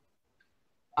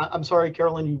 I'm sorry,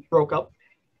 Carolyn, you broke up.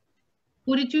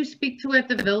 Who did you speak to at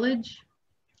the village?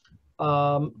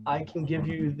 I can give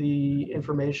you the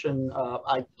information.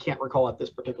 I can't recall at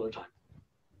this particular time.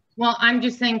 Well, I'm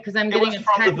just saying because I'm getting a text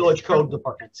from the village code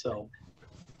department. So.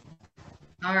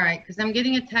 All right, because I'm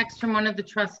getting a text from one of the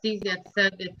trustees that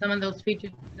said that some of those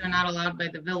features are not allowed by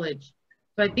the village.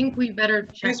 So I think we better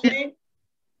check it.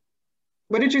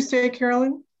 What did you say,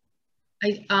 Carolyn?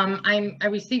 I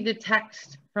received a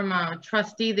text from a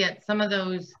trustee that some of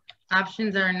those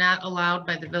options are not allowed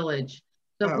by the village.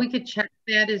 So if we could check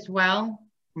that as well.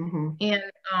 And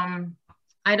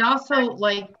I'd also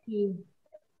like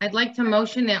to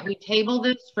motion that we table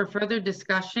this for further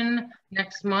discussion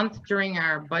next month during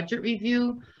our budget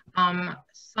review.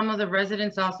 Some of the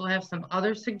residents also have some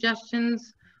other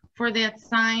suggestions for that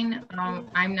sign.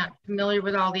 I'm not familiar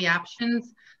with all the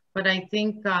options, but I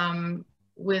think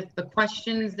with the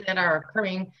questions that are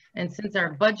occurring, and since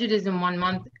our budget is in 1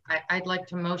 month, I'd like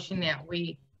to motion that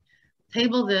we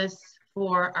table this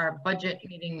for our budget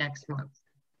meeting next month.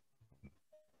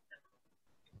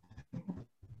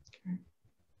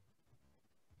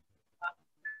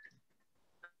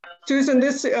 Susan,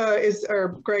 this is,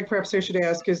 or Greg, perhaps I should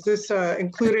ask, is this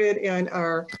included in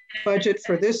our budget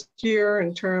for this year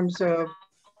in terms of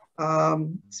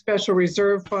special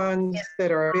reserve funds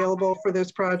that are available for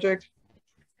this project?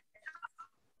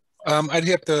 I'd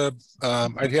have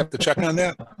to check on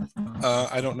that.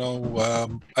 I don't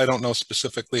know. I don't know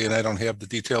specifically, and I don't have the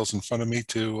details in front of me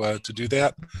to do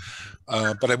that.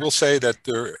 But I will say that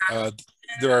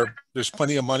there's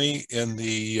plenty of money in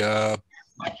the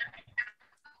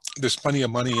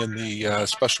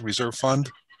special reserve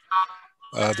fund.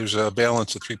 There's a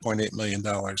balance of $3.8 million.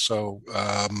 So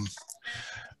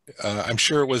I'm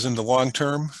sure it was in the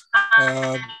long-term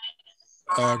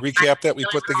recap that we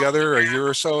put together a year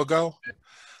or so ago.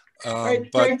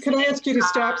 Right, Greg, can I ask you to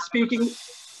stop speaking?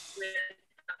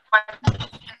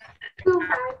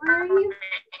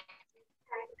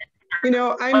 You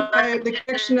know, the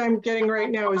connection I'm getting right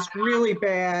now is really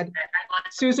bad.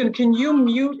 Susan, can you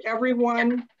mute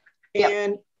everyone?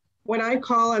 And when I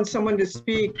call on someone to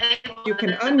speak, you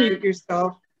can unmute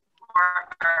yourself.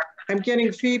 I'm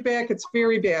getting feedback. It's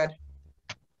very bad.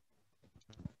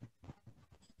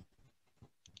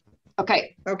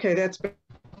 Okay. Okay, that's better.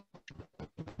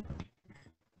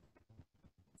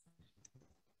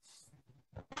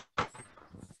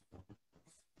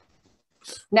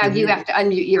 Now you have to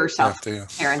unmute yourself,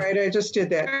 Karen. Right, I just did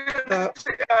that.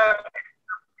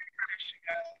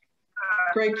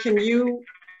 Greg, can you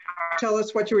tell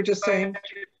us what you were just saying?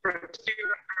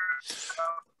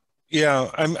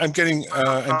 Yeah, I'm getting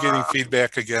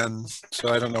feedback again, so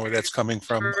I don't know where that's coming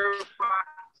from.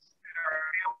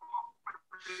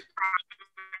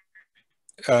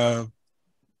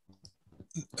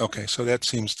 Okay, so that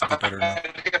seems to be better now.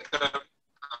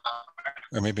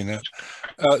 Or maybe not.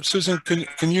 Susan,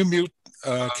 can you mute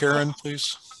Karen,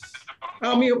 please?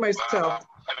 I'll mute myself.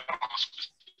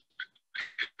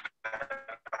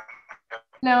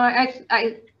 No,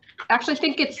 I actually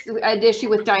think it's an issue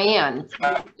with Diane,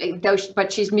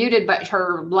 but she's muted, but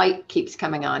her light keeps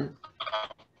coming on.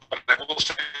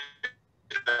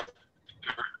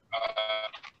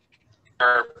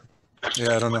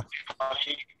 Yeah, I don't know.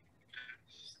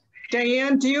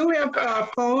 Diane, do you have a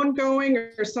phone going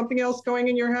or something else going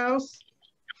in your house?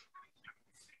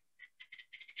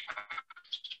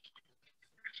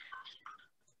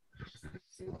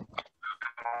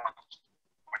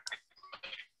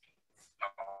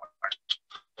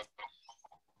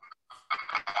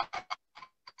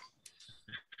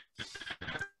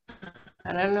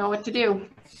 I don't know what to do.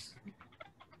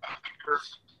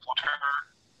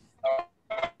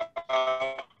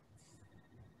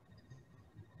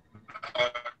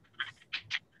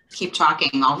 Keep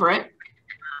talking over it.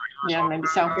 Yeah, maybe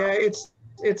so. Yeah,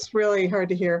 it's really hard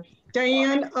to hear.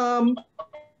 Diane,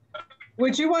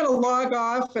 would you want to log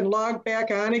off and log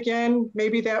back on again?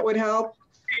 Maybe that would help.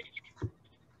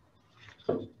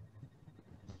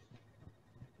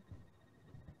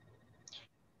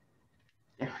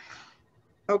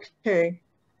 Okay.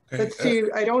 Let's see.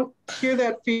 I don't hear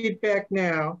that feedback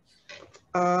now.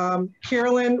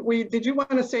 Carolyn, did you want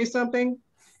to say something?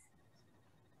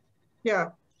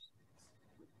 Yeah.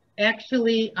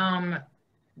 Actually,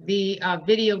 the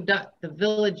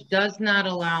village does not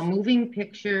allow moving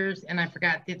pictures, and I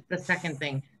forgot the second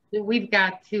thing. We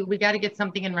got to get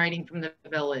something in writing from the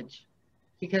village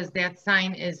because that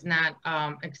sign is not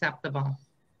acceptable.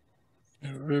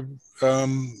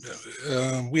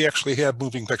 We actually have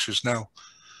moving pictures now,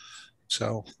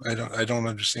 so I don't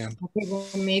understand. Okay, well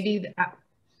maybe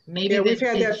yeah, we've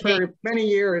had that for many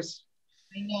years.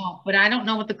 I know, but I don't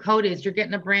know what the code is. You're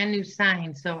getting a brand new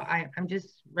sign, so I'm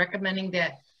just recommending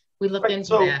that we look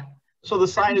into that. So the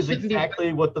sign is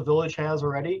exactly what the village has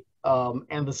already,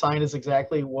 and the sign is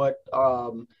exactly what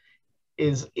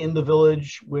is in the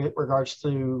village with regards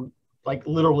to, like,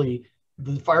 literally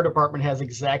the fire department has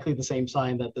exactly the same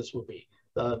sign that this will be.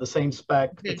 The same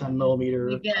spec, the 10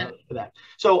 millimeter for that.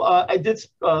 So I did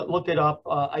look it up.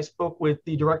 I spoke with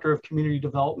the Director of Community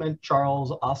Development,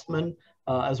 Charles Ostman,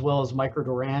 as well as Micah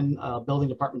Duran, Building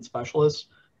Department Specialist,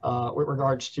 with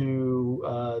regards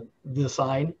to the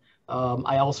sign.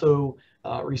 I also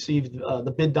received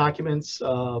the bid documents,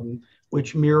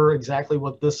 which mirror exactly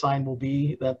what this sign will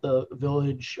be that the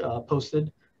village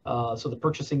posted. So the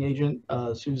purchasing agent,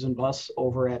 Susan Buss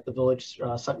over at the village,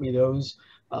 sent me those.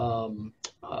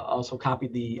 Also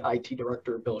copied the IT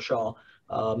director, Bill Shaw.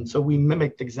 So we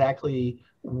mimicked exactly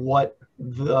what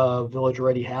the village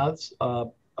already has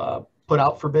put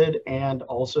out for bid and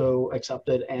also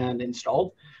accepted and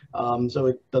installed. So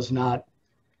it does not,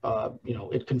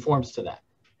 it conforms to that.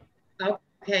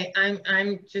 Okay,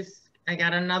 I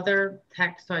got another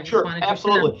text, so I just wanted to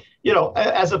absolutely.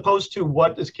 As opposed to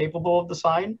what is capable of the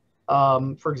sign.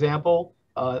 For example,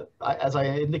 as I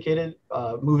indicated,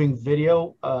 moving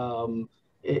video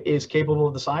is capable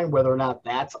of the sign. Whether or not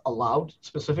that's allowed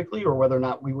specifically or whether or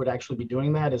not we would actually be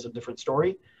doing that is a different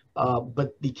story.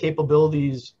 but the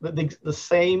capabilities, the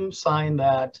same sign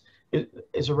that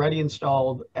is already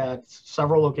installed at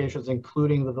several locations,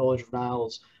 including the Village of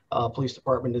Niles Police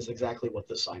Department, is exactly what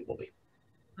this sign will be.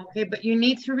 Okay, but you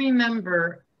need to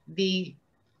remember the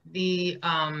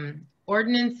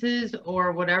ordinances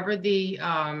or whatever the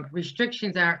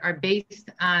restrictions are based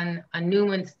on a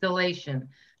new installation,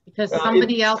 because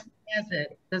somebody else has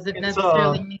it. Does it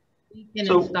necessarily mean we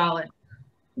can install it?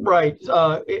 Right.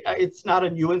 It's not a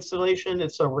new installation,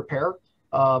 it's a repair.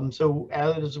 So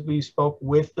as we spoke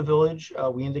with the village,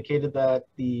 we indicated that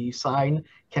the sign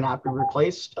cannot be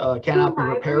replaced, cannot be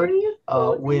repaired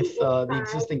with the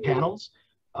existing panels.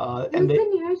 And the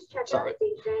nearest checkout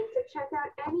station to check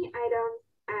out any items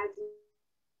as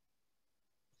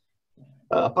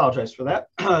apologize for that.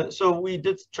 So we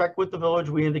did check with the village.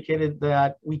 We indicated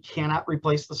that we cannot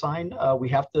replace the sign. We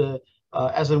have to,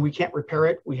 as in we can't repair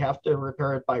it. We have to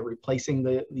repair it by replacing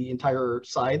the entire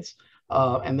sides.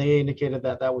 And they indicated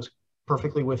that that was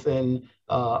perfectly within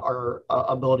our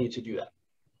ability to do that,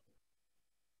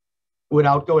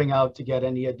 without going out to get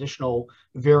any additional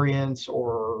variants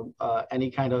or any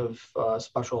kind of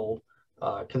special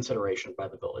consideration by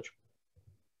the village.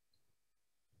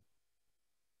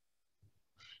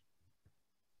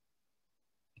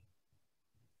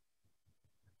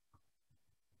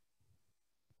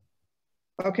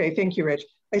 Okay, thank you, Rich.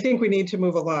 I think we need to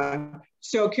move along.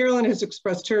 So Carolyn has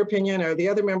expressed her opinion. Are the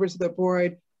other members of the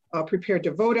board prepared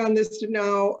to vote on this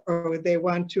now, or would they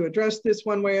want to address this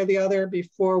one way or the other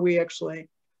before we actually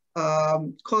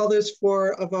call this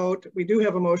for a vote? We do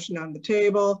have a motion on the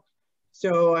table.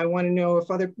 So I want to know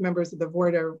if other members of the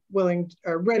board are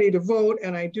ready to vote.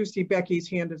 And I do see Becky's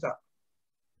hand is up.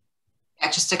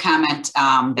 Yeah, just a comment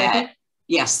that,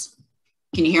 yes.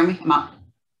 Can you hear me? I'm up.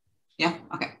 Yeah,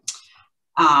 okay.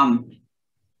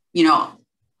 You know,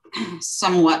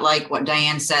 somewhat like what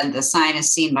Diane said, the sign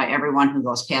is seen by everyone who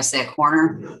goes past that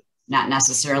corner, not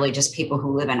necessarily just people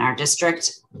who live in our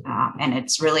district. And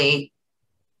it's really,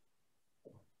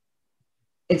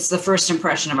 it's the first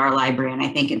impression of our library. And I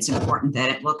think it's important that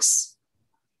it looks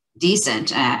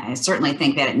decent. I certainly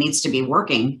think that it needs to be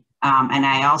working. And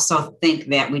I also think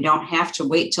that we don't have to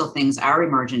wait till things are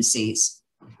emergencies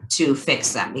to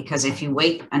fix them, because if you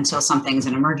wait until something's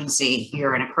an emergency,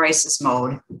 you're in a crisis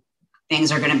mode.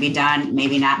 Things are going to be done,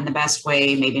 maybe not in the best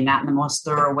way, maybe not in the most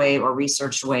thorough way or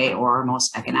researched way or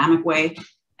most economic way.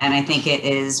 And I think it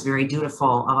is very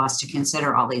dutiful of us to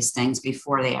consider all these things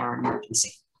before they are an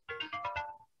emergency.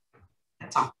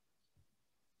 That's all.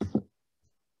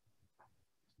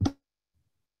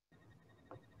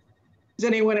 Does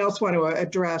anyone else want to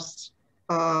address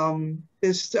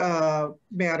this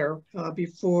matter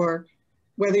before,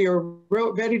 whether you're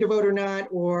ready to vote or not,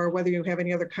 or whether you have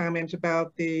any other comment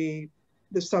about the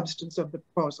substance of the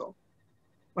proposal,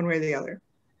 one way or the other?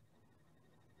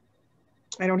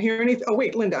 I don't hear anything. Oh,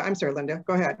 wait, Linda. I'm sorry, Linda.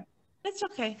 Go ahead. That's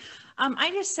okay.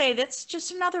 I just say that's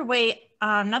just another way,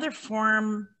 another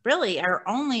form, really our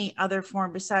only other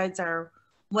form besides our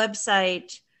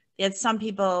website that some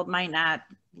people might not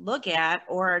look at,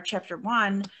 or our chapter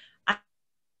 1.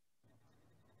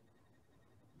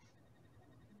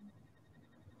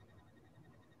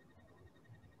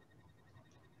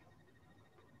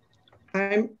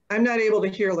 I'm not able to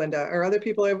hear, Linda. Are other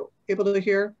people able to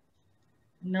hear?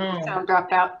 No. Sound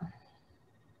dropped out.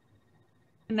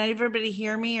 Can everybody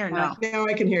hear me or no? Now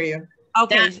I can hear you.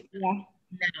 Okay. Yeah. No.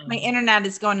 My internet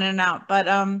is going in and out, but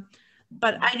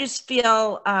I just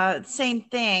feel same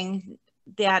thing,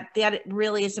 that it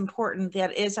really is important.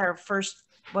 That is our first,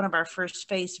 one of our first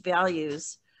face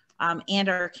values, and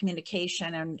our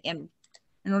communication, and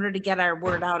in order to get our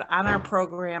word out on our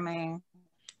programming,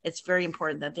 it's very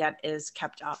important that that is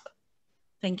kept up.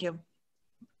 Thank you.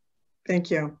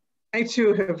 Thank you. I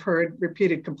too have heard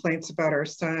repeated complaints about our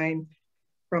sign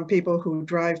from people who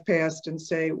drive past and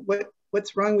say,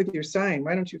 what's wrong with your sign?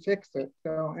 Why don't you fix it?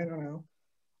 So I don't know.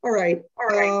 All right.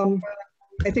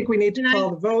 I think we need to call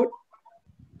the vote.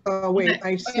 Wait,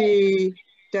 I see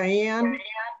Diane.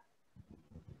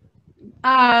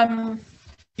 Do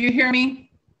you hear me?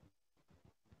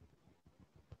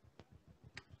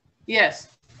 Yes.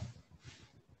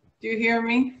 Do you hear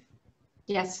me?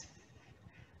 Yes.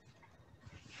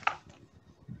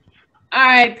 All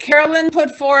right, Carolyn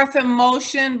put forth a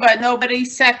motion, but nobody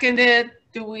seconded.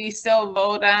 Do we still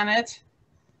vote on it?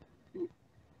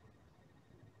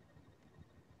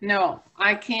 No,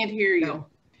 I can't hear you.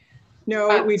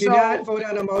 No, we do not vote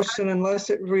on a motion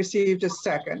unless it received a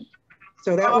second.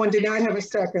 So that one did not have a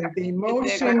second. The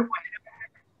motion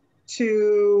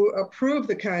to approve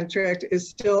the contract is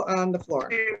still on the floor.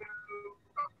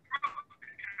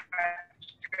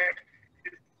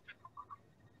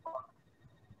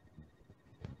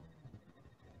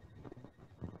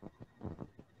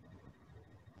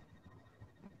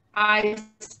 I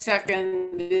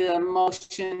second the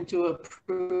motion to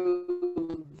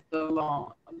approve the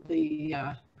loan, the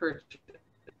purchase.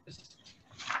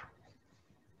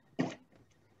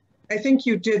 I think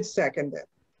you did second it.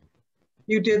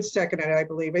 You did second it, I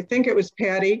believe. I think it was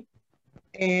Patty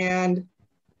and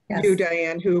you,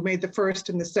 Diane, who made the first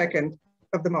and the second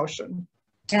of the motion.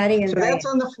 Patty and so Diane. That's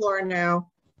on the floor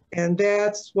now, and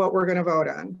that's what we're going to vote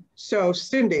on. So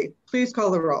Cindy, please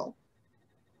call the roll.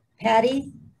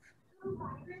 Patty?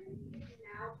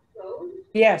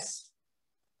 Yes.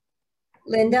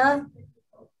 Linda?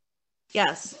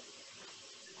 Yes.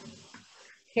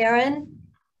 Karen?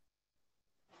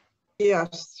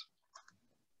 Yes.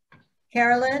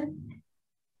 Carolyn?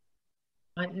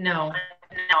 No.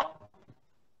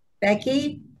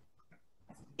 Becky?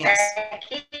 Yes.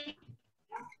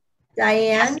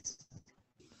 Diane?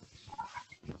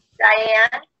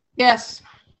 Yes.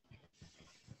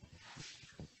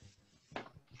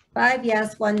 5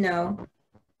 yes, 1 no.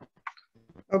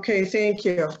 Okay, thank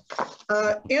you.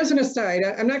 As an aside,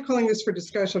 I'm not calling this for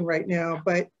discussion right now,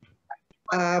 but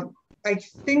I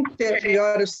think that we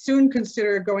ought to soon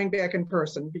consider going back in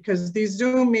person because these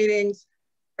Zoom meetings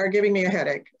are giving me a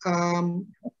headache.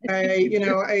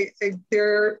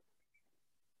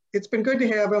 It's been good to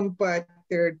have them, but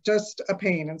they're just a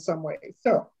pain in some ways.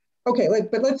 So, okay,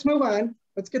 but let's move on.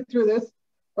 Let's get through this.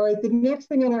 All right, the next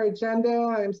thing on our agenda,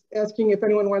 I'm asking if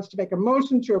anyone wants to make a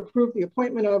motion to approve the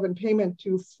appointment of and payment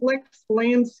to Flex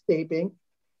Landscaping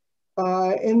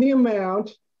in the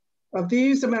amount of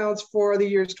these amounts for the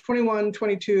years 21,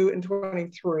 22, and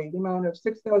 23. The amount of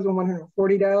 $6,140 for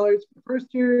the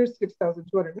first year,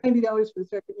 $6,290 for the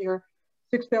second year,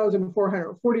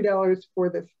 $6,440 for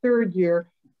the third year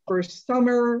for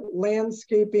summer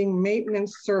landscaping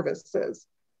maintenance services.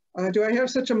 Do I have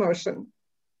such a motion?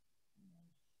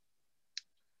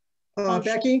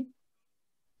 Becky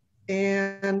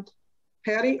and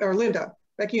Patty, or Linda?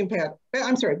 Becky and Pat.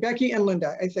 I'm sorry, Becky and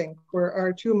Linda, I think, were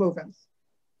our two move-ins.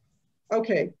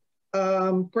 Okay,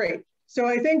 great. So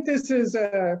I think this is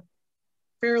a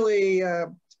fairly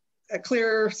a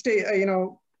clear,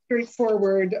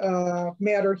 straightforward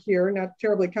matter here, not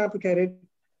terribly complicated.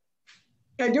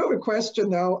 I do have a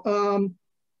question though.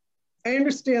 I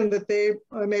understand that they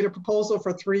made a proposal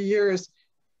for 3 years.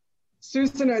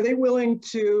 Susan, are they willing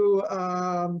to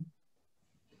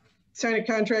sign a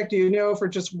contract, do you know, for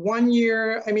just 1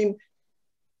 year? I mean,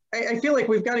 I feel like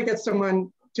we've got to get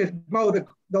someone to mow the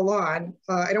lawn.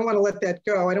 I don't want to let that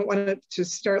go. I don't want it to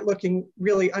start looking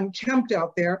really unkempt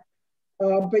out there.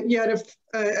 But yet if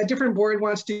a different board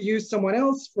wants to use someone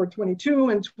else for 22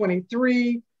 and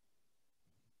 23,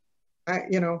 I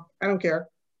don't care.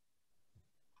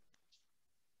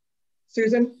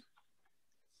 Susan?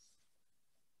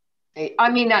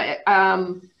 I mean,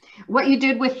 what you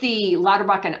did with the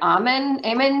Lauterbach and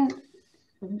Amen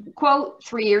quote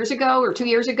 3 years ago or 2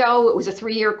 years ago, it was a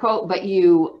 3-year quote, but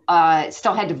you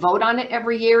still had to vote on it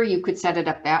every year. You could set it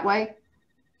up that way.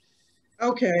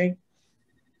 Okay.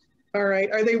 All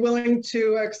right. Are they willing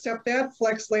to accept that,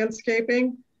 Flex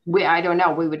Landscaping? I don't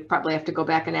know. We would probably have to go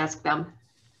back and ask them.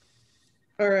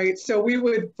 All right. So we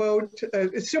would vote,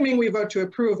 assuming we vote to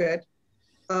approve it.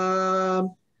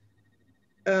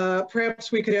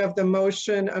 Perhaps we could have the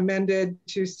motion amended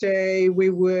to say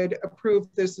we would approve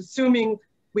this, assuming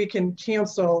we can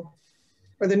cancel,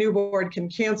 or the new board can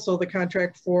cancel the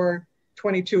contract for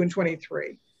 22 and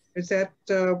 23. Is that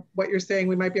what you're saying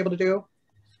we might be able to do?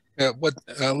 Yeah,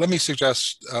 let me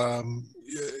suggest, why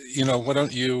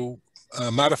don't you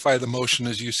modify the motion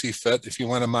as you see fit. If you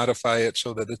want to modify it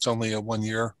so that it's only a 1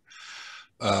 year,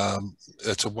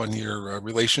 it's a 1 year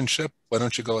relationship. Why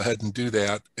don't you go ahead and do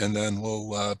that, and then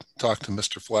we'll talk to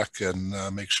Mr. Fleck and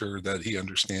make sure that he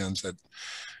understands that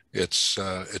it's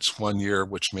 1 year,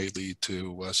 which may lead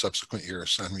to subsequent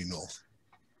years on renewal.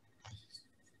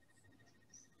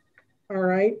 All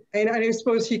right, and I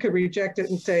suppose he could reject it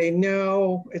and say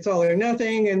no, it's all or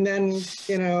nothing, and then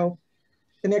the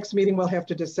next meeting we'll have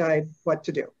to decide what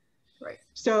to do. Right.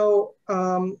 So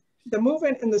the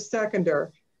movement and the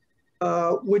seconder.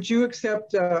 Would you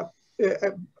accept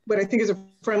what I think is a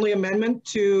friendly amendment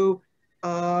to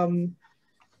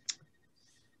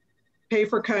pay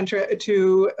for contract,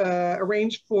 to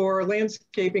arrange for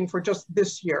landscaping for just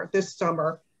this year, this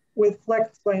summer, with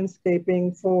Flex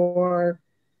Landscaping for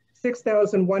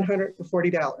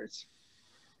 $6,140?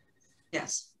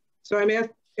 Yes. So I'm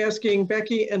asking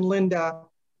Becky and Linda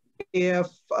if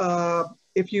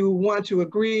you want to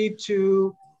agree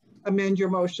to amend your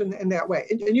motion in that way.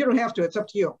 And you don't have to, it's up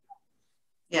to you.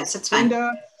 Yes, it's fine.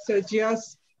 Linda says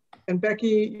yes, and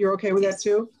Becky, you're okay with that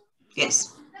too?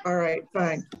 Yes. All right,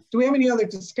 fine. Do we have any other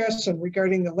discussion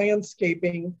regarding the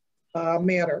landscaping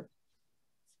matter?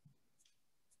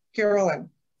 Carolyn.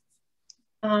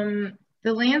 The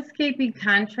landscaping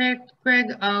contract, Greg,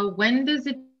 when does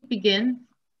it begin?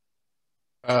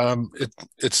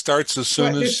 It starts as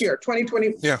soon as this year,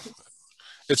 2020. Yeah,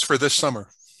 it's for this summer.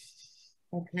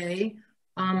 Okay.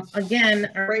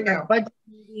 Again, our budget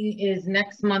meeting is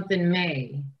next month in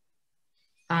May.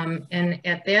 And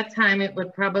at that time, it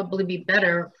would probably be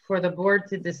better for the board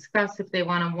to discuss if they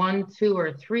want a 1, 2,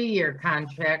 or 3-year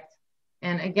contract.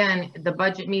 And again, the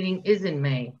budget meeting is in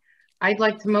May. I'd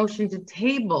like to motion to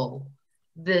table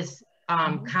this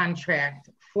contract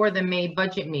for the May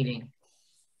budget meeting.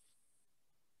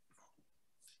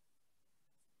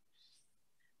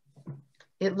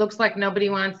 It looks like nobody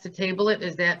wants to table it.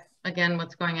 Is that, again,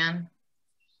 what's going on?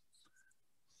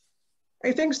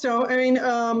 I think so. I mean,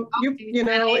 you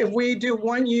know, if we do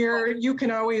 1 year, you can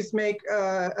always make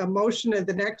a motion at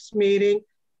the next meeting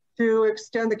to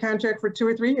extend the contract for 2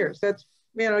 or 3 years. That's,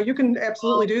 you know, you can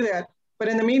absolutely do that. But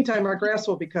in the meantime, our grass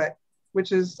will be cut,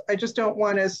 which is, I just don't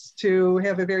want us to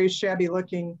have a very shabby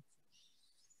looking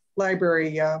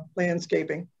library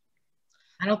landscaping.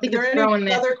 I don't think Are there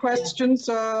any other questions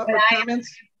or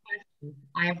comments?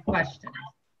 I have questions.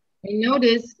 I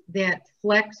noticed that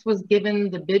Flex was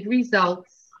given the bid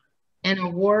results and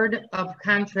award of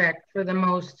contract for the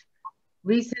most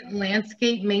recent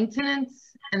landscape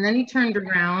maintenance. And then he turned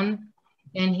around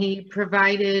and he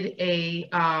provided a,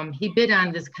 he bid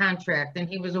on this contract and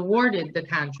he was awarded the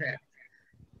contract.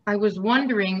 I was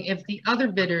wondering if the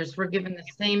other bidders were given the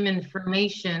same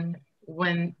information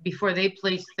before they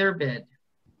placed their bid.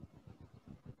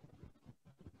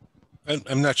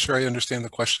 I'm not sure I understand the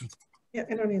question. Yeah,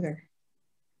 I don't either.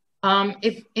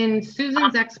 If in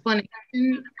Susan's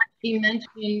explanation, he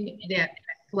mentioned that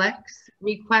Flex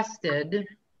requested,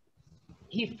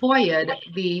 he FOIA'd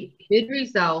the bid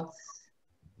results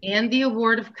and the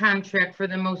award of contract for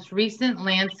the most recent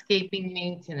landscaping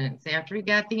maintenance. After he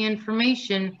got the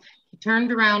information, he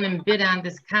turned around and bid on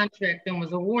this contract and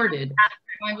was awarded.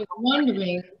 I was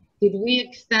wondering, did we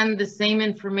extend the same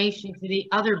information to the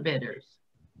other bidders?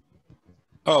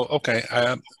 Oh, okay.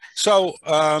 So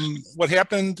what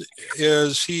happened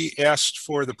is he asked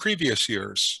for the previous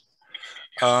years.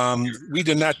 We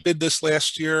did not bid this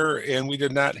last year and we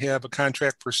did not have a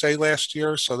contract per se last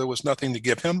year, so there was nothing to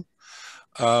give him.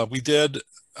 We did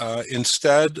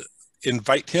instead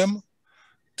invite him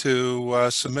to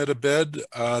submit a bid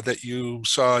that you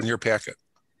saw in your packet.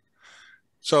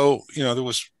 So, you know,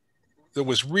 there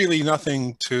was really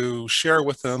nothing to share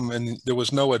with him and there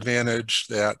was no advantage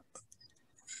that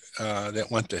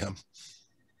went to him.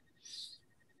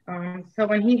 So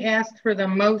when he asked for the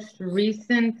most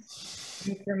recent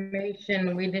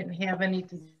information, we didn't have any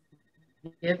to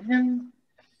give him?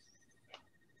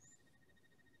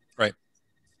 Right.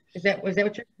 Was that what you're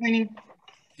explaining?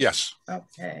 Yes.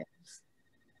 Okay.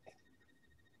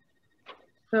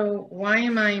 So why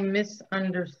am I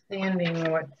misunderstanding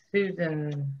what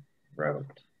Susan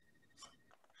wrote?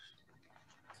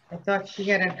 I thought she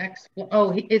had an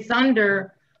it's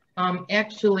under,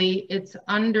 actually, it's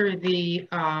under the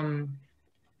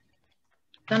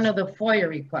FOIA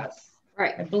request.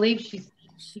 Right. I believe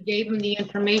she gave him the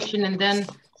information and then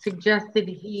suggested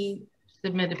he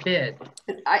submit a bid.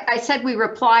 I said we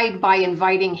replied by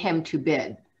inviting him to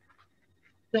bid.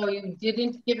 So you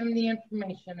didn't give him the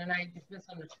information and I just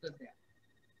misunderstood that.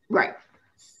 Right.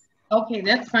 Okay,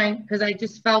 that's fine, because I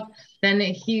just felt then that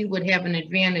he would have an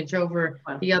advantage over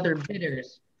the other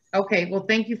bidders. Okay, well,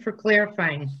 thank you for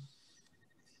clarifying.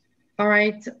 All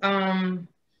right.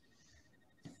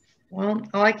 Well,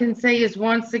 all I can say is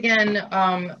once again,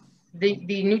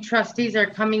 the new trustees are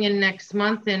coming in next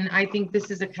month, and I think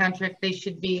this is a contract they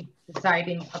should be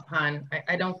deciding upon.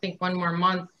 I don't think one more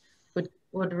month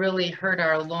would really hurt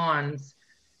our lawns.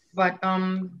 But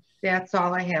that's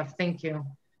all I have. Thank you.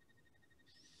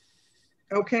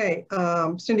 Okay,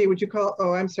 Cindy, would you call,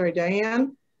 oh, I'm sorry,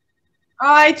 Diane?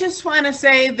 I just want to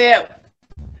say that,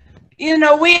 you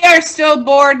know, we are still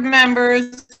board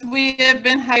members. We have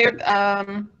been hired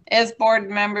as board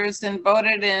members and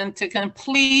voted in to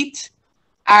complete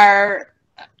our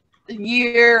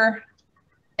year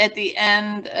at the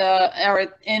end or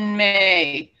in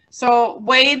May. So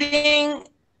waiting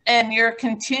and your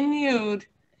continued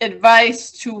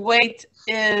advice to wait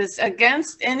is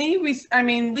against any, I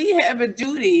mean, we have a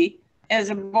duty as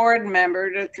a board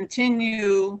member to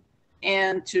continue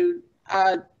and to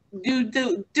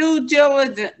do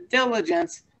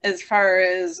diligence as far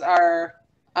as our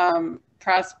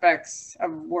prospects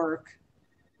of work.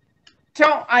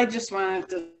 So I just wanted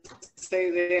to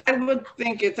say that I would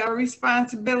think it's our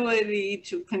responsibility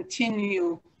to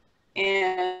continue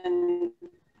and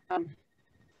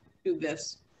do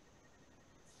this.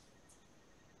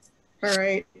 All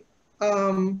right.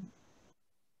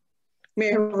 May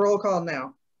I have a roll call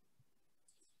now?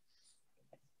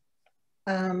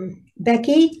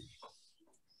 Becky?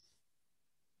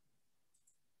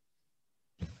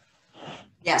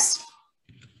 Yes.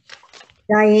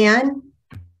 Diane?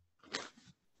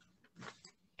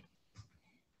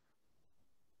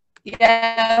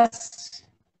 Yes.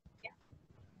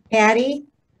 Patty?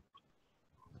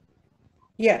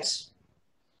 Yes.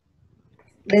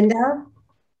 Linda?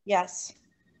 Yes.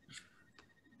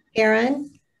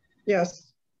 Karen?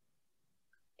 Yes.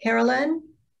 Carolyn?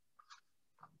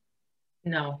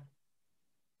 No.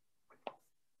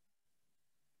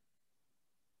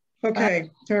 Okay,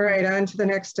 all right, on to the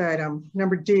next item,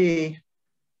 number D.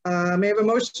 May I have a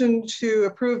motion to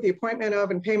approve the appointment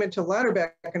of and payment to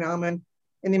Lauterbach and Allman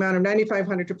in the amount of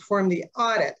 $9,500 to perform the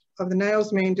audit of the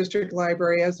Niles Main District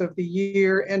Library as of the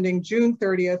year ending June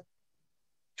 30th,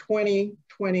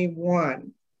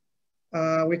 2021,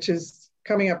 which is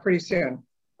coming up pretty soon.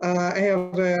 I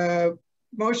have a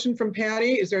motion from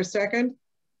Patty. Is there a second?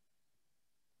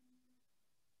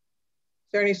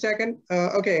 Is there any second?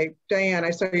 Okay, Diane, I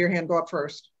saw your hand go up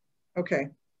first. Okay.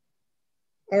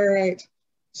 All right.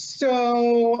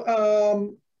 So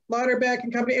Lauterbach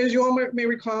and Company, as you all may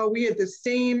recall, we had the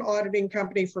same auditing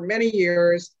company for many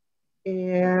years,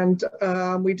 and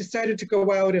we decided to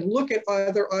go out and look at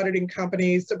other auditing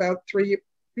companies about three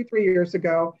years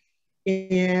ago,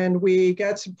 and we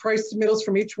got some price submittals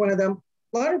from each one of them.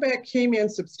 Lauterbach came in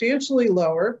substantially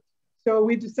lower, so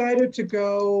we decided to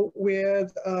go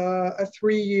with a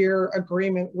 3-year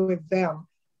agreement with them.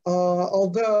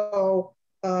 Although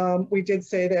we did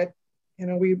say that, you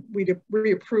know, we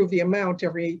reapprove the amount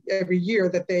every year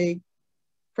that they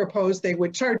proposed they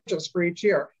would charge us for each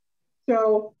year.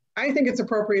 So I think it's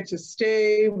appropriate to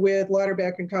stay with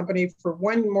Lauterbach and Company for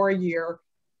 1 more year.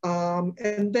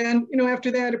 And then, you know, after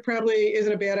that, it probably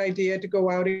isn't a bad idea to go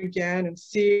out again and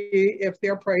see if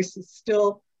their price is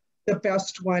still the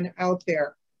best one out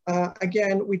there.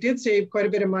 Again, we did save quite a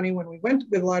bit of money when we went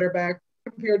with Lauterbach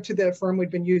compared to the firm we'd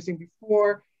been using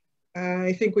before.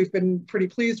 I think we've been pretty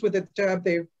pleased with the job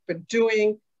they've been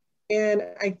doing. And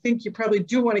I think you probably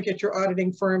do want to get your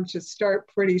auditing firm to start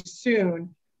pretty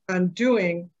soon on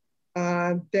doing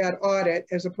that audit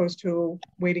as opposed to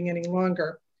waiting any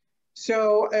longer.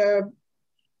 So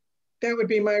that would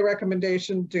be my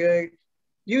recommendation, to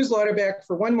use Lauterbach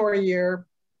for 1 more year,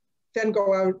 then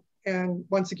go out and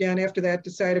once again, after that,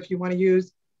 decide if you want to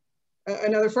use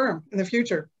another firm in the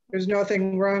future. There's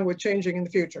nothing wrong with changing in the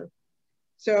future.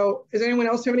 So does anyone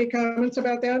else have any comments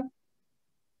about that?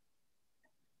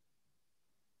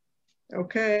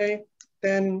 Okay,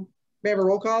 then may I have a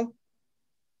roll call?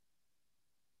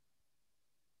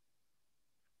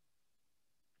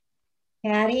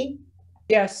 Patty?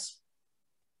 Yes.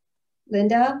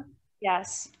 Linda?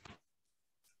 Yes.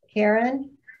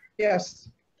 Karen? Yes.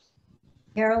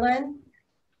 Carolyn?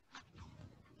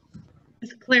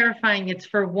 Just clarifying, it's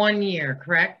for 1 year,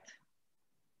 correct?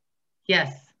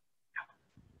 Yes.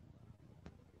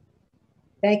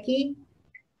 Becky?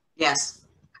 Yes.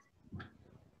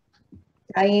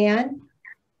 Diane?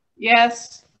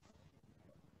 Yes.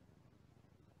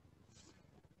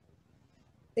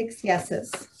 6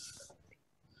 yeses.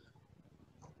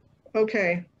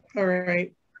 Okay, all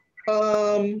right.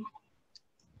 You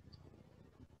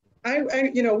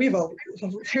know,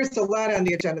 there's a lot on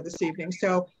the agenda this evening,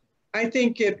 so I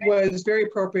think it was very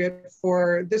appropriate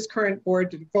for this current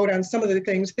board to vote on some of the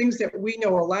things that we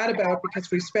know a lot about because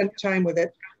we spent time with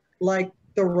it, like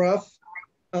the roof,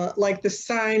 like the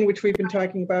sign, which we've been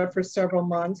talking about for several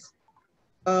months.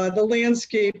 The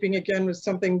landscaping, again, was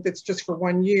something that's just for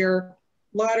 1 year.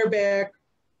 Lauterbach,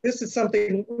 this is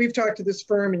something, we've talked to this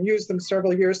firm and used them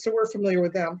several years, so we're familiar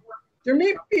with them. There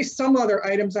may be some other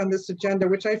items on this agenda,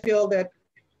 which I feel that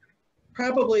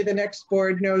probably the next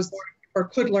board knows or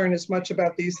could learn as much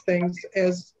about these things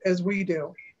as we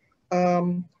do.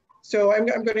 So I'm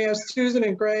going to ask Susan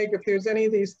and Greg if there's any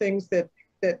of these things that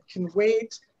can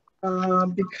wait,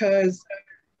 because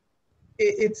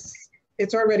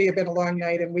it's already been a long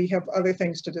night and we have other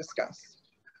things to discuss.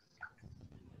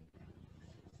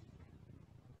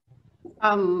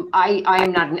 I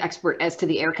am not an expert as to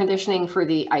the air conditioning for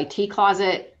the IT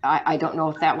closet. I don't know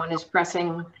if that one is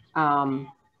pressing.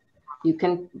 You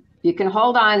can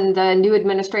hold on the new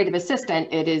administrative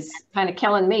assistant. It is kind of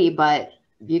killing me, but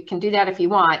you can do that if you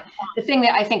want. The thing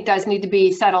that I think does need to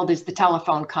be settled is the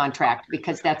telephone contract,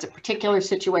 because that's a particular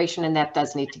situation and that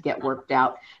does need to get worked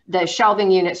out. The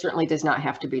shelving unit certainly does not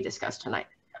have to be discussed tonight.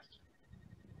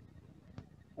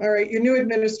 All right, your new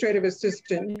administrative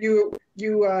assistant, you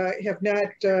have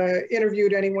not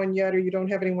interviewed anyone yet, or you don't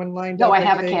have anyone lined up? No, I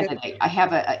have a candidate. I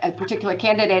have a particular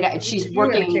candidate, and she's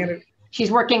working. She's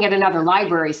working at another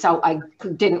library, so I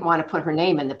didn't want to put her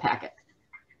name in the packet.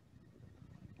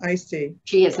 I see.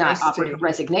 She has not offered a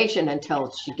resignation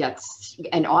until she gets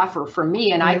an offer from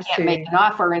me, and I can't make an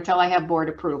offer until I have board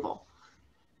approval.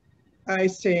 I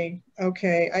see.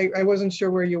 Okay. I wasn't sure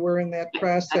where you were in that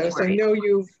process. I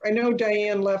know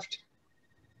Diane left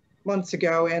months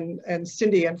ago, and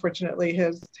Cindy unfortunately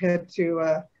has had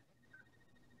to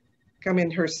come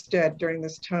in her stead during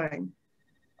this time.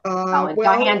 Well,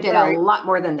 Diane did a lot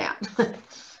more than that.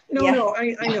 No,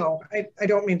 I know. I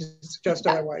don't mean to suggest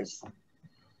otherwise.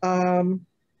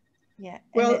 Yeah.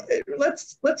 Well,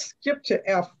 let's skip to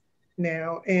F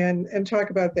now and talk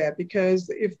about that, because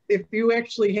if you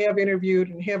actually have interviewed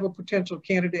and have a potential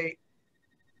candidate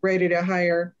ready to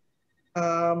hire,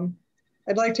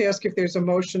 I'd like to ask if there's a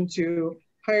motion to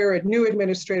hire a new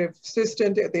administrative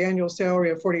assistant at the annual salary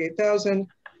of $48,000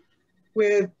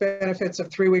 with benefits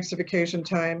of 3 weeks of vacation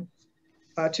time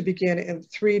to begin in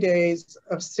 3 days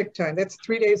of sick time. That's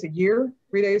 3 days a year,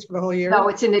 3 days for the whole year? No,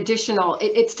 it's an additional,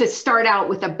 it's to start out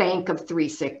with a bank of 3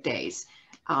 sick days.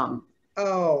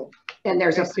 And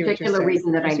there's a particular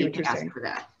reason that I need to ask for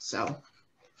that, so.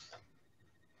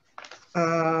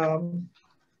 All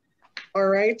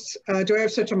right, do I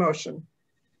have such a motion?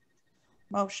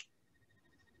 Motion.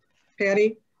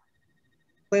 Patty?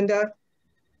 Linda?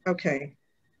 Okay.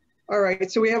 All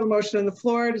right, so we have a motion on the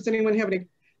floor. Does anyone have any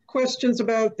questions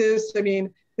about this? I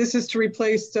mean, this is to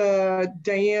replace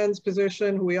Diane's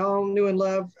position, who we all knew and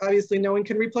loved. Obviously, no one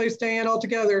can replace Diane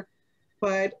altogether,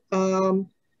 but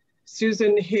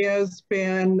Susan has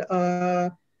been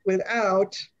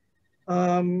without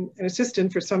an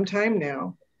assistant for some time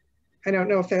now. I don't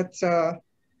know if that's how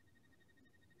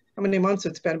many months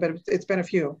it's been, but it's been a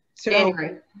few. So,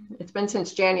 January. It's been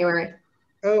since January.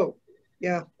 Oh,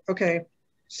 yeah. Okay.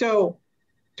 So,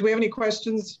 do we have any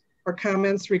questions or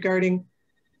comments regarding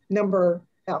number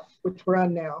F, which we're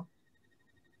on now?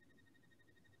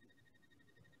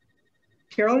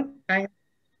 Carolyn? I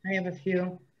have a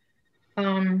few.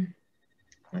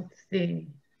 Let's see.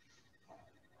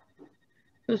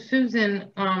 So Susan,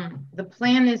 the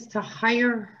plan is to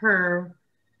hire her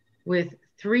with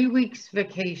 3 weeks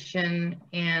vacation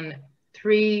and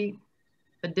 3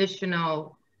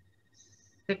 additional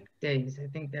sick days. I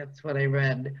think that's what I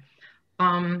read.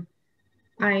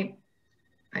 I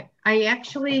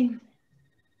actually,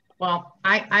 well,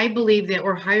 I believe that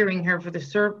we're hiring her for the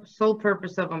sole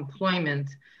purpose of employment,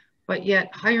 but yet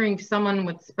hiring someone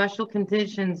with special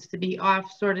conditions to be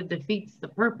off sort of defeats the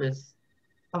purpose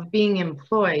of being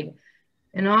employed.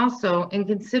 And also, in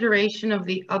consideration of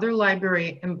the other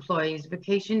library employees,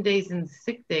 vacation days and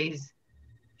sick days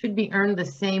should be earned the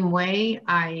same way.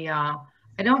 I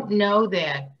don't know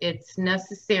that it's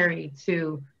necessary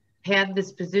to pad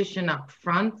this position up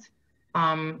front.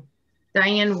 Diane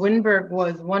Winberg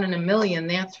was 1 in a million,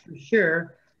 that's for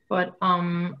sure. But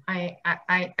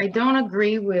I don't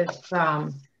agree with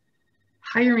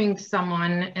hiring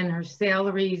someone and her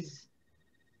salaries.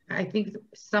 I think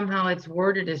somehow it's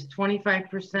worded as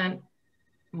 25%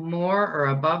 more or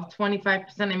above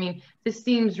 25%. I mean, this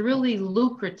seems really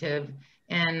lucrative,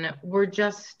 and we're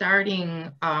just starting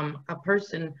a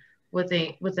person with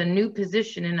a new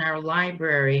position in our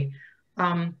library.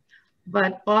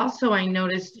 But also I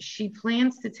noticed she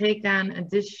plans to take on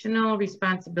additional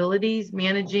responsibilities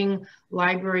managing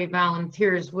library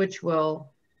volunteers, which will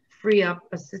free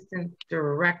up assistant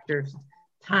director's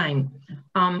time.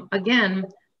 Again,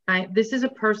 this is a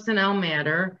personnel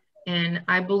matter, and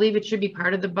I believe it should be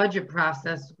part of the budget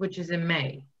process, which is in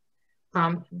May.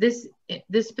 This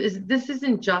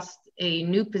isn't just a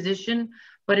new position,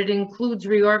 but it includes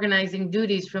reorganizing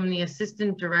duties from the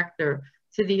assistant director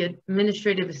to the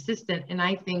administrative assistant, and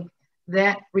I think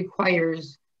that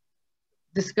requires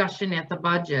discussion at the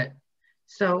budget.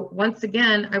 So once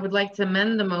again, I would like to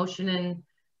amend the motion and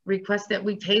request that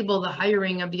we table the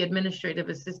hiring of the administrative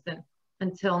assistant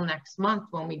until next month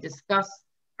when we discuss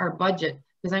our budget,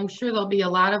 because I'm sure there'll be a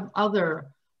lot of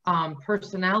other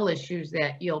personnel issues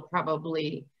that you'll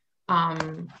probably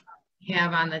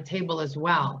have on the table as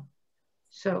well.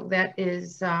 So that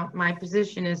is, my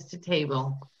position is to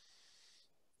table.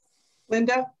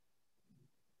 Linda?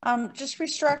 Just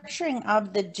restructuring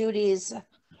of the duties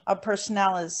of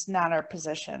personnel is not our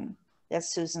position.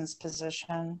 That's Susan's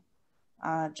position.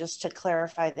 just to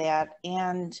clarify that.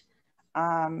 And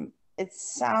it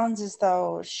sounds as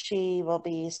though she will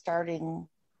be starting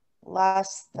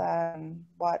less than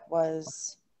what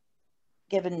was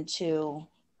given to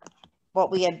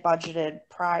what we had budgeted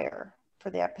prior for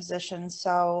that position.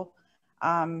 So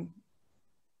the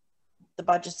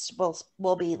budgets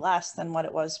will be less than what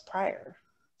it was prior.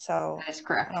 So that's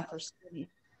correct. I don't foresee,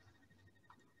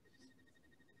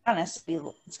 honestly,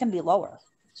 it's going to be lower.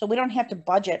 So we don't have to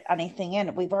budget anything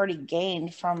in. We've already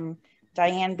gained from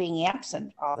Diane being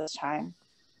absent all this time.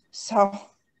 So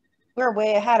we're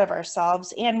way ahead of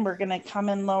ourselves, and we're going to come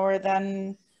in lower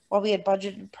than what we had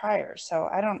budgeted prior. So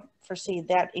I don't foresee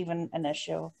that even an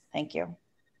issue. Thank you.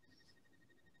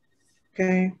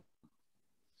 Okay.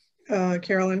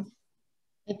 Carolyn?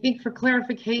 I think for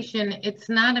clarification, it's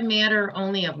not a matter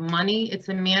only of money. It's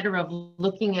a matter of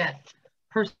looking at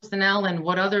personnel and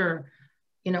what other,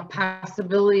 you know,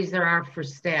 possibilities there are for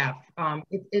staff.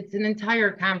 It's an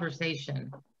entire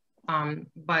conversation,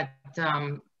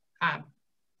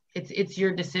 it's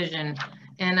your decision.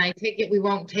 And I take it we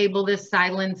won't table this.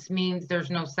 Silence means there's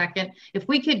no second. If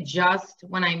we could just,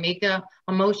 when I make a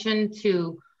motion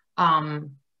to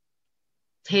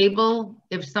table,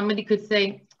 if somebody could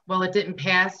say, well, it didn't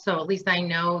pass, so at least I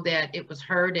know that it was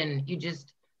heard and you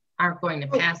just aren't going to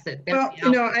pass it. Well,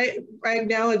 you know, I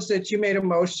acknowledge that you made a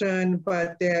motion,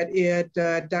 but that it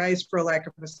dies for lack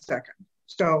of a second.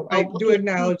 So I do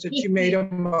acknowledge that you made a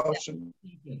motion.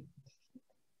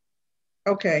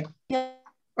 Okay. All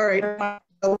right.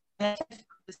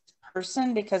 This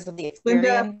person, because of the experience.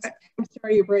 Linda, I'm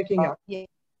sorry, you're breaking up. Yeah.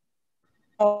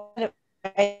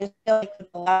 I just feel like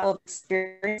with the level of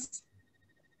experience.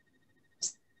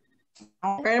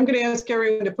 All right, I'm going to ask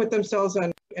everyone to put themselves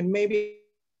on, and maybe.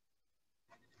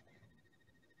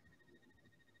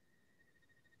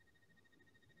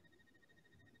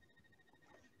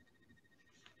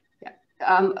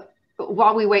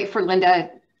 While we wait for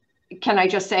Linda, can I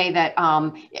just say that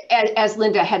as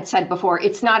Linda had said before,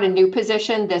 it's not a new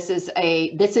position. This is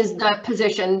the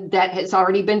position that has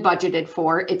already been budgeted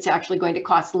for. It's actually going to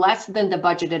cost less than the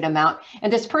budgeted amount.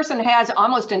 And this person has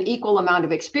almost an equal amount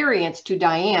of experience to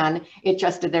Diane. It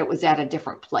just that it was at a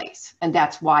different place. And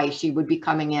that's why she would be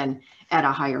coming in at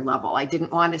a higher level. I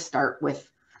didn't want to start with,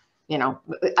 you know,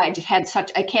 I just had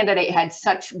a candidate had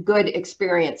such good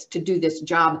experience to do this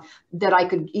job that I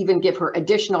could even give her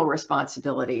additional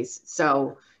responsibilities.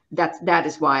 So that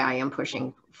is why I am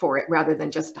pushing for it rather than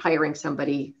just hiring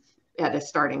somebody at a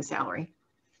starting salary.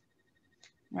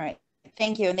 Right.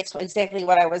 Thank you. And that's exactly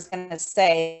what I was going to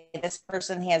say. This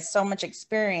person has so much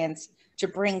experience to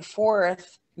bring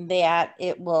forth that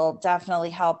it will definitely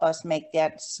help us make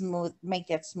that smooth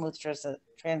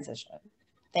transition.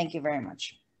 Thank you very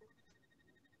much.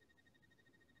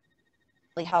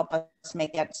 Help us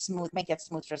make that smooth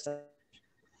transition.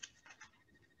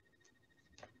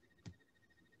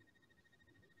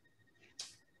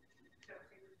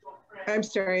 I'm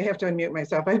sorry, I have to unmute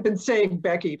myself. I've been saying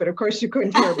Becky, but of course you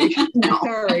couldn't hear me. No.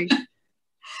 Sorry.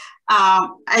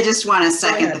 I just want to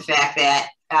second the fact that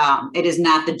it is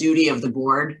not the duty of the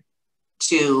board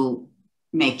to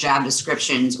make job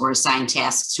descriptions or assign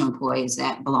tasks to employees.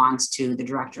 That belongs to the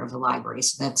director of the library.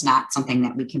 So that's not something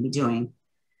that we can be doing.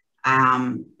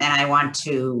 And I want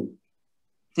to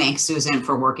thank Susan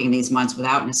for working these months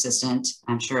without an assistant.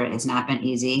 I'm sure it has not been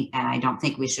easy, and I don't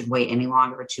think we should wait any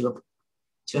longer to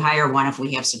hire one if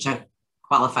we have such a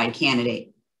qualified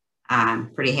candidate.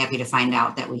 I'm pretty happy to find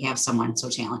out that we have someone so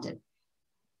talented.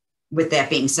 With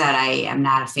that being said, I am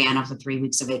not a fan of the 3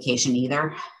 weeks of vacation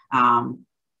either.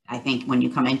 I think when you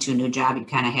come into a new job, you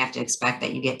kind of have to expect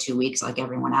that you get 2 weeks like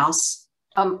everyone else.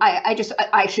 I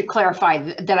should clarify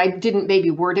that I didn't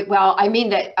maybe word it well. I mean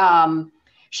that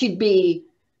she'd be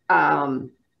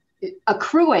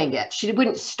accruing it. She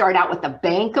wouldn't start out with a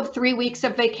bank of 3 weeks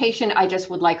of vacation. I just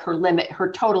would like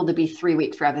her total to be 3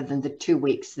 weeks rather than the 2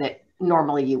 weeks that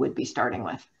normally you would be starting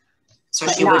with. So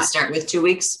she would start with 2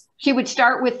 weeks? She would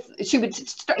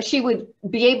she would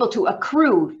be able to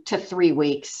accrue to 3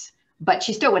 weeks, but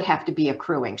she still would have to be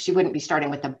accruing. She wouldn't be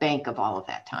starting with a bank of all of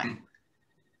that time.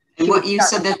 And what you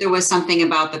said that there was something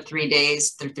about the 3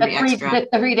 days, the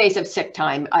 3 days of sick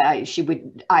time.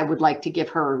 I would like to give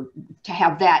her to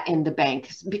have that in the bank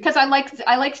because I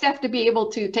like staff to be able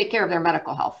to take care of their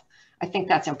medical health. I think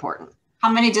that's important.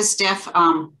 How many does staff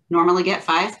normally get?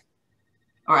 5?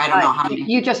 Or I don't know how many.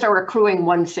 You just are accruing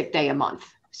 1 sick day a month.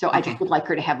 So I just would like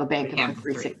her to have a bank of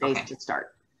 3 sick days to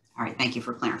start. All right, thank you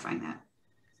for clarifying that.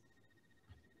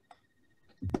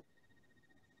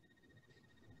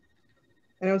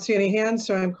 I don't see any hands,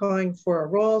 so I'm calling for a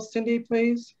roll. Cindy,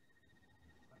 please.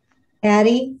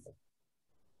 Patty?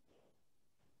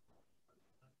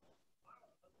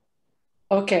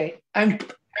 Okay, I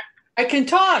can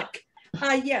talk.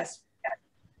 Yes.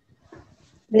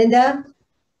 Linda,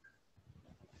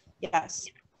 Yes.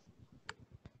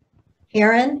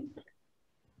 Karen,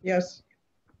 Yes.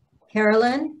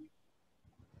 Carolyn,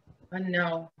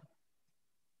 No.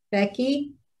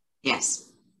 Becky,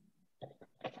 Yes.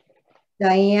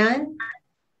 Diane,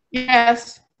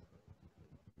 Yes.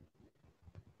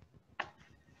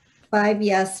 5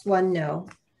 yes, 1 no.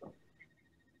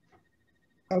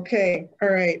 Okay, all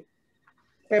right.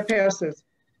 That passes.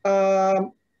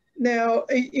 Now,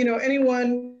 you know,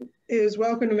 anyone is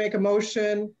welcome to make a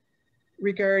motion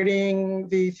regarding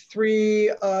the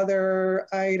 3 other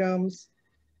items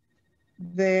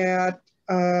that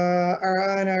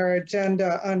are on our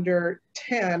agenda under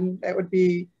 10. That would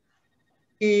be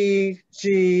E,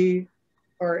 G,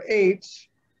 or H.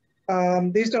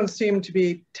 These don't seem to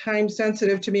be time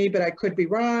sensitive to me, but I could be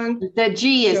wrong. The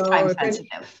G is So time if any-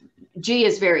 sensitive. G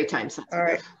is very time sensitive. All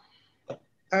right.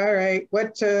 All right.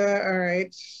 All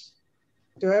right.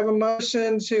 Do I have a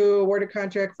motion to award a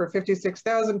contract for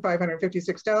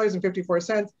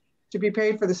 $56,556.54 to be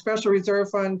paid for the Special Reserve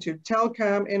Fund to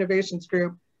Telecom Innovations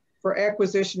Group for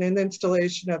acquisition and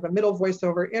installation of a middle voice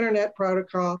over internet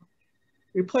protocol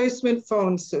replacement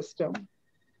phone system?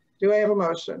 Do I have a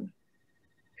motion?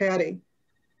 Patty?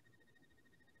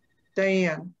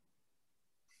 Diane?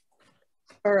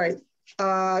 All right.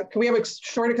 Can we have a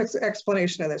short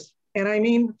explanation of this? And I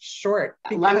mean short.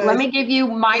 Let me give you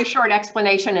my short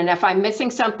explanation, and if I'm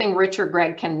missing something, Rich or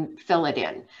Greg can fill it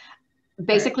in.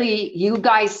 Basically, you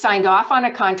guys signed off on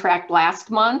a contract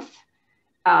last month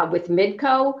with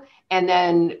Midco, and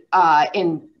then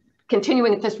in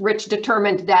continuing with this, Rich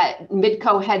determined that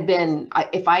Midco had been,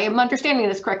 if I am understanding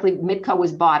this correctly, Midco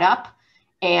was bought up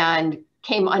and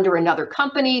came under another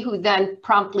company who then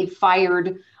promptly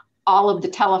fired all of the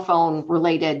telephone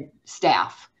related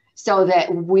staff so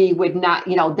that we would not,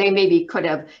 you know, they maybe could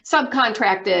have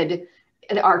subcontracted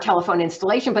our telephone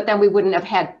installation, but then we wouldn't have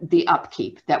had the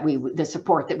upkeep that the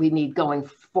support that we need going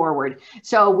forward.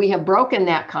 So we have broken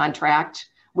that contract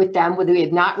with them. We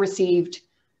had not received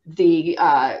the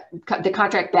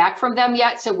contract back from them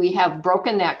yet. So we have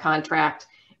broken that contract,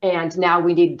 and now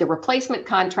we need the replacement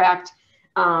contract,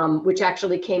 which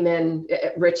actually came in,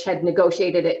 Rich had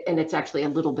negotiated it, and it's actually a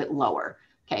little bit lower.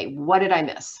 Okay, what did I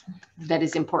miss that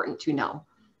is important to know?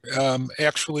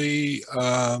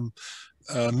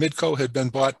 Midco had been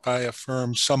bought by a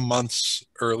firm some months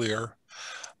earlier.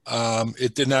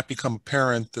 It did not become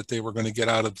apparent that they were going to get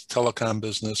out of the telecom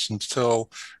business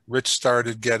until Rich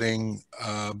started getting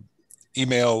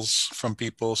emails from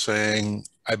people saying,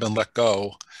 I've been let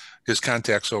go, his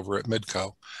contacts over at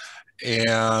Midco.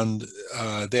 And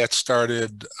that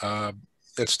started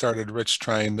Rich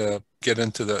trying to get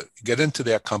into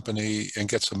that company and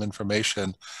get some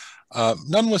information.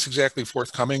 None was exactly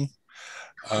forthcoming.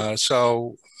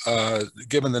 So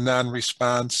given the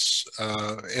non-response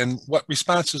and what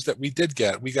responses that we did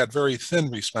get, we got very thin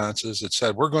responses that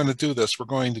said, we're going to do this, we're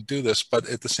going to do this. But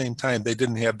at the same time, they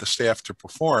didn't have the staff to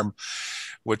perform,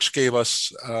 which gave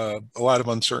us a lot of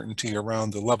uncertainty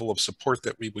around the level of support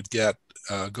that we would get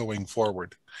going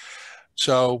forward.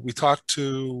 So we talked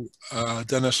to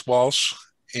Dennis Walsh,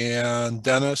 and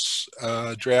Dennis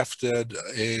drafted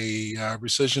a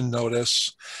rescission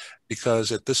notice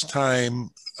because at this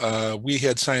time we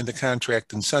had signed the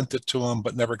contract and sent it to him,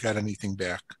 but never got anything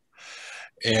back.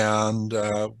 And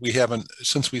we haven't,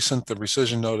 since we sent the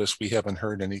rescission notice, we haven't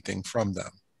heard anything from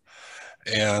them.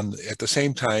 And at the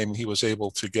same time, he was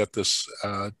able to get this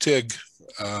TIG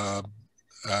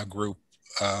group,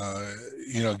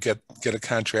 get a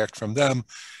contract from them.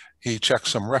 He checked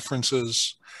some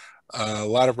references, a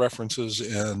lot of references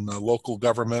in local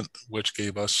government, which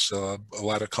gave us a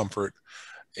lot of comfort.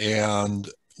 And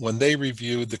when they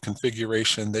reviewed the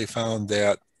configuration, they found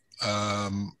that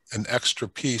an extra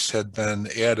piece had been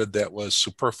added that was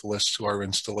superfluous to our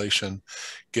installation,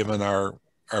 given our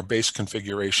base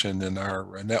configuration and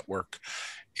our network.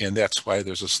 And that's why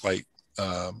there's a slight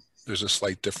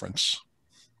difference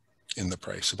in the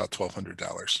price, about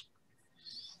 $1,200.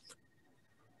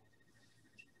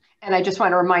 And I just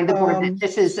want to remind the board that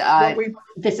this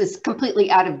is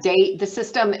completely out of date, the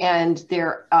system, and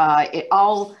it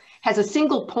all has a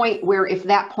single point where if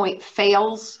that point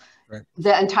fails, right,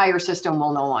 the entire system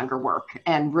will no longer work.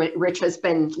 And Rich has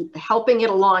been helping it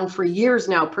along for years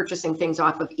now, purchasing things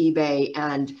off of eBay,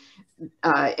 and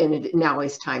it now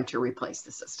is time to replace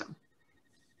the system.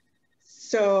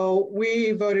 So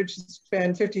we voted to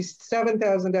spend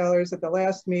 $57,000 at the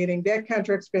last meeting. That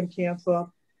contract's been canceled.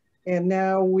 And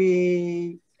now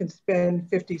we can spend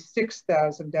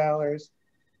 $56,000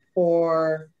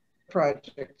 for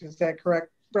project. Is that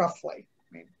correct? Roughly.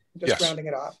 I mean, just Yes. rounding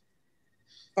it off.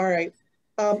 All right.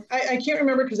 I can't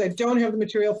remember because I don't have the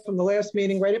material from the last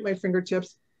meeting right at my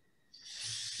fingertips.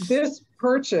 This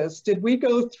purchase, did we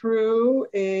go through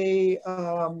a,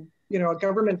 you know, a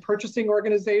government purchasing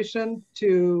organization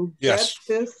to Yes. get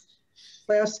this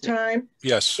last time?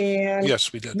 Yes. And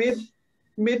yes, we did.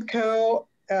 Midco,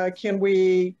 can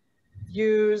we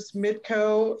use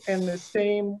Midco in the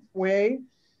same way?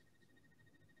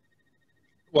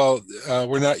 Well,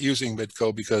 we're not using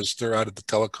Midco because they're out of the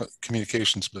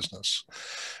telecommunications business.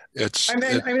 I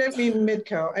don't mean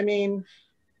Midco. I mean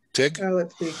TIG.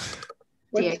 Let's see.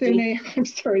 What's their name? I'm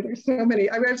sorry. There's so many.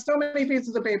 I have so many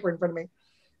pieces of paper in front of me.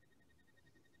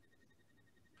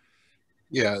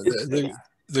 Yeah,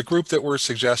 the group that we're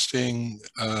suggesting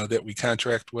that we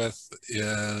contract with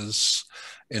is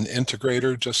an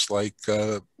integrator, just like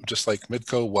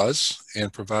Midco was,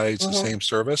 and provides the same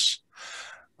service.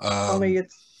 Only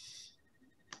it's.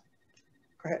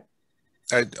 Go ahead.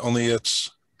 Only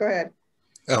it's. Go ahead.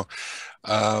 Oh,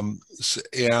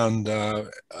 and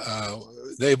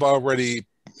they've already,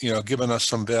 you know, given us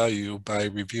some value by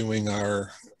reviewing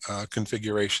our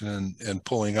configuration and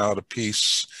pulling out a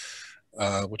piece,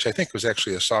 which I think was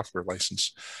actually a software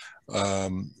license,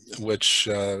 which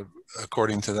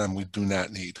according to them we do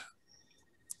not need.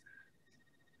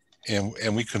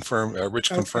 And we confirm, Rich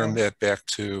confirmed that back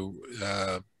to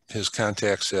his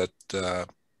contacts at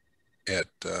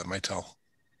Mitel.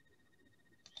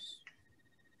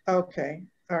 Okay.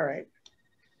 All right.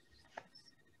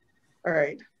 All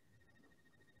right.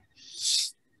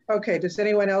 Okay. Does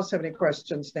anyone else have any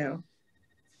questions now?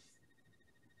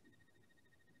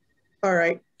 All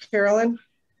right, Carolyn.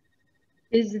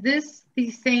 Is this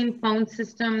the same phone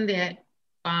system that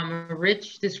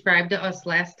Rich described to us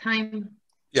last time?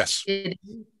 Yes.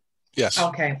 Yes.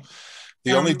 Okay.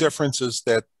 The only difference is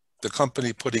that the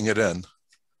company putting it in.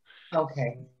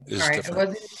 Okay. All right. Different. I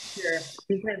wasn't sure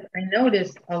because I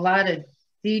noticed a lot of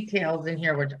details in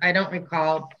here, which I don't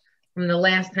recall from the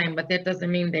last time, but that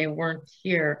doesn't mean they weren't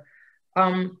here.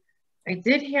 I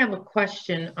did have a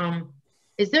question.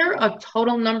 Is there a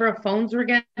total number of phones we're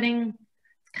getting?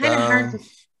 It's kind of hard to.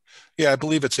 Yeah, I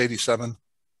believe it's 87.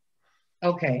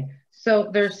 Okay. So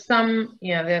there's some,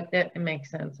 yeah, that makes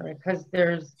sense, right? Because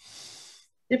there's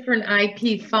different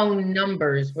IP phone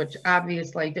numbers, which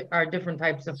obviously are different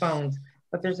types of phones,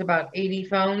 but there's about 80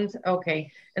 phones.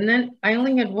 Okay. And then I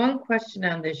only had one question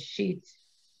on this sheet.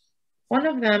 One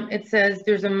of them, it says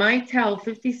there's a Mitel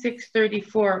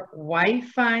 5634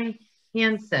 Wi-Fi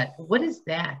handset. What is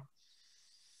that?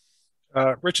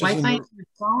 Rich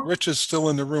is still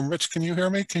in the room. Rich, can you hear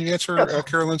me? Can you answer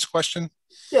Carolyn's question?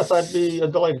 Yes, I'd be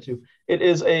delighted to. It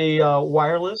is a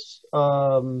wireless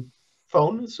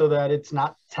phone so that it's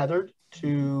not tethered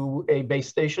to a base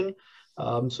station.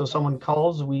 So someone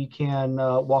calls, we can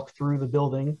walk through the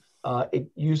building. It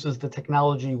uses the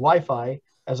technology Wi-Fi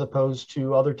as opposed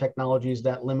to other technologies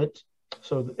that limit.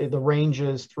 So the range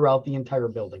is throughout the entire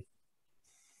building.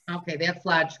 Okay, that's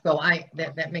logical.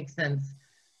 That makes sense.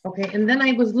 Okay, and then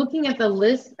I was looking at the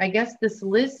list. I guess this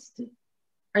list,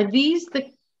 are these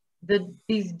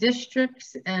these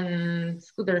districts and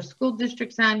there are school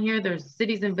districts on here, there's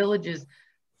cities and villages,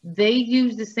 they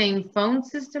use the same phone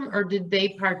system or did they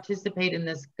participate in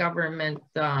this government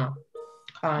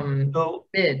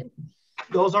bid?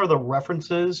 Those are the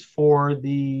references for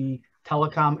the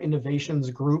Telecom Innovations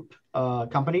Group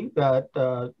company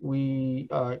that we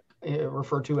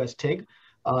refer to as TIG.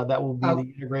 That will be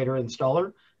the integrator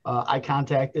installer. I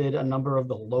contacted a number of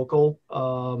the local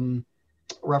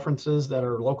references that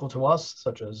are local to us,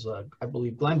 such as I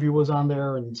believe Glenview was on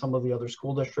there and some of the other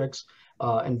school districts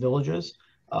and villages.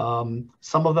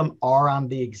 Some of them are on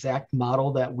the exact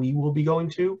model that we will be going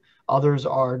to. Others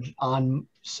are on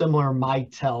similar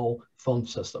Mitel phone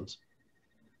systems.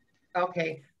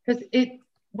 Okay, because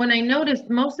when I noticed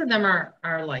most of them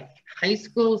are like high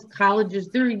schools, colleges,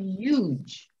 they're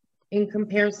huge in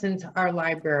comparison to our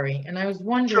library. And I was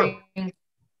wondering, sure.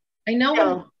 I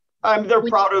know they're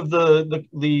proud of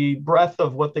the breadth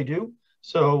of what they do.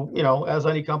 So, you know, as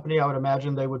any company, I would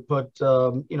imagine they would put,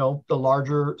 you know, the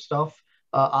larger stuff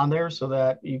on there so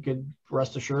that you could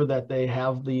rest assured that they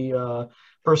have the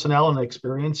personnel and the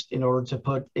experience in order to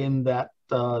put in that,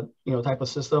 you know, type of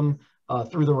system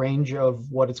through the range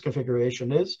of what its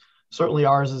configuration is. Certainly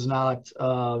ours is not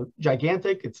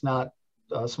gigantic. It's not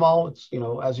small. It's, you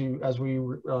know, as we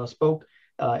spoke,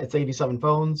 it's 87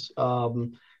 phones.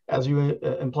 As you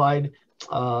implied,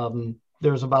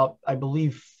 there's about, I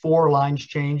believe, 4 lines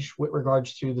changed with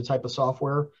regards to the type of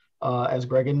software, as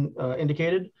Greg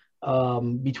indicated.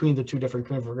 between the two different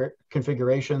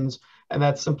configurations. And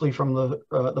that's simply from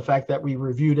the fact that we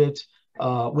reviewed it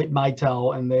with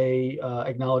Mitel, and they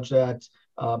acknowledged that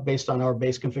based on our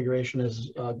base configuration,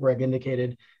 as Greg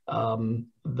indicated,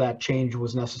 that change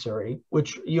was necessary,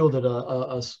 which yielded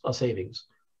a savings.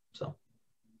 So.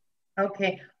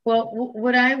 Okay, well,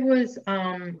 what I was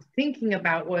thinking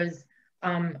about was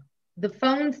the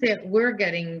phones that we're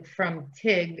getting from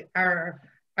TIG are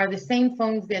the same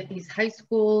phones that these high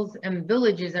schools and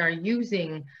villages are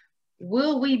using.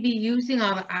 Will we be using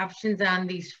all the options on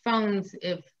these phones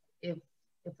if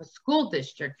a school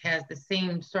district has the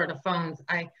same sort of phones?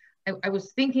 I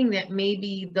was thinking that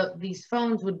maybe these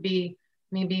phones would be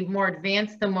maybe more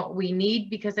advanced than what we need,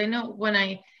 because I know when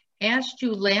I asked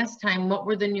you last time what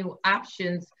were the new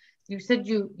options, you said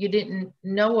you didn't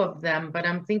know of them, but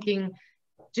I'm thinking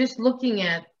just looking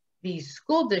at these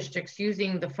school districts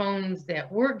using the phones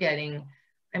that we're getting,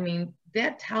 I mean,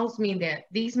 that tells me that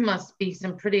these must be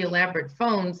some pretty elaborate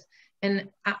phones. And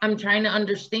I'm trying to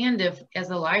understand if, as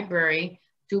a library,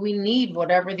 do we need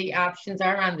whatever the options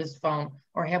are on this phone,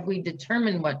 or have we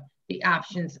determined what the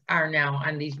options are now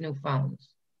on these new phones?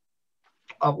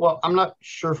 Well, I'm not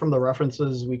sure from the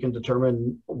references we can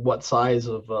determine what size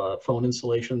of phone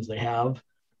installations they have.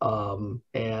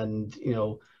 And, you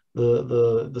know,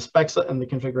 the specs and the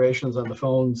configurations on the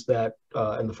phones that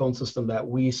and the phone system that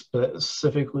we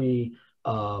specifically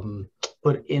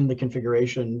put in the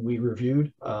configuration we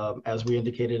reviewed, as we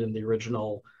indicated in the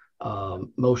original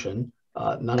motion.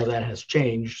 None of that has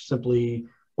changed. Simply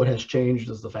what has changed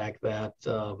is the fact that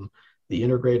the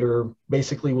integrator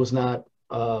basically was not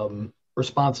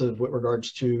responsive with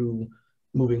regards to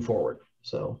moving forward.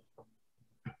 So.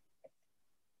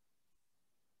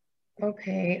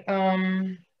 Okay.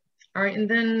 All right, and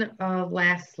then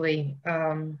lastly,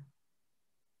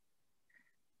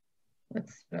 what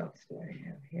else do I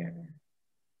have here?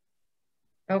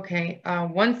 Okay,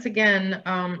 once again,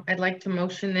 I'd like to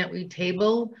motion that we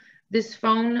table this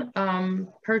phone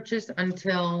purchase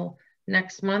until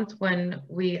next month, when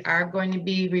we are going to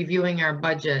be reviewing our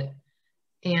budget.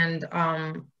 And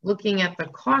looking at the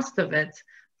cost of it,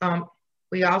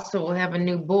 we also will have a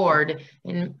new board,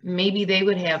 and maybe they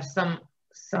would have some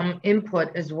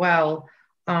input as well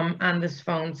on this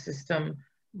phone system.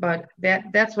 But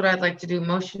that's what I'd like to do.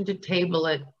 Motion to table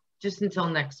it just until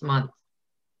next month.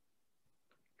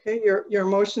 Okay, your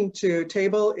motion to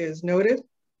table is noted,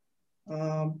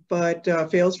 but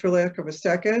fails for lack of a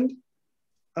second.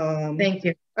 Thank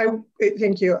you.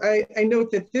 Thank you. I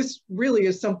note that this really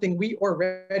is something we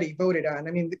already voted on.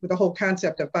 I mean, the whole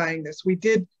concept of buying this, we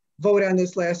did vote on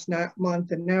this last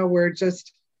month, and now we're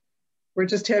just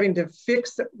having to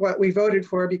fix what we voted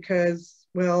for because,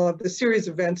 well, of the series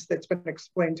of events that's been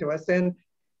explained to us. And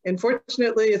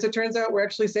unfortunately, as it turns out, we're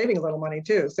actually saving a little money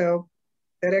too. So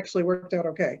that actually worked out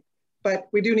okay. But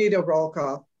we do need a roll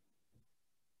call.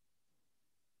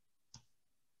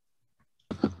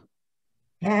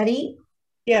 Patty?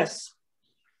 Yes.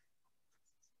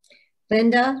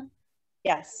 Linda?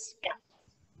 Yes.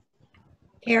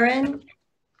 Karen?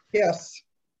 Yes.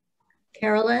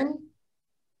 Carolyn?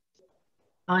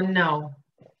 No.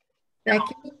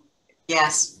 Becky?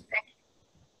 Yes.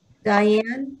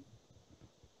 Diane?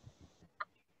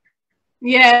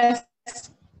 Yes.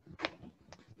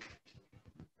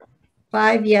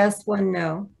 5 yes, 1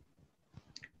 no.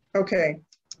 Okay.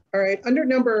 All right. Under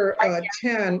number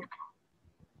 10,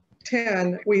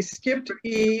 we skipped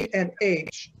E and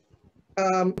H.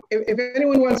 If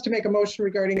anyone wants to make a motion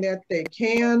regarding that, they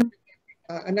can.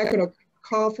 I'm not going to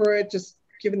call for it, just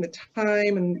given the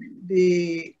time and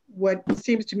what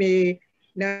seems to me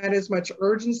not as much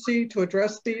urgency to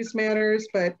address these matters,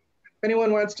 but if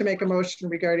anyone wants to make a motion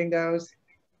regarding those,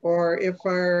 or if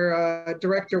our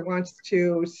director wants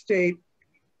to state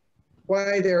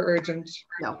why they're urgent.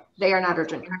 No, they are not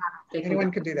urgent.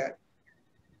 Anyone can do that.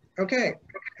 Okay,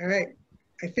 all right.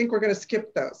 I think we're going to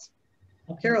skip those.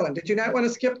 Okay. Carolyn, did you not want to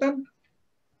skip them?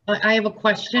 I have a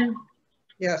question.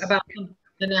 Yes. About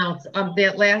something else.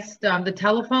 That last, the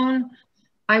telephone,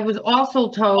 I was also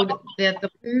told that the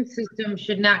phone system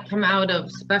should not come out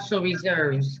of special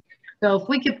reserves. So if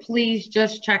we could please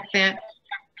just check that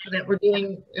we're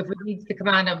doing, if it needs to come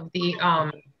out of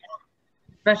the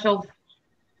special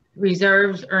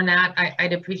reserves or not,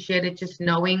 I'd appreciate it, just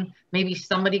knowing. Maybe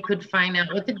somebody could find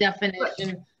out what the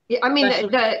definition. Yeah, I mean,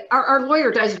 our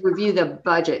lawyer does review the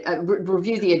budget,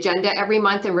 review the agenda every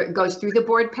month, and goes through the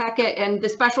board packet. And the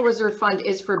special reserve fund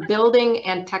is for building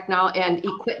and technology and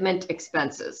equipment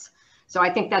expenses. So I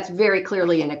think that's very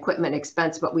clearly an equipment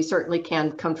expense, but we certainly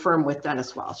can confirm with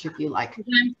Dennis Walsh if you like.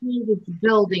 I'm told it's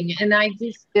building, and I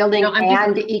just building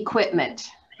and equipment.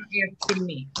 asking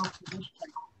me. Okay.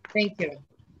 Thank you.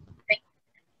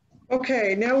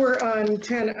 Okay, now we're on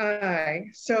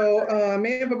 10I. So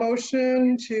may I have a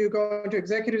motion to go into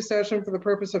executive session for the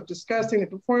purpose of discussing the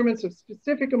performance of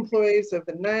specific employees of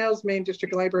the Niles Main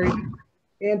District Library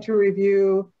and to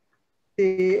review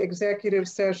the executive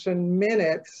session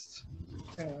minutes.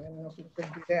 I don't know if we can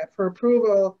do that for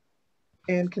approval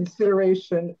and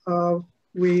consideration of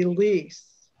release.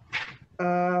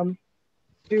 Do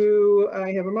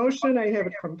I have a motion? I have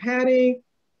it from Patty.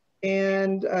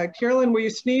 And Carolyn, were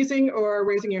you sneezing or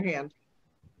raising your hand?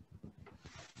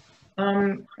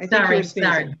 I think you were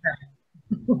sneezing.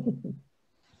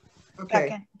 Okay.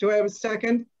 Second. Do I have a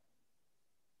second?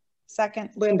 Second.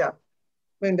 Linda.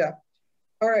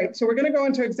 All right. So we're going to go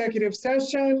into executive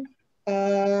session.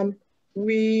 The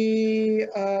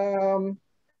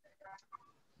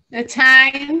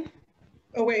time.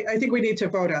 Oh wait, I think we need to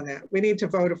vote on that. We need to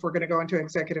vote if we're going to go into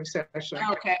executive session.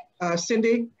 Okay.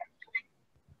 Cindy.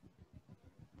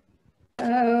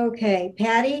 Okay,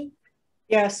 Patty?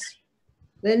 Yes.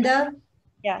 Linda?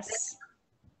 Yes.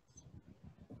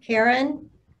 Karen?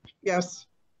 Yes.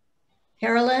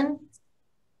 Carolyn?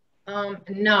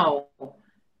 No.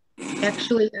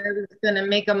 Actually, I was going to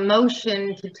make a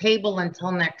motion to table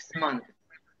until next month.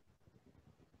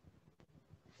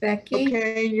 Becky?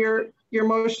 Okay, your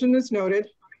motion is noted,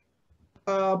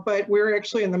 but we're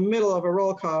actually in the middle of a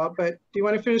roll call. But do you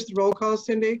want to finish the roll call,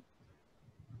 Cindy?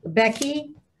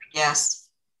 Becky? Yes.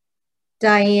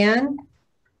 Diane?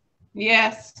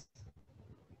 Yes.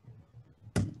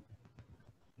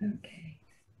 Okay.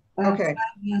 Okay. All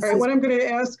right, what I'm going to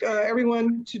ask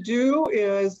everyone to do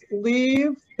is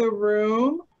leave the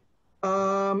room.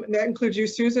 That includes you,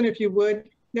 Susan, if you would.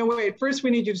 No, wait, first we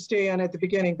need you to stay on at the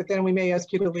beginning, but then we may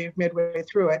ask you to leave midway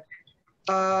through it.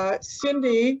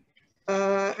 Cindy,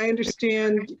 I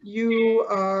understand you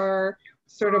are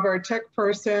sort of our tech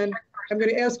person. I'm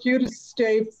going to ask you to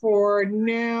stay for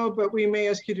now, but we may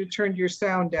ask you to turn your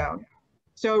sound down.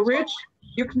 So Rich,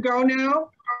 you can go now.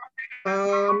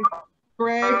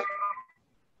 Greg,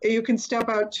 you can step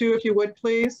out too, if you would,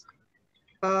 please.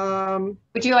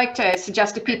 Would you like to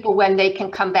suggest to people when they can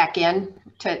come back in,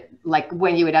 to like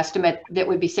when you would estimate that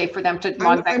would be safe for them to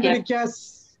log back in? I'm going to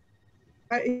guess,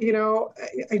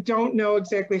 I don't know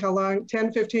exactly how long,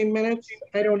 10, 15 minutes?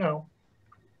 I don't know.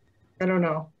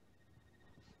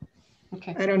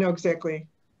 Okay. I don't know exactly.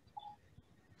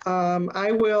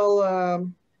 I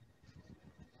will,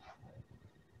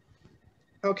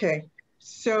 okay.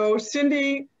 So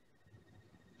Cindy,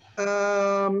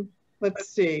 let's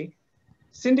see.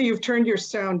 Cindy, you've turned your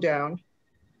sound down.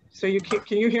 So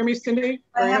can you hear me, Cindy?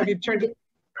 Or have you turned it?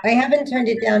 I haven't turned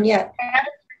it down yet.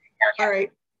 All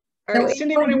right. All right,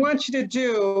 Cindy, what I want you to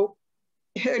do,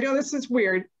 I know this is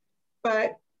weird,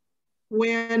 but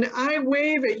when I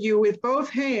wave at you with both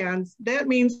hands, that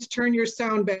means turn your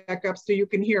sound back up so you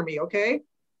can hear me, okay?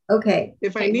 Okay.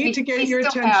 If I need to get your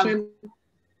attention,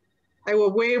 I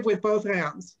will wave with both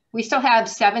hands. We still have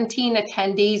 17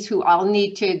 attendees who all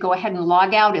need to go ahead and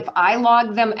log out. If I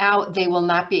log them out, they will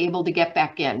not be able to get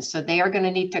back in. So they are going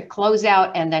to need to close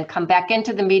out and then come back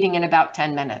into the meeting in about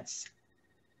 10 minutes.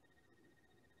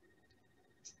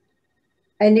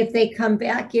 And if they come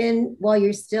back in while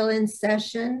you're still in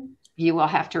session? You will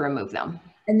have to remove them.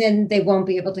 And then they won't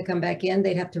be able to come back in?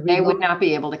 They'd have to They would not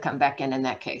be able to come back in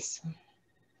that case.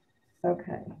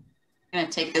 Okay. I'm going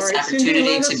to take this Right,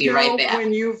 opportunity Cindy, to be right back.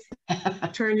 When you've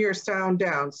turned your sound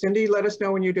down. Cindy, let us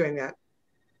know when you're doing that.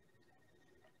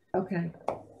 Okay.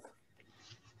 I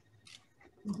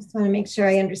just want to make sure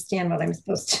I understand what I'm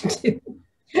supposed to do.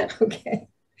 Okay.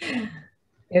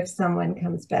 If someone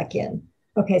comes back in.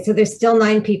 Okay, so there's still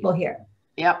 9 people here.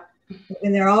 Yep.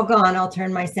 When they're all gone, I'll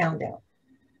turn my sound down.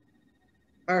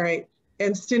 All right.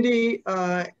 And Cindy,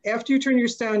 after you turn your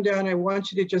sound down, I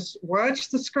want you to just watch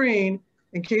the screen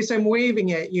in case I'm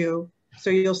waving at you, so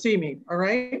you'll see me, all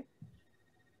right?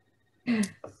 Okay.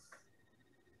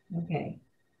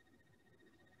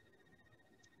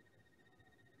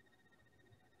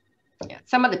 Yeah,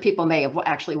 some of the people may have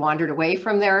actually wandered away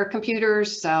from their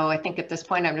computers, so I think at this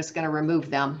point I'm just going to remove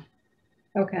them.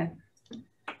 Okay.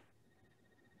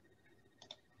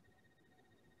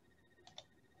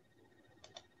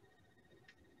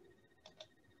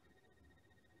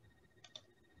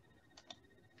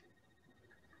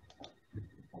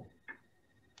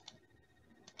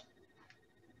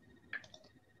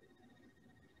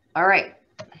 All right.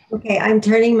 Okay, I'm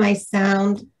turning my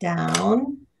sound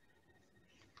down.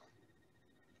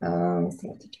 Let's see,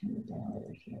 I have to turn it down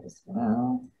over here as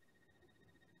well.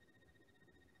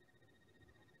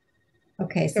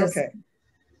 Okay, so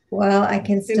well, I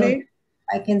can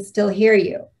still hear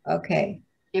you. Okay,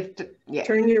 Yeah.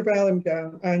 Turn your volume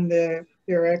down on the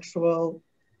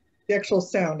actual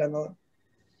sound on the.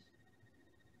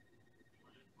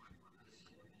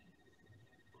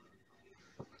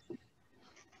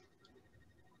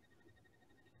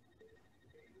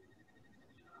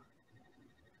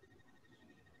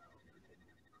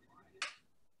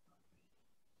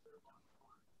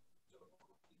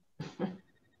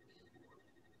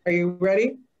 Are you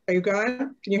ready? Are you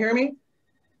gone? Can you hear me?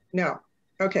 No.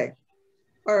 Okay.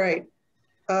 All right.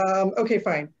 Okay,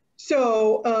 fine.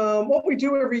 So what we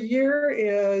do every year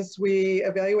is we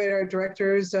evaluate our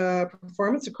director's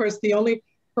performance. Of course, the only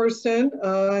person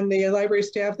on the library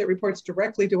staff that reports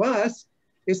directly to us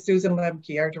is Susan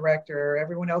Lemke, our director.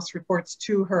 Everyone else reports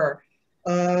to her.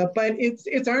 But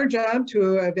it's our job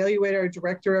to evaluate our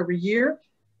director every year.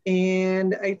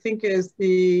 And I think as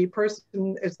the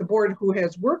board who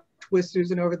has worked with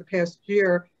Susan over the past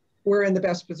year, we're in the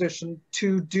best position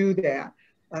to do that.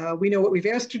 We know what we've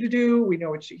asked her to do. We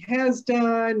know what she has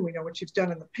done. We know what she's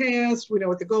done in the past. We know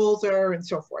what the goals are and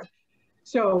so forth.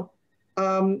 So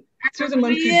Susan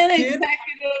Lemke in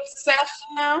executive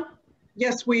session now?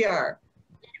 Yes, we are.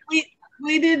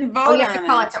 We didn't vote on it. We have to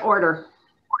call it to order.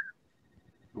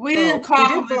 We didn't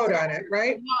call We did vote on it,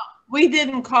 right? No, we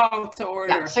didn't call it to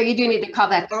order. Yeah, so you do need to call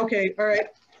that. Okay, all right.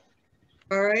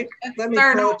 All right, let me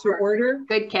call it to order.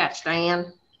 Good catch,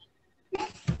 Diane.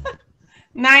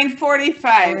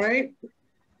 9:45. All right.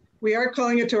 We are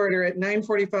calling it to order at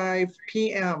 9:45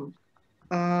 p.m.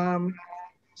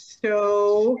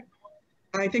 So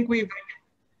I think we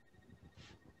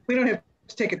don't have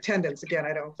to take attendance again,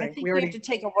 I don't think. I think we have to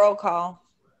take a roll call.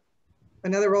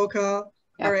 Another roll call?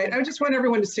 Yeah. All right, I just want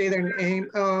everyone to say their name.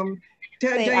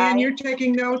 Diane, you're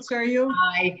taking notes, are you?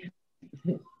 Aye.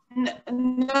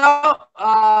 No,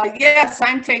 yes,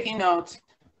 I'm taking notes.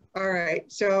 All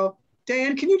right, so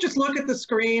Diane, can you just look at the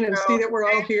screen and see that we're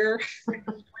all here?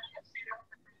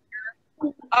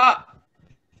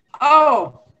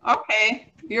 Oh,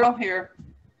 okay, you're all here.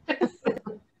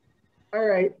 All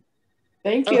right.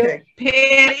 Thank you. Okay.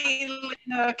 Patty,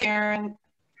 Linda, Karen.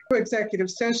 Executive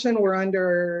session, we're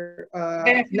under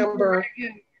number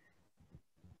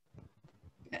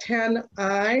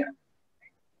 10I.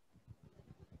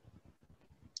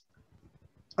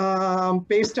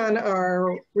 Based on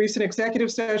our recent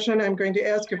executive session, I'm going to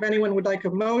ask if anyone would like to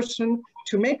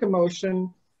make a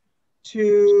motion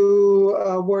to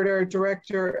award our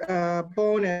director a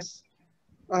bonus,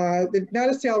 not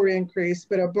a salary increase,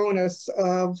 but a bonus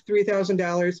of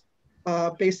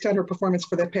 $3,000 based on her performance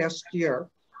for the past year.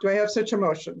 Do I have such a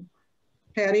motion?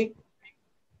 Patty?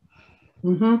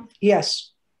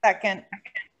 Yes. Second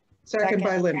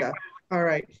by Linda. All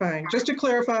right, fine. Just to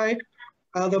clarify,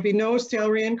 there'll be no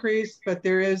salary increase, but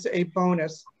there is a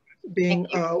bonus being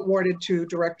awarded to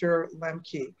Director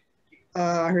Lemke.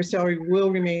 Her salary will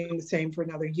remain the same for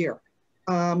another year.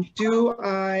 I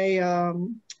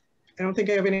don't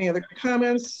think I have any other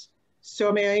comments.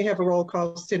 So may I have a roll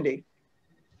call? Cindy?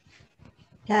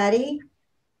 Patty?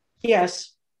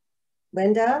 Yes.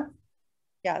 Linda?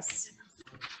 Yes.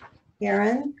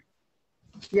 Karen?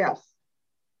 Yes.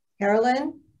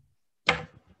 Carolyn?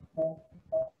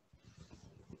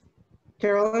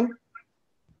 Carolyn?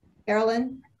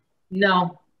 Carolyn?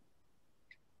 No.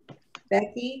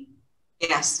 Becky?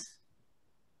 Yes.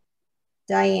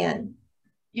 Diane?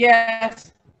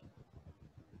 Yes.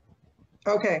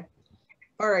 Okay.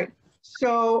 All right.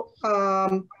 So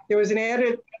there was an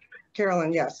added,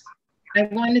 Carolyn, yes. I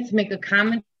wanted to make a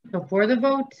comment before the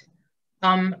vote.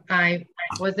 I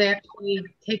was actually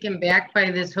taken back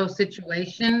by this whole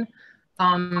situation.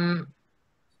 I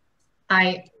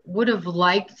would have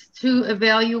liked to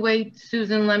evaluate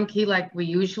Susan Lemke like we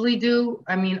usually do.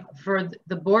 I mean, for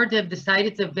the board to have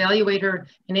decided to evaluate her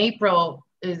in April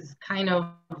is kind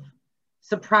of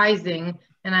surprising,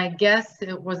 and I guess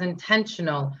it was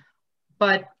intentional,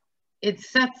 but it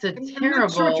sets a terrible— I'm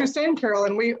not sure what you're saying,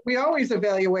 Carolyn. We always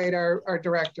evaluate our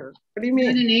director. What do you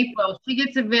mean? In April, she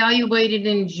gets evaluated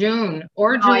in June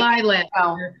or July last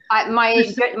year.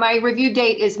 My review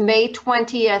date is May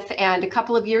 20th, and a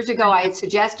couple of years ago, I had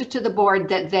suggested to the board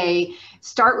that they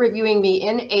start reviewing me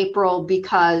in April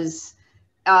because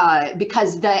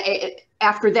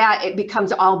after that, it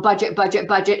becomes all budget,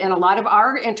 and a lot of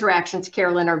our interactions,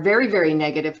 Carolyn, are very, very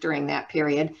negative during that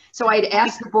period. So I'd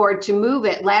asked the board to move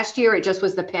it. Last year, it just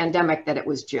was the pandemic that it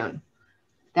was June.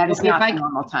 That is not the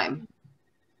normal time.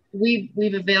 We've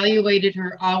evaluated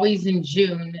her always in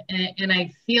June, and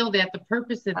I feel that the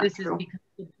purpose of this is because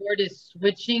the board is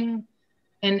switching,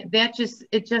 and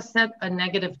it just set a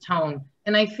negative tone.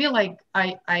 And I feel like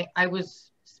I was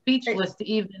speechless to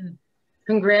even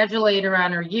congratulate her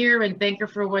on her year and thank her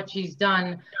for what she's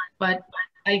done. But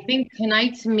I think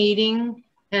tonight's meeting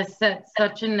has set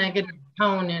such a negative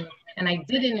tone, and I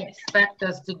didn't expect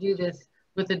us to do this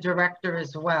with the director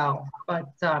as well. But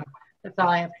that's all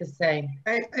I have to say.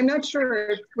 I'm not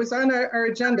sure. It was on our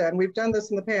agenda, and we've done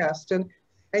this in the past. And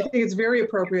I think it's very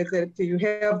appropriate that you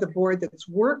have the board that's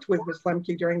worked with Ms.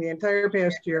 Lemke during the entire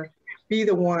past year be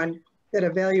the one that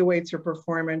evaluates her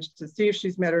performance to see if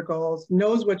she's met her goals,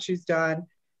 knows what she's done,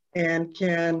 and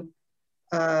can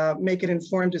make an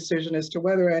informed decision as to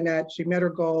whether or not she met her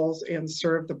goals and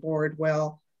served the board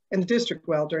well and the district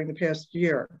well during the past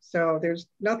year. So there's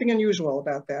nothing unusual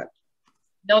about that.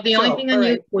 No, the only thing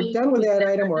unusual. Right, we're done with that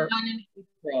item. All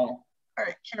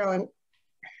right, Carolyn.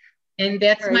 And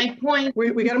that's my point.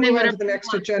 We got to move on to the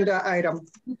next agenda item.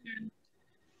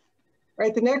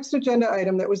 Right, the next agenda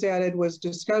item that was added was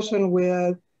discussion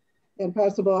with and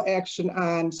possible action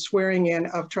on swearing in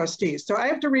of trustees. So I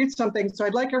have to read something, so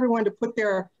I'd like everyone to put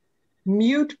their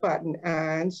mute button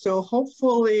on. So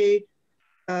hopefully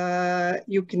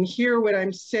you can hear what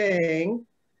I'm saying.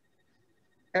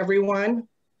 Everyone.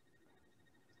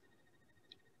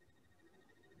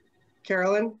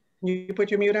 Carolyn, can you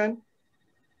put your mute on?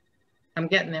 I'm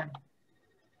getting there.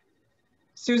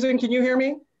 Susan, can you hear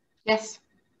me? Yes.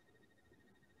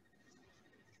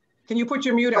 Can you put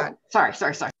your mute on? Sorry.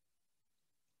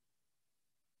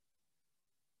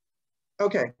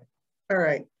 Okay, all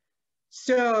right.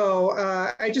 So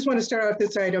I just want to start off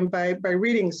this item by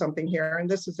reading something here, and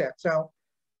this is it. So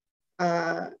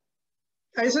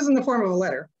this is in the form of a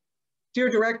letter. Dear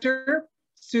Director,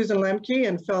 Susan Lemke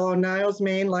and fellow Niles,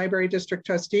 Maine Library District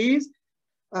trustees.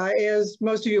 As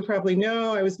most of you probably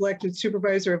know, I was elected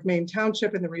supervisor of Maine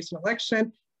Township in the recent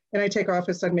election, and I take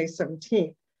office on May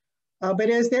 17th. But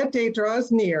as that date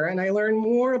draws near and I learn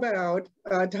more about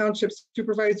Township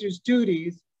supervisor's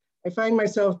duties, I find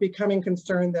myself becoming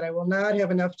concerned that I will not have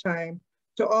enough time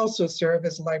to also serve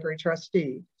as a library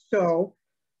trustee. So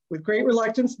with great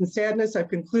reluctance and sadness, I've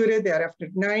concluded that after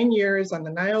 9 years on the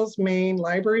Niles, Maine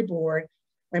Library Board,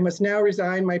 I must now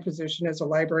resign my position as a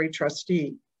library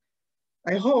trustee.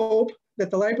 I hope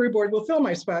that the library board will fill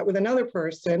my spot with another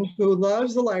person who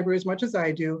loves the library as much as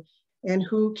I do and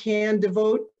who can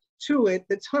devote to it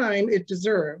the time it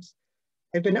deserves.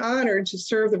 I've been honored to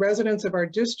serve the residents of our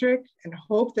district and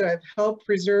hope that I've helped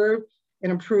preserve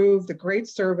and improve the great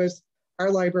service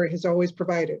our library has always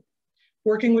provided.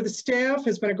 Working with the staff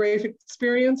has been a great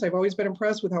experience. I've always been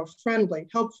impressed with how friendly,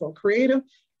 helpful, creative,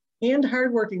 and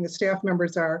hardworking the staff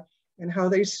members are and how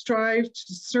they strive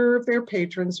to serve their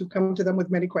patrons who come to them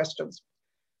with many questions.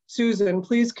 Susan,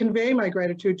 please convey my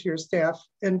gratitude to your staff,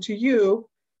 and to you,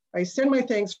 I send my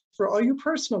thanks for all you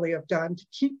personally have done to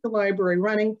keep the library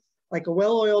running like a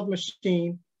well-oiled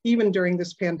machine, even during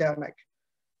this pandemic.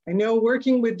 I know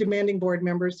working with demanding board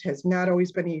members has not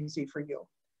always been easy for you.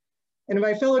 And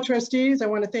my fellow trustees, I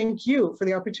want to thank you for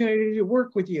the opportunity to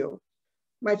work with you.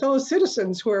 My fellow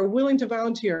citizens who are willing to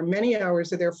volunteer many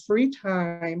hours of their free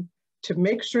time to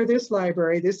make sure this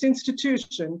library, this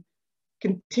institution,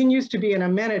 continues to be an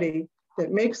amenity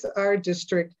that makes our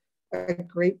district a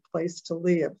great place to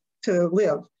live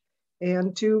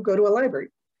and to go to a library.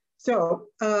 So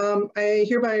I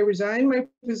hereby resign my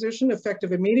position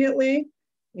effective immediately,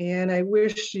 and I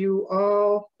wish you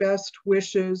all best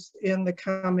wishes in the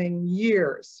coming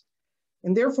years.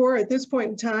 And therefore, at this point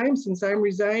in time, since I'm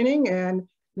resigning and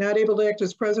not able to act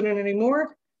as president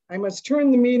anymore, I must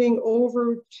turn the meeting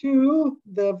over to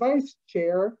the vice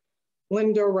chair,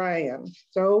 Linda Ryan.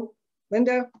 So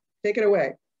Linda, take it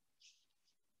away.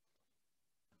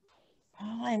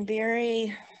 Oh, I'm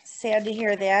very sad to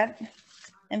hear that.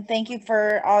 And thank you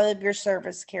for all of your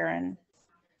service, Karen.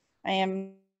 I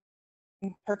am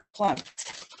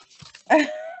perplexed.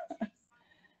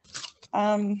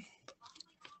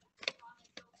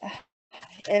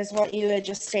 As what you had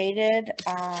just stated,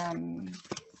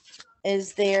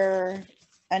 is there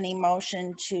any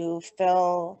motion to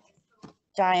fill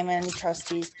Diamond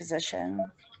trustee's position?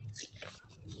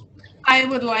 I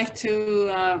would like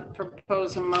to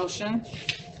propose a motion.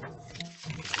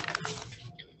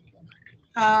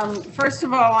 First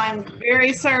of all, I'm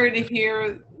very sorry to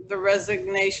hear the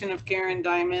resignation of Karen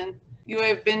Diamond. You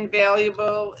have been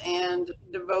valuable and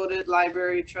devoted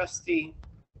library trustee.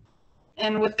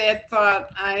 And with that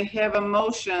thought, I have a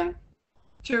motion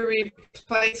to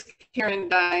replace Karen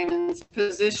Diamond's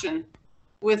position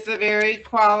with the very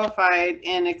qualified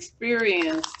and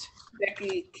experienced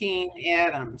Becky Keene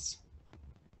Adams.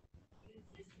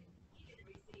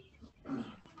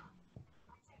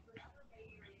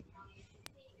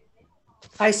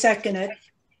 I second it.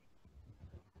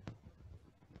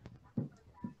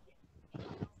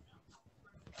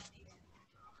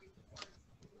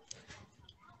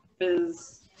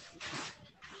 is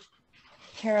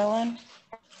Carolyn?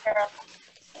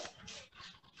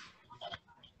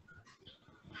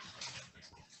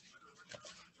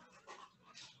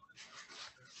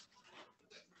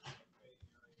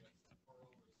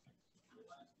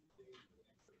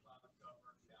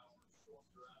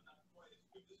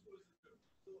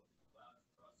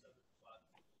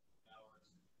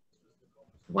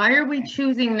 Why are we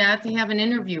choosing not to have an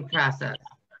interview process?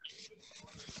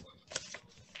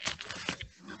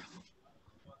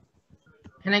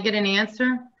 Can I get an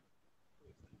answer?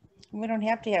 We don't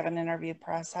have to have an interview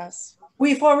process.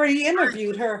 We've already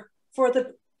interviewed her for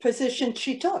the position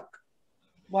she took.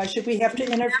 Why should we have to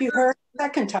interview her a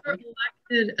second time?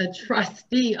 Elected a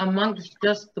trustee amongst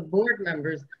just the board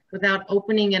members without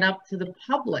opening it up to the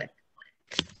public.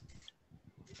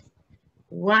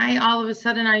 Why all of a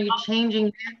sudden are you changing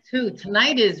that too?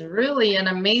 Tonight is really an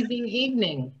amazing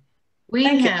evening. We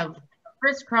have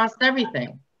crisscrossed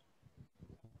everything.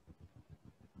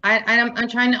 I'm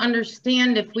trying to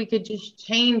understand if we could just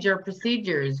change our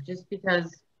procedures just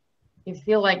because you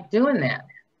feel like doing that.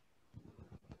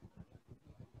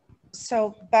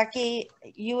 So Becky,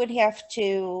 you would have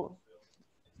to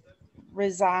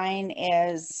resign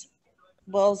as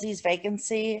Willsie's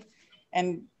vacancy,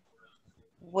 and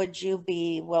would you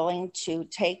be willing to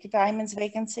take Diamond's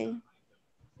vacancy?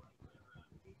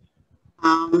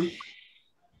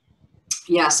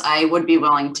 Yes, I would be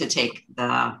willing to take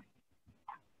the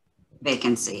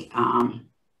vacancy.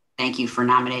 Thank you for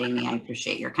nominating me. I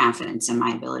appreciate your confidence in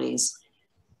my abilities.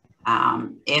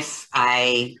 If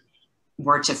I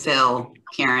were to fill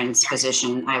Karen's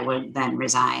position, I would then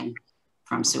resign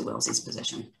from Sue Willsie's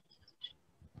position.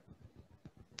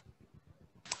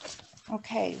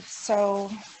 Okay,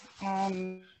 so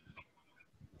then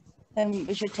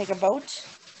we should take a vote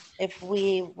if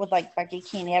we would like Becky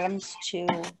Keene Adams to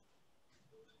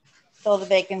fill the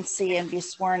vacancy and be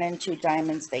sworn into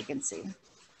Diamond's vacancy.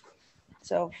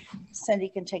 So Cindy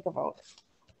can take a vote.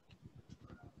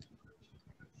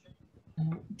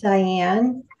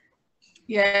 Diane?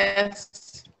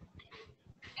 yes.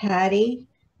 Patty?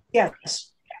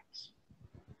 Yes.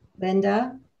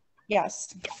 Linda?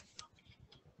 Yes.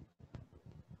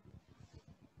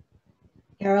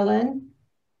 Carolyn?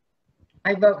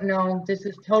 I vote no. This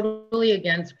is totally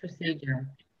against procedure.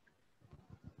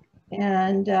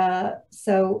 And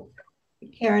so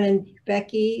Karen and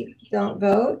Becky don't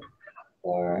vote,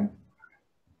 or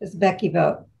does Becky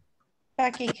vote?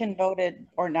 Becky can vote it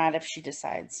or not if she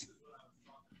decides.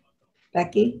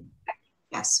 Becky?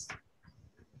 Yes.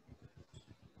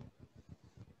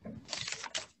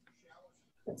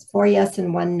 That's 4 yes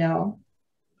and 1 no.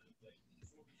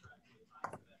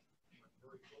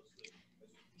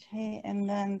 Okay, and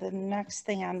then the next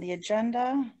thing on the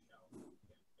agenda.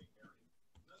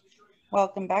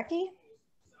 Welcome, Becky.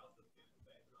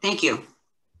 Thank you.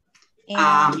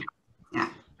 And yeah.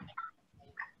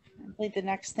 I believe the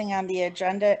next thing on the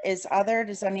agenda is other.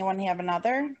 Does anyone have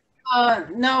another?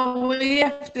 No, we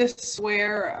have to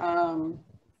swear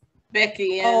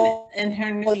Becky in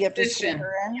her new you have to swear position.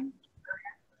 her in?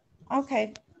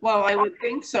 Okay. Well, I would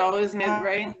think so, isn't it,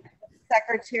 right?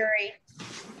 Secretary.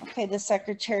 Okay, the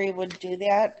secretary would do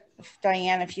that.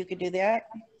 Diane, if you could do that.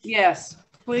 Yes,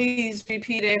 please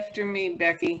repeat after me,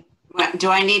 Becky. Do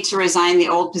I need to resign the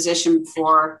old position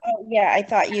for? Oh, yeah, I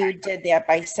thought you did that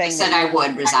by saying. I said I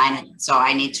would resign it, so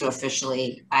I need to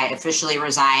officially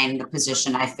resign the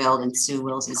position I filled in Sue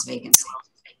Willsie's vacancy.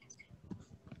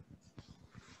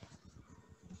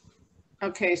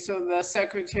 Okay, so the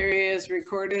secretary has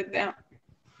recorded that.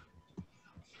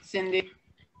 Cindy?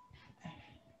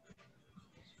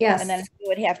 Yes. And then you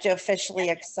would have to officially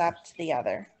accept the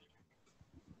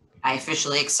I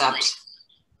officially accept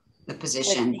the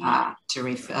position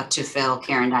to fill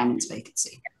Karen Diamond's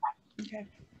vacancy. Okay.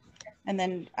 And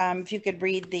then if you could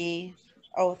read the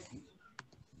oath.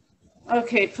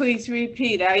 Okay, please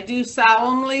repeat. I do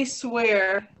solemnly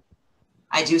swear.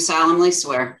 I do solemnly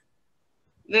swear.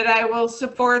 That I will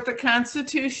support the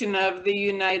Constitution of the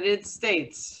United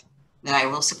States. That I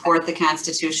will support the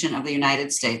Constitution of the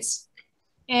United States.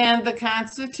 And the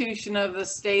Constitution of the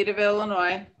State of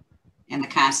Illinois. And the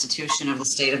Constitution of the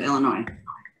State of Illinois.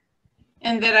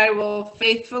 And that I will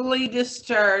faithfully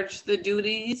discharge the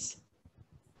duties.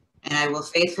 And I will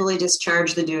faithfully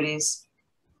discharge the duties.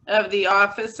 Of the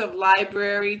Office of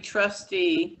Library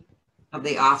Trustee. Of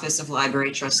the Office of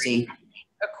Library Trustee.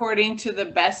 According to the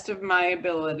best of my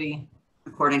ability.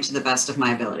 According to the best of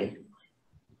my ability.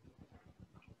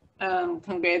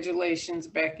 Congratulations,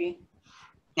 Becky.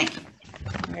 Thank you.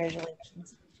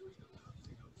 Congratulations.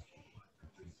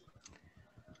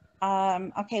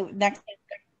 Okay, next.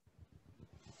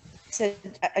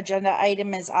 agenda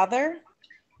item is other.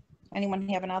 Anyone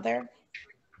have another?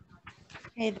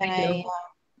 Okay, then I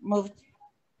moved.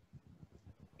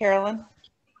 Carolyn?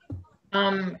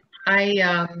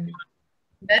 I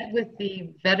met with the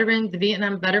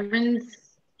Vietnam veterans.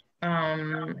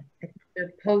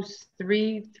 They're post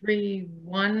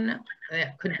 331,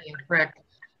 that could be incorrect,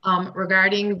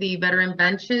 regarding the veteran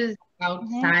benches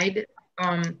outside.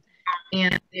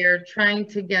 And they're trying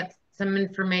to get some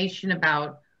information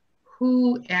about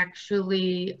who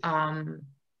actually, I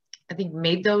think,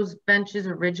 made those benches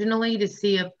originally, to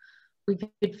see if we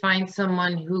could find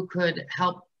someone who could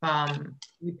help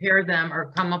repair them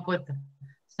or come up with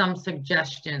some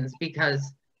suggestions,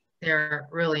 because they're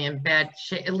really in bad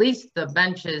shape. At least the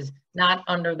benches not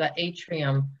under the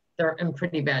atrium, they're in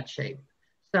pretty bad shape.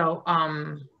 So,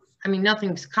 I mean,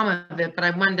 nothing's come of it, but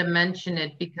I wanted to mention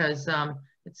it because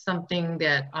it's something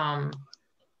that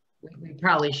we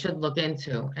probably should look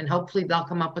into, and hopefully they'll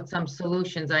come up with some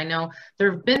solutions. I know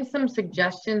there have been some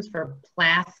suggestions for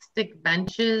plastic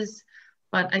benches,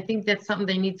 but I think that's something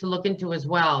they need to look into as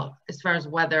well, as far as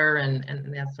weather and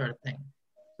that sort of thing.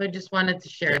 So I just wanted to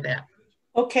share that.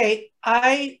 Okay,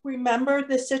 I remember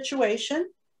the situation,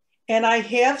 and I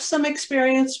have some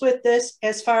experience with this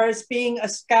as far as being a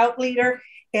scout leader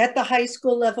at the high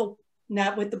school level,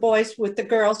 not with the boys, with the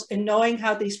girls, and knowing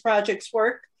how these projects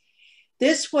work.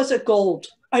 This was a gold,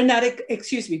 or not,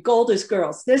 excuse me, gold is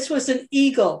girls. This was an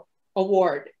Eagle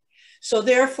Award. So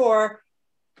therefore,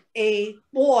 a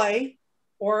boy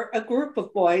or a group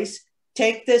of boys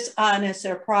take this on as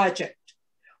their project.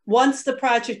 Once the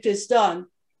project is done,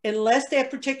 unless that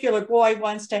particular boy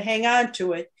wants to hang on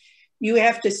to it, you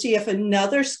have to see if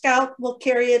another scout will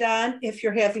carry it on, if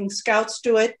you're having scouts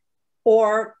do it,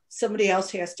 or somebody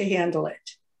else has to handle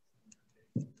it.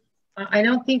 I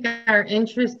don't think our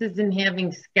interest is in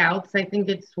having scouts. I think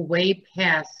it's way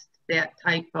past that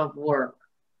type of work.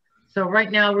 So right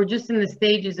now we're just in the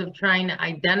stages of trying to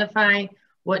identify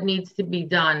what needs to be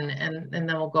done, and then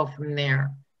we'll go from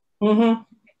there. Mm-hmm.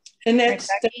 And that's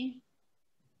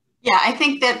yeah, I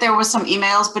think that there was some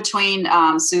emails between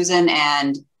Susan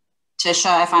and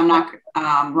Tisha, if I'm not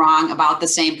wrong, about the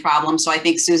same problem. So I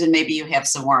think, Susan, maybe you have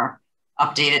some more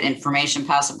updated information,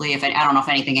 possibly. If I don't know if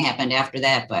anything happened after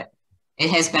that, but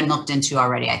it has been looked into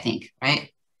already, I think,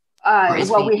 right?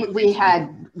 Well, we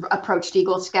had approached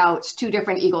Eagle Scouts, 2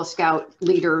 different Eagle Scout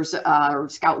leaders or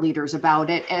scout leaders about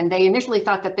it. And they initially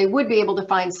thought that they would be able to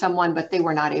find someone, but they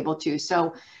were not able to.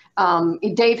 So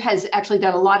Dave has actually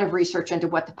done a lot of research into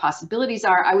what the possibilities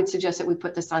are. I would suggest that we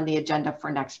put this on the agenda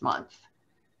for next month.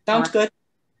 Sounds good.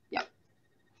 Yep.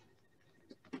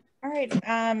 All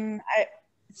right.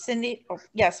 Cindy, oh,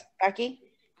 yes, Becky?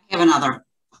 I have another.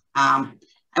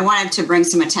 I wanted to bring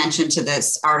some attention to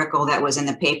this article that was in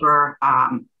the paper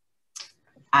on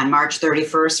March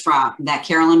 31st that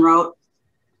Carolyn wrote.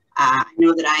 I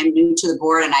know that I'm new to the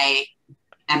board, and I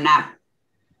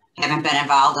haven't been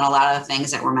involved in a lot of the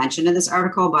things that were mentioned in this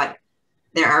article, but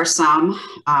there are some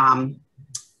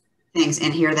things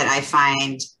in here that I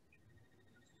find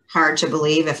hard to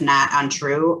believe, if not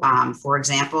untrue. For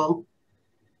example,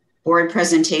 board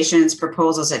presentations,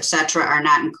 proposals, etc., are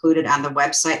not included on the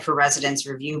website for residents'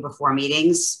 review before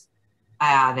meetings.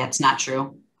 That's not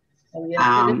true. Oh,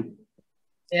 yes,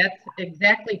 that's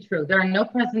exactly true. There are no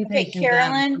presentations. Okay,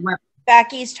 Carolyn,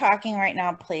 Becky's talking right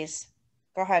now, please.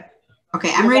 Go ahead.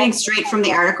 Okay, I'm reading straight from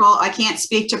the article. I can't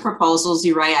speak to proposals.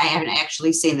 You're right, I haven't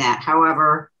actually seen that.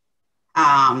 However,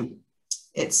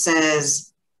 it says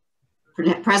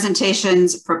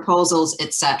presentations, proposals,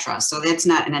 etc. So that's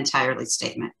not an entirely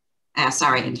statement.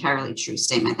 Entirely true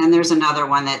statement. Then there's another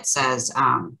one that says,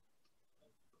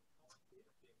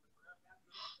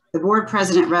 the board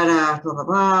president read a blah, blah,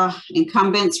 blah.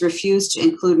 Incumbents refused to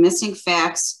include missing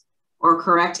facts or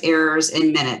correct errors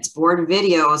in minutes. Board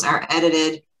videos are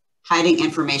edited, hiding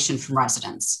information from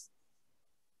residents.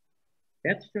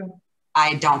 That's true.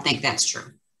 I don't think that's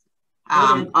true.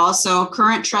 Also,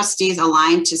 current trustees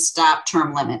aligned to stop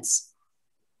term limits.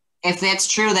 If that's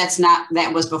true,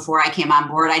 that was before I came on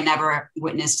board. I never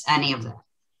witnessed any of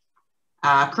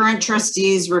that. Current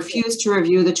trustees refused to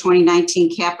review the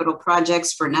 2019 capital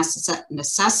projects for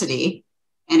necessity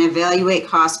and evaluate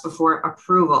costs before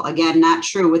approval. Again, not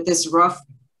true. With this roof,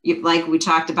 like we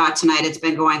talked about tonight, it's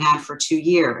been going on for 2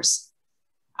 years.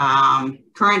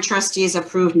 Current trustees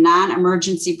approved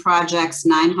non-emergency projects,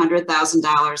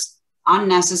 $900,000,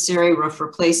 unnecessary roof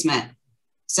replacement.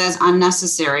 Says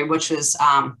unnecessary, which is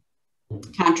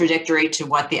contradictory to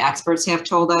what the experts have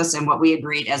told us and what we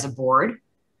agreed as a board.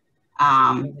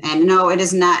 And no, it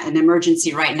is not an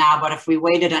emergency right now, but if we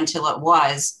waited until it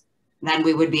was, then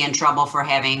we would be in trouble for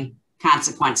having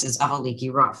consequences of a leaky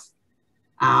roof.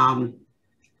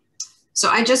 So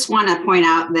I just want to point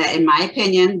out that in my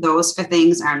opinion, those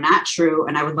things are not true.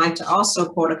 And I would like to also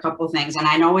quote a couple of things. And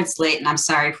I know it's late and I'm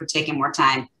sorry for taking more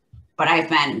time, but I've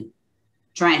been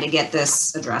trying to get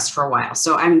this addressed for a while.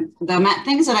 So the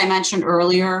things that I mentioned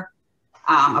earlier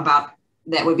about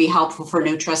that would be helpful for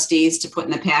new trustees to put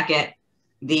in the packet,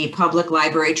 the public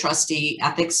library trustee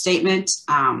ethics statement.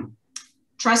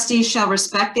 Trustees shall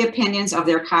respect the opinions of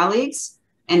their colleagues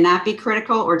and not be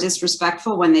critical or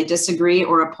disrespectful when they disagree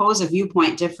or oppose a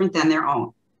viewpoint different than their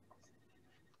own.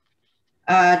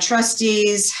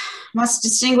 Trustees must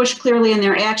distinguish clearly in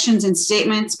their actions and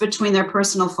statements between their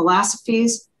personal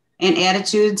philosophies and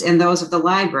attitudes and those of the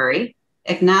library,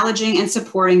 acknowledging and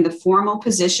supporting the formal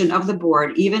position of the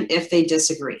board, even if they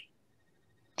disagree.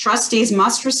 Trustees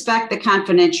must respect the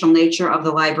confidential nature of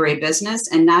the library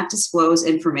business and not disclose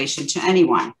information to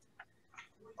anyone.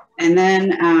 And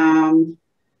then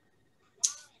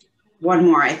one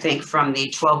more, I think, from the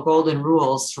 12 golden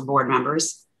rules for board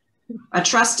members. A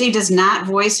trustee does not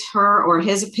voice her or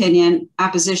his opinion,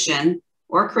 opposition,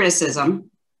 or criticism,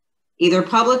 either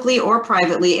publicly or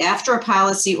privately, after a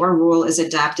policy or rule is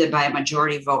adopted by a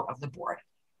majority vote of the board.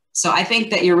 So I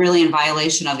think that you're really in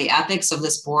violation of the ethics of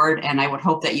this board, and I would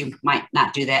hope that you might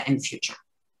not do that in the future.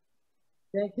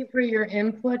 Thank you for your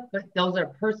input, but those are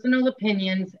personal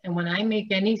opinions, and when I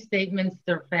make any statements,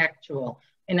 they're factual.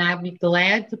 And I'd be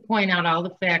glad to point out all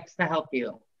the facts to help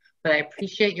you, but I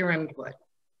appreciate your input.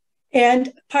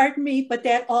 And pardon me, but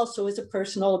that also is a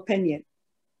personal opinion.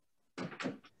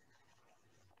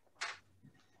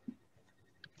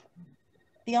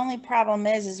 The only problem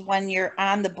is when you're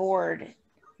on the board,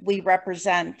 we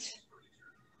represent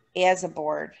as a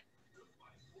board.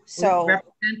 So we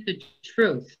represent the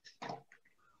truth.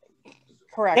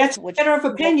 Correct. That's a matter of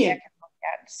opinion.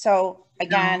 So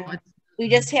again, we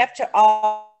just have to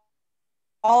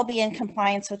all be in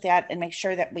compliance with that and make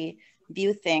sure that we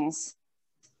view things.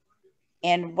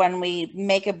 And when we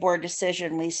make a board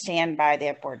decision, we stand by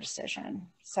that board decision.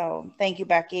 So thank you,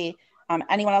 Becky.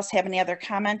 Anyone else have any other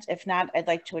comment? If not, I'd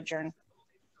like to adjourn.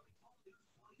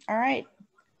 All right.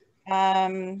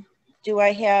 Do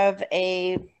I have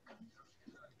a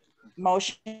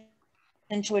motion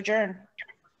to adjourn?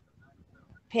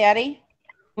 Patty?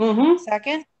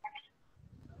 Second?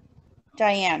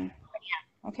 Diane?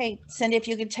 Okay, Cindy, if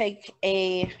you could take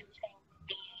a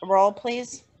roll,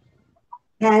 please.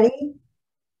 Patty?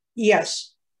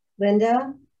 Yes.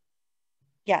 Linda?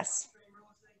 Yes.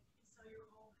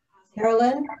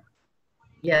 Carolyn?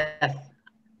 Yes.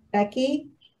 Becky?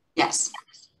 Yes.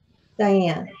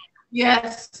 Diane?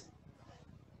 Yes.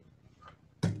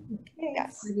 Okay.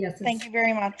 Yes. Yes. Thank you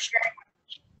very much.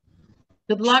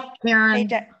 Good luck, Karen.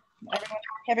 Hey,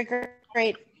 have a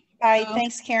great bye.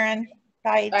 Thanks, Karen.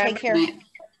 Bye. Take care.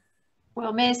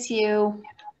 We'll miss you.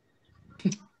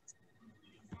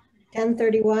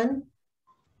 10:31.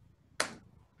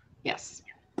 Yes.